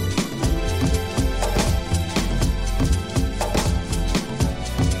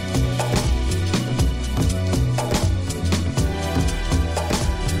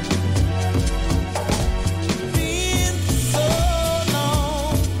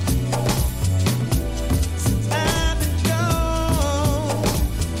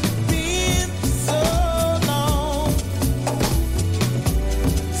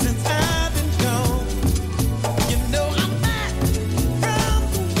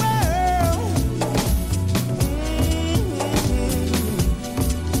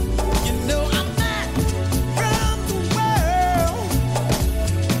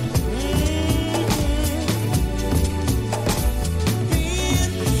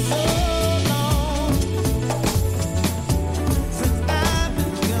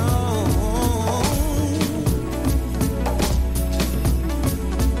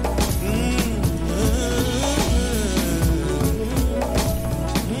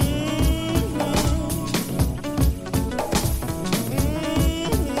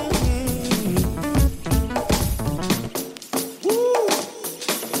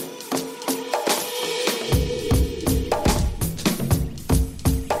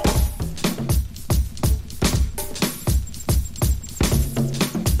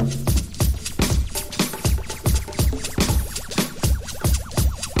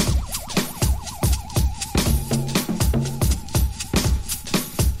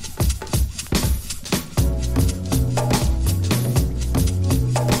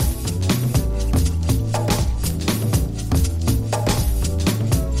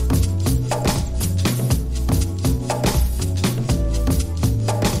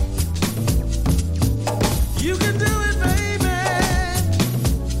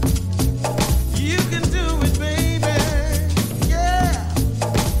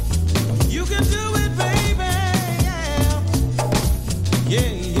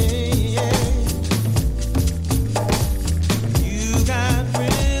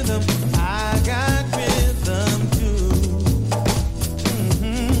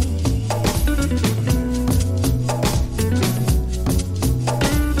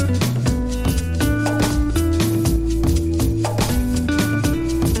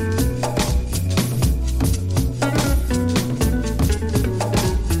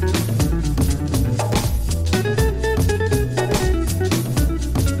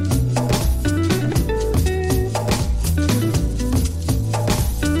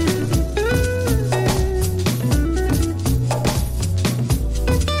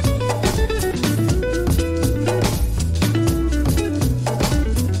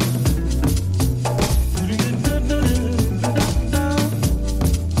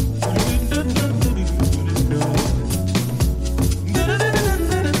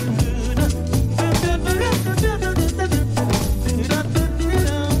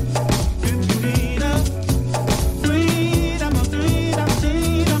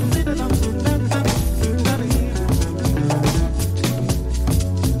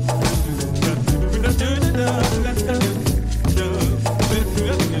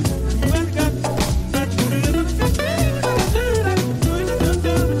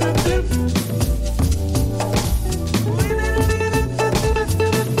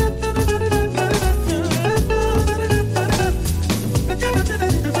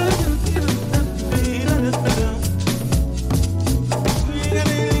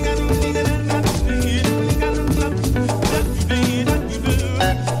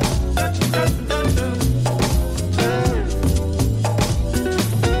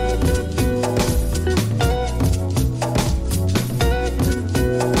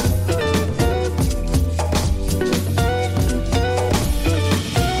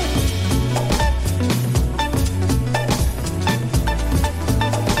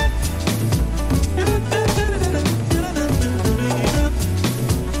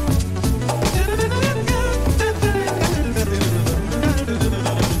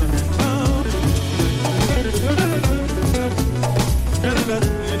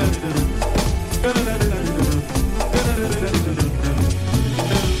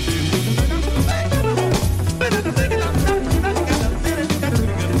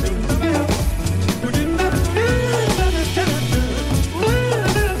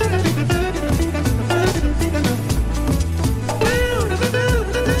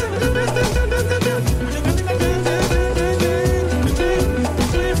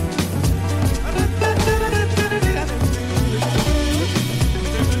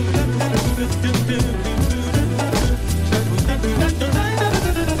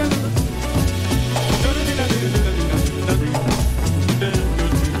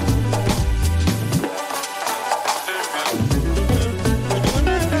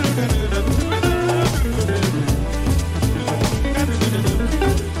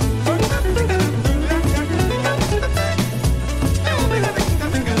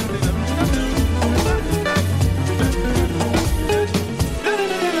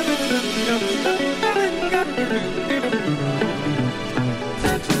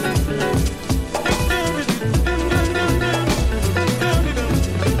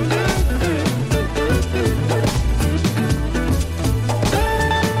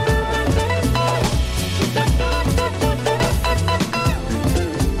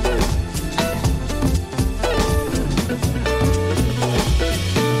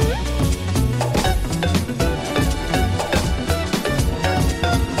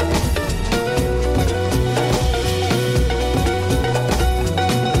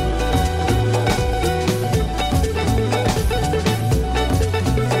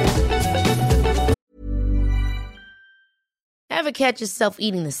 Ever catch yourself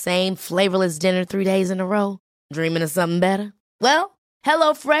eating the same flavorless dinner 3 days in a row? Dreaming of something better? Well,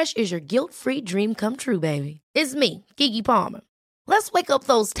 HelloFresh is your guilt-free dream come true, baby. It's me, Keke Palmer. Let's wake up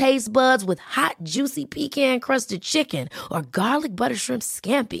those taste buds with hot, juicy pecan-crusted chicken or garlic butter shrimp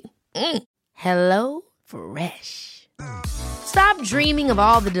scampi. Hello Fresh. Stop dreaming of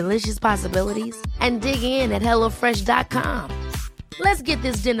all the delicious possibilities and dig in at HelloFresh.com. Let's get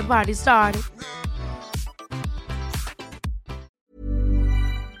this dinner party started.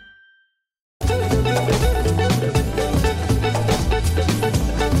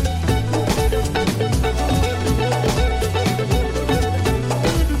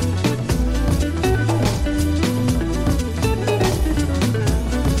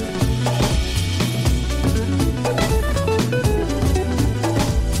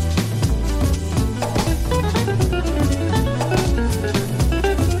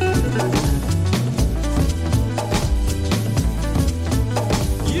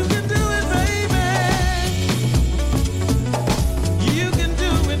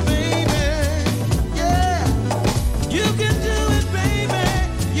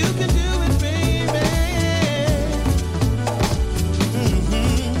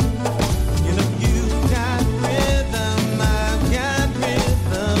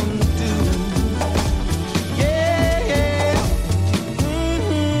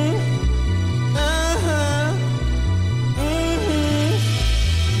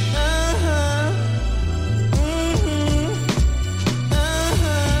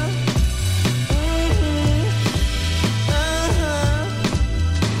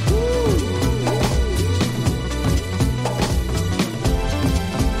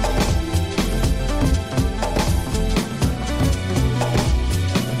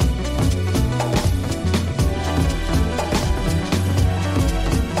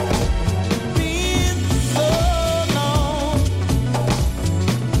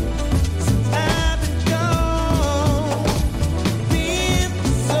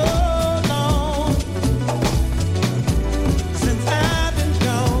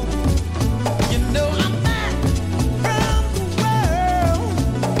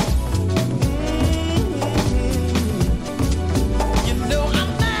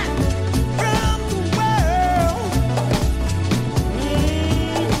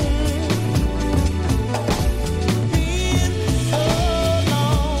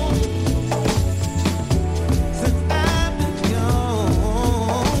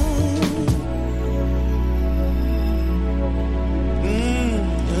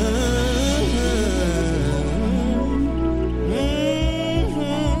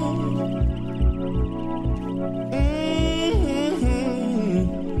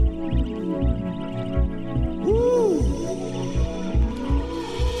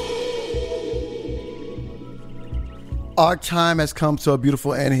 Our time has come to a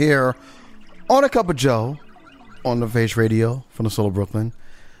beautiful end here on A Cup of Joe on the Face Radio from the Soul of Brooklyn.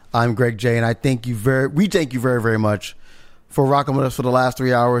 I'm Greg J, and we thank you very, very much for rocking with us for the last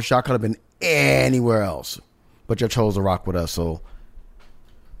 3 hours. Y'all could have been anywhere else, but you chose to rock with us. So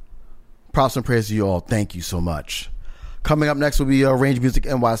props and praise to you all. Thank you so much. Coming up next will be Range Music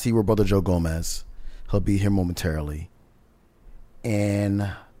NYC with Brother Joe Gomez. He'll be here momentarily.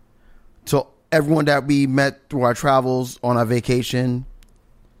 And to everyone that we met through our travels on our vacation,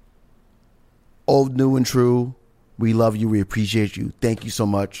 old, new, and true, we love you. We appreciate you. Thank you so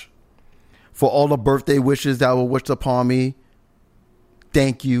much. For all the birthday wishes that were wished upon me,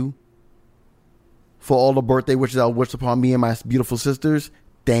 thank you. For all the birthday wishes that were wished upon me and my beautiful sisters,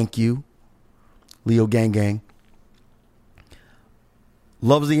 thank you. Leo Gang Gang.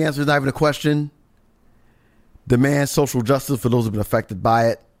 Love is the answer, is not even a question. Demand social justice for those who have been affected by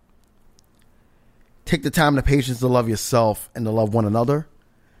it. Take the time and the patience to love yourself and to love one another.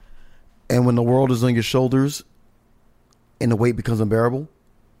 And when the world is on your shoulders and the weight becomes unbearable,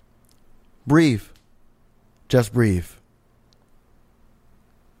 breathe. Just breathe.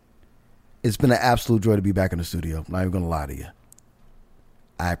 It's been an absolute joy to be back in the studio. I'm not even going to lie to you.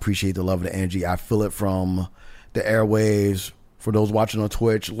 I appreciate the love and the energy. I feel it from the airwaves. For those watching on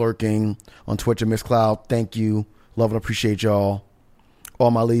Twitch, lurking on Twitch and Mixcloud, thank you. Love and appreciate y'all.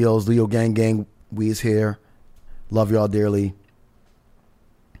 All my Leos, Leo Gang Gang, we is here. Love y'all dearly.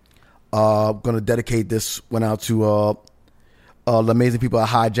 Going to dedicate this one out to the amazing people at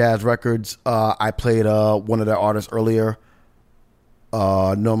High Jazz Records. I played one of their artists earlier,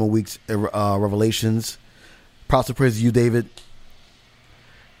 Norman Weeks Revelations. Props and praise to you, David.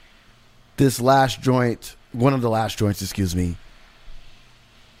 This last joint, one of the last joints, excuse me,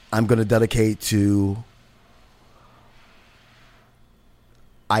 I'm going to dedicate to,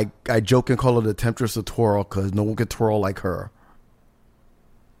 I joke and call her the temptress of twirl because no one can twirl like her.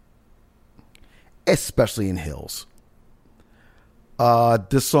 especially in hills.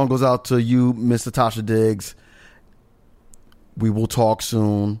 This song goes out to you, Miss Natasha Diggs. We will talk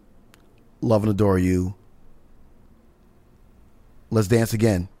soon. Love and adore you. Let's dance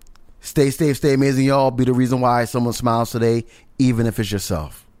again. Stay safe, stay amazing, y'all. Be the reason why someone smiles today, even if it's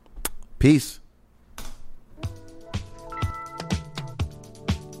yourself. Peace.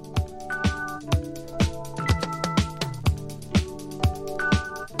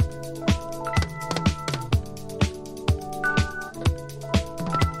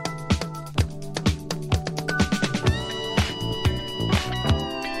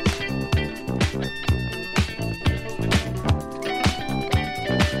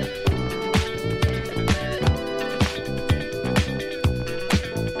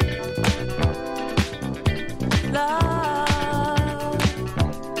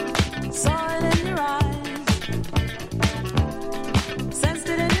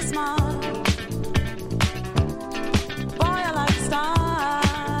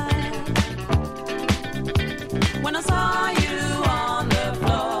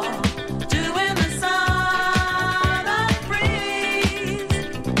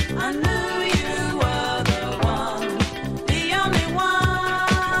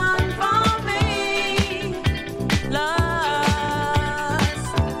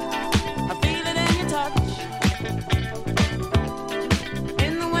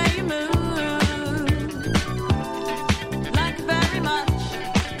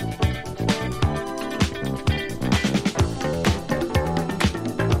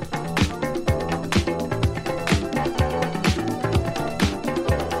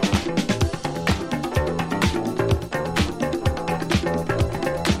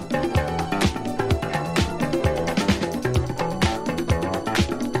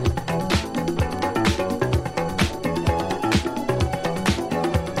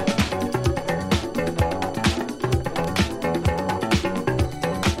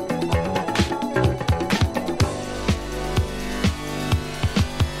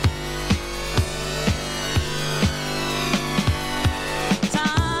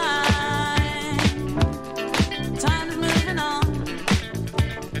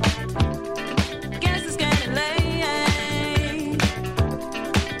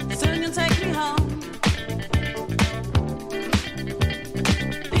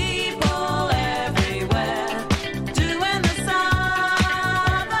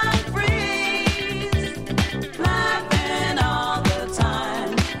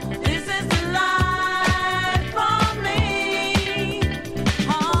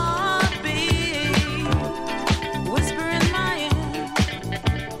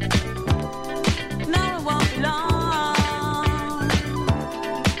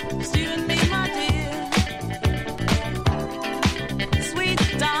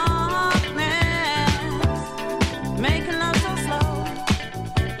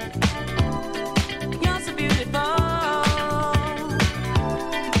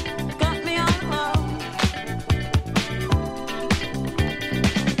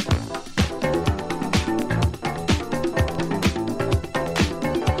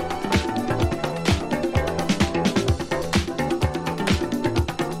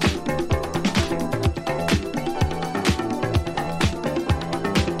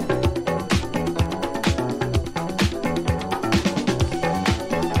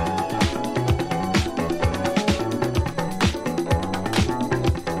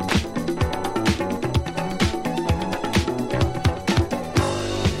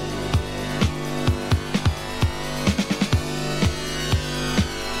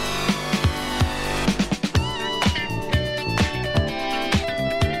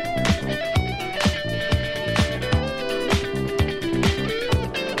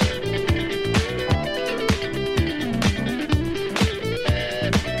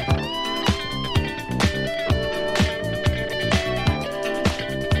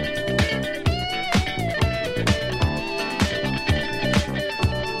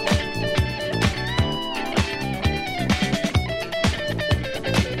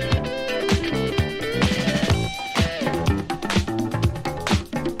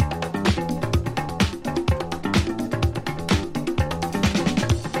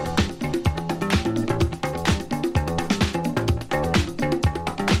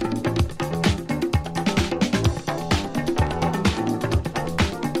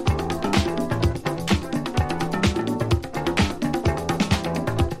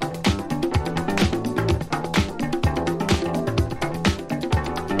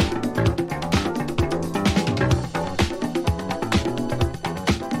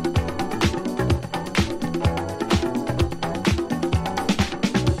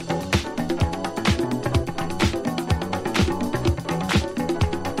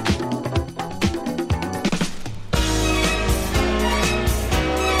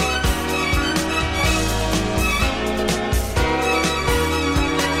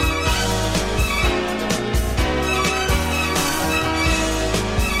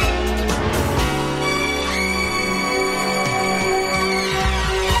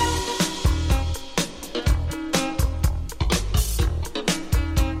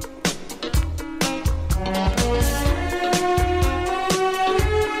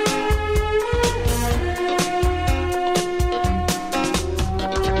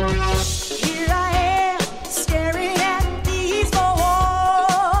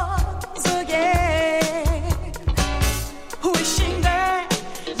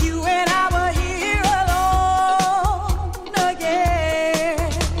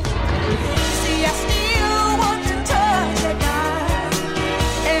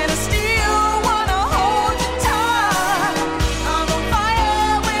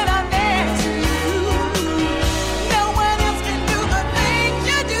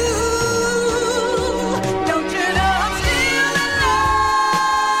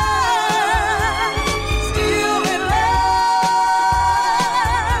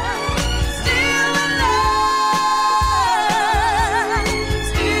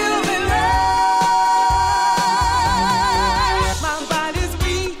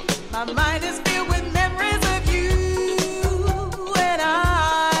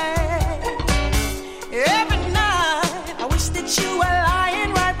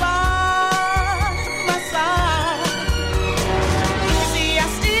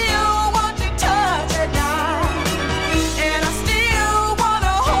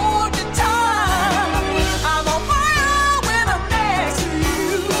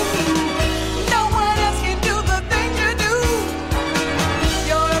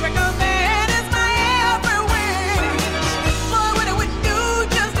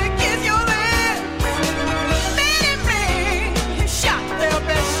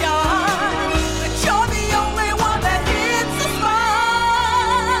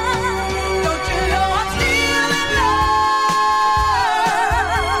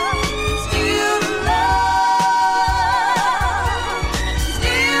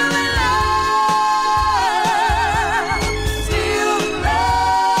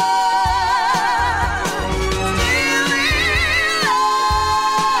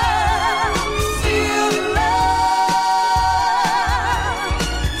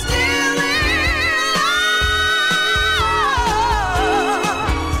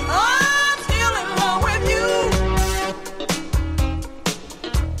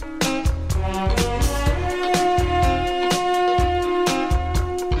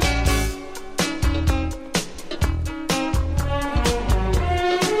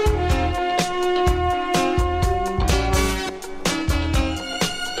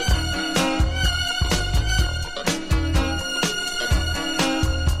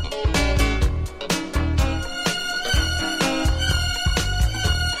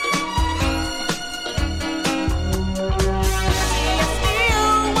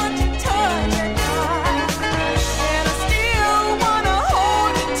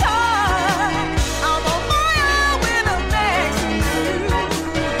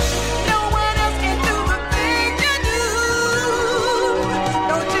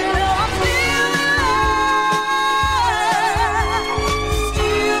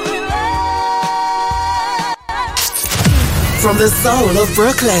 From the soul of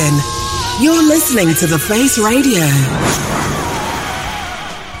Brooklyn, you're listening to The Face Radio.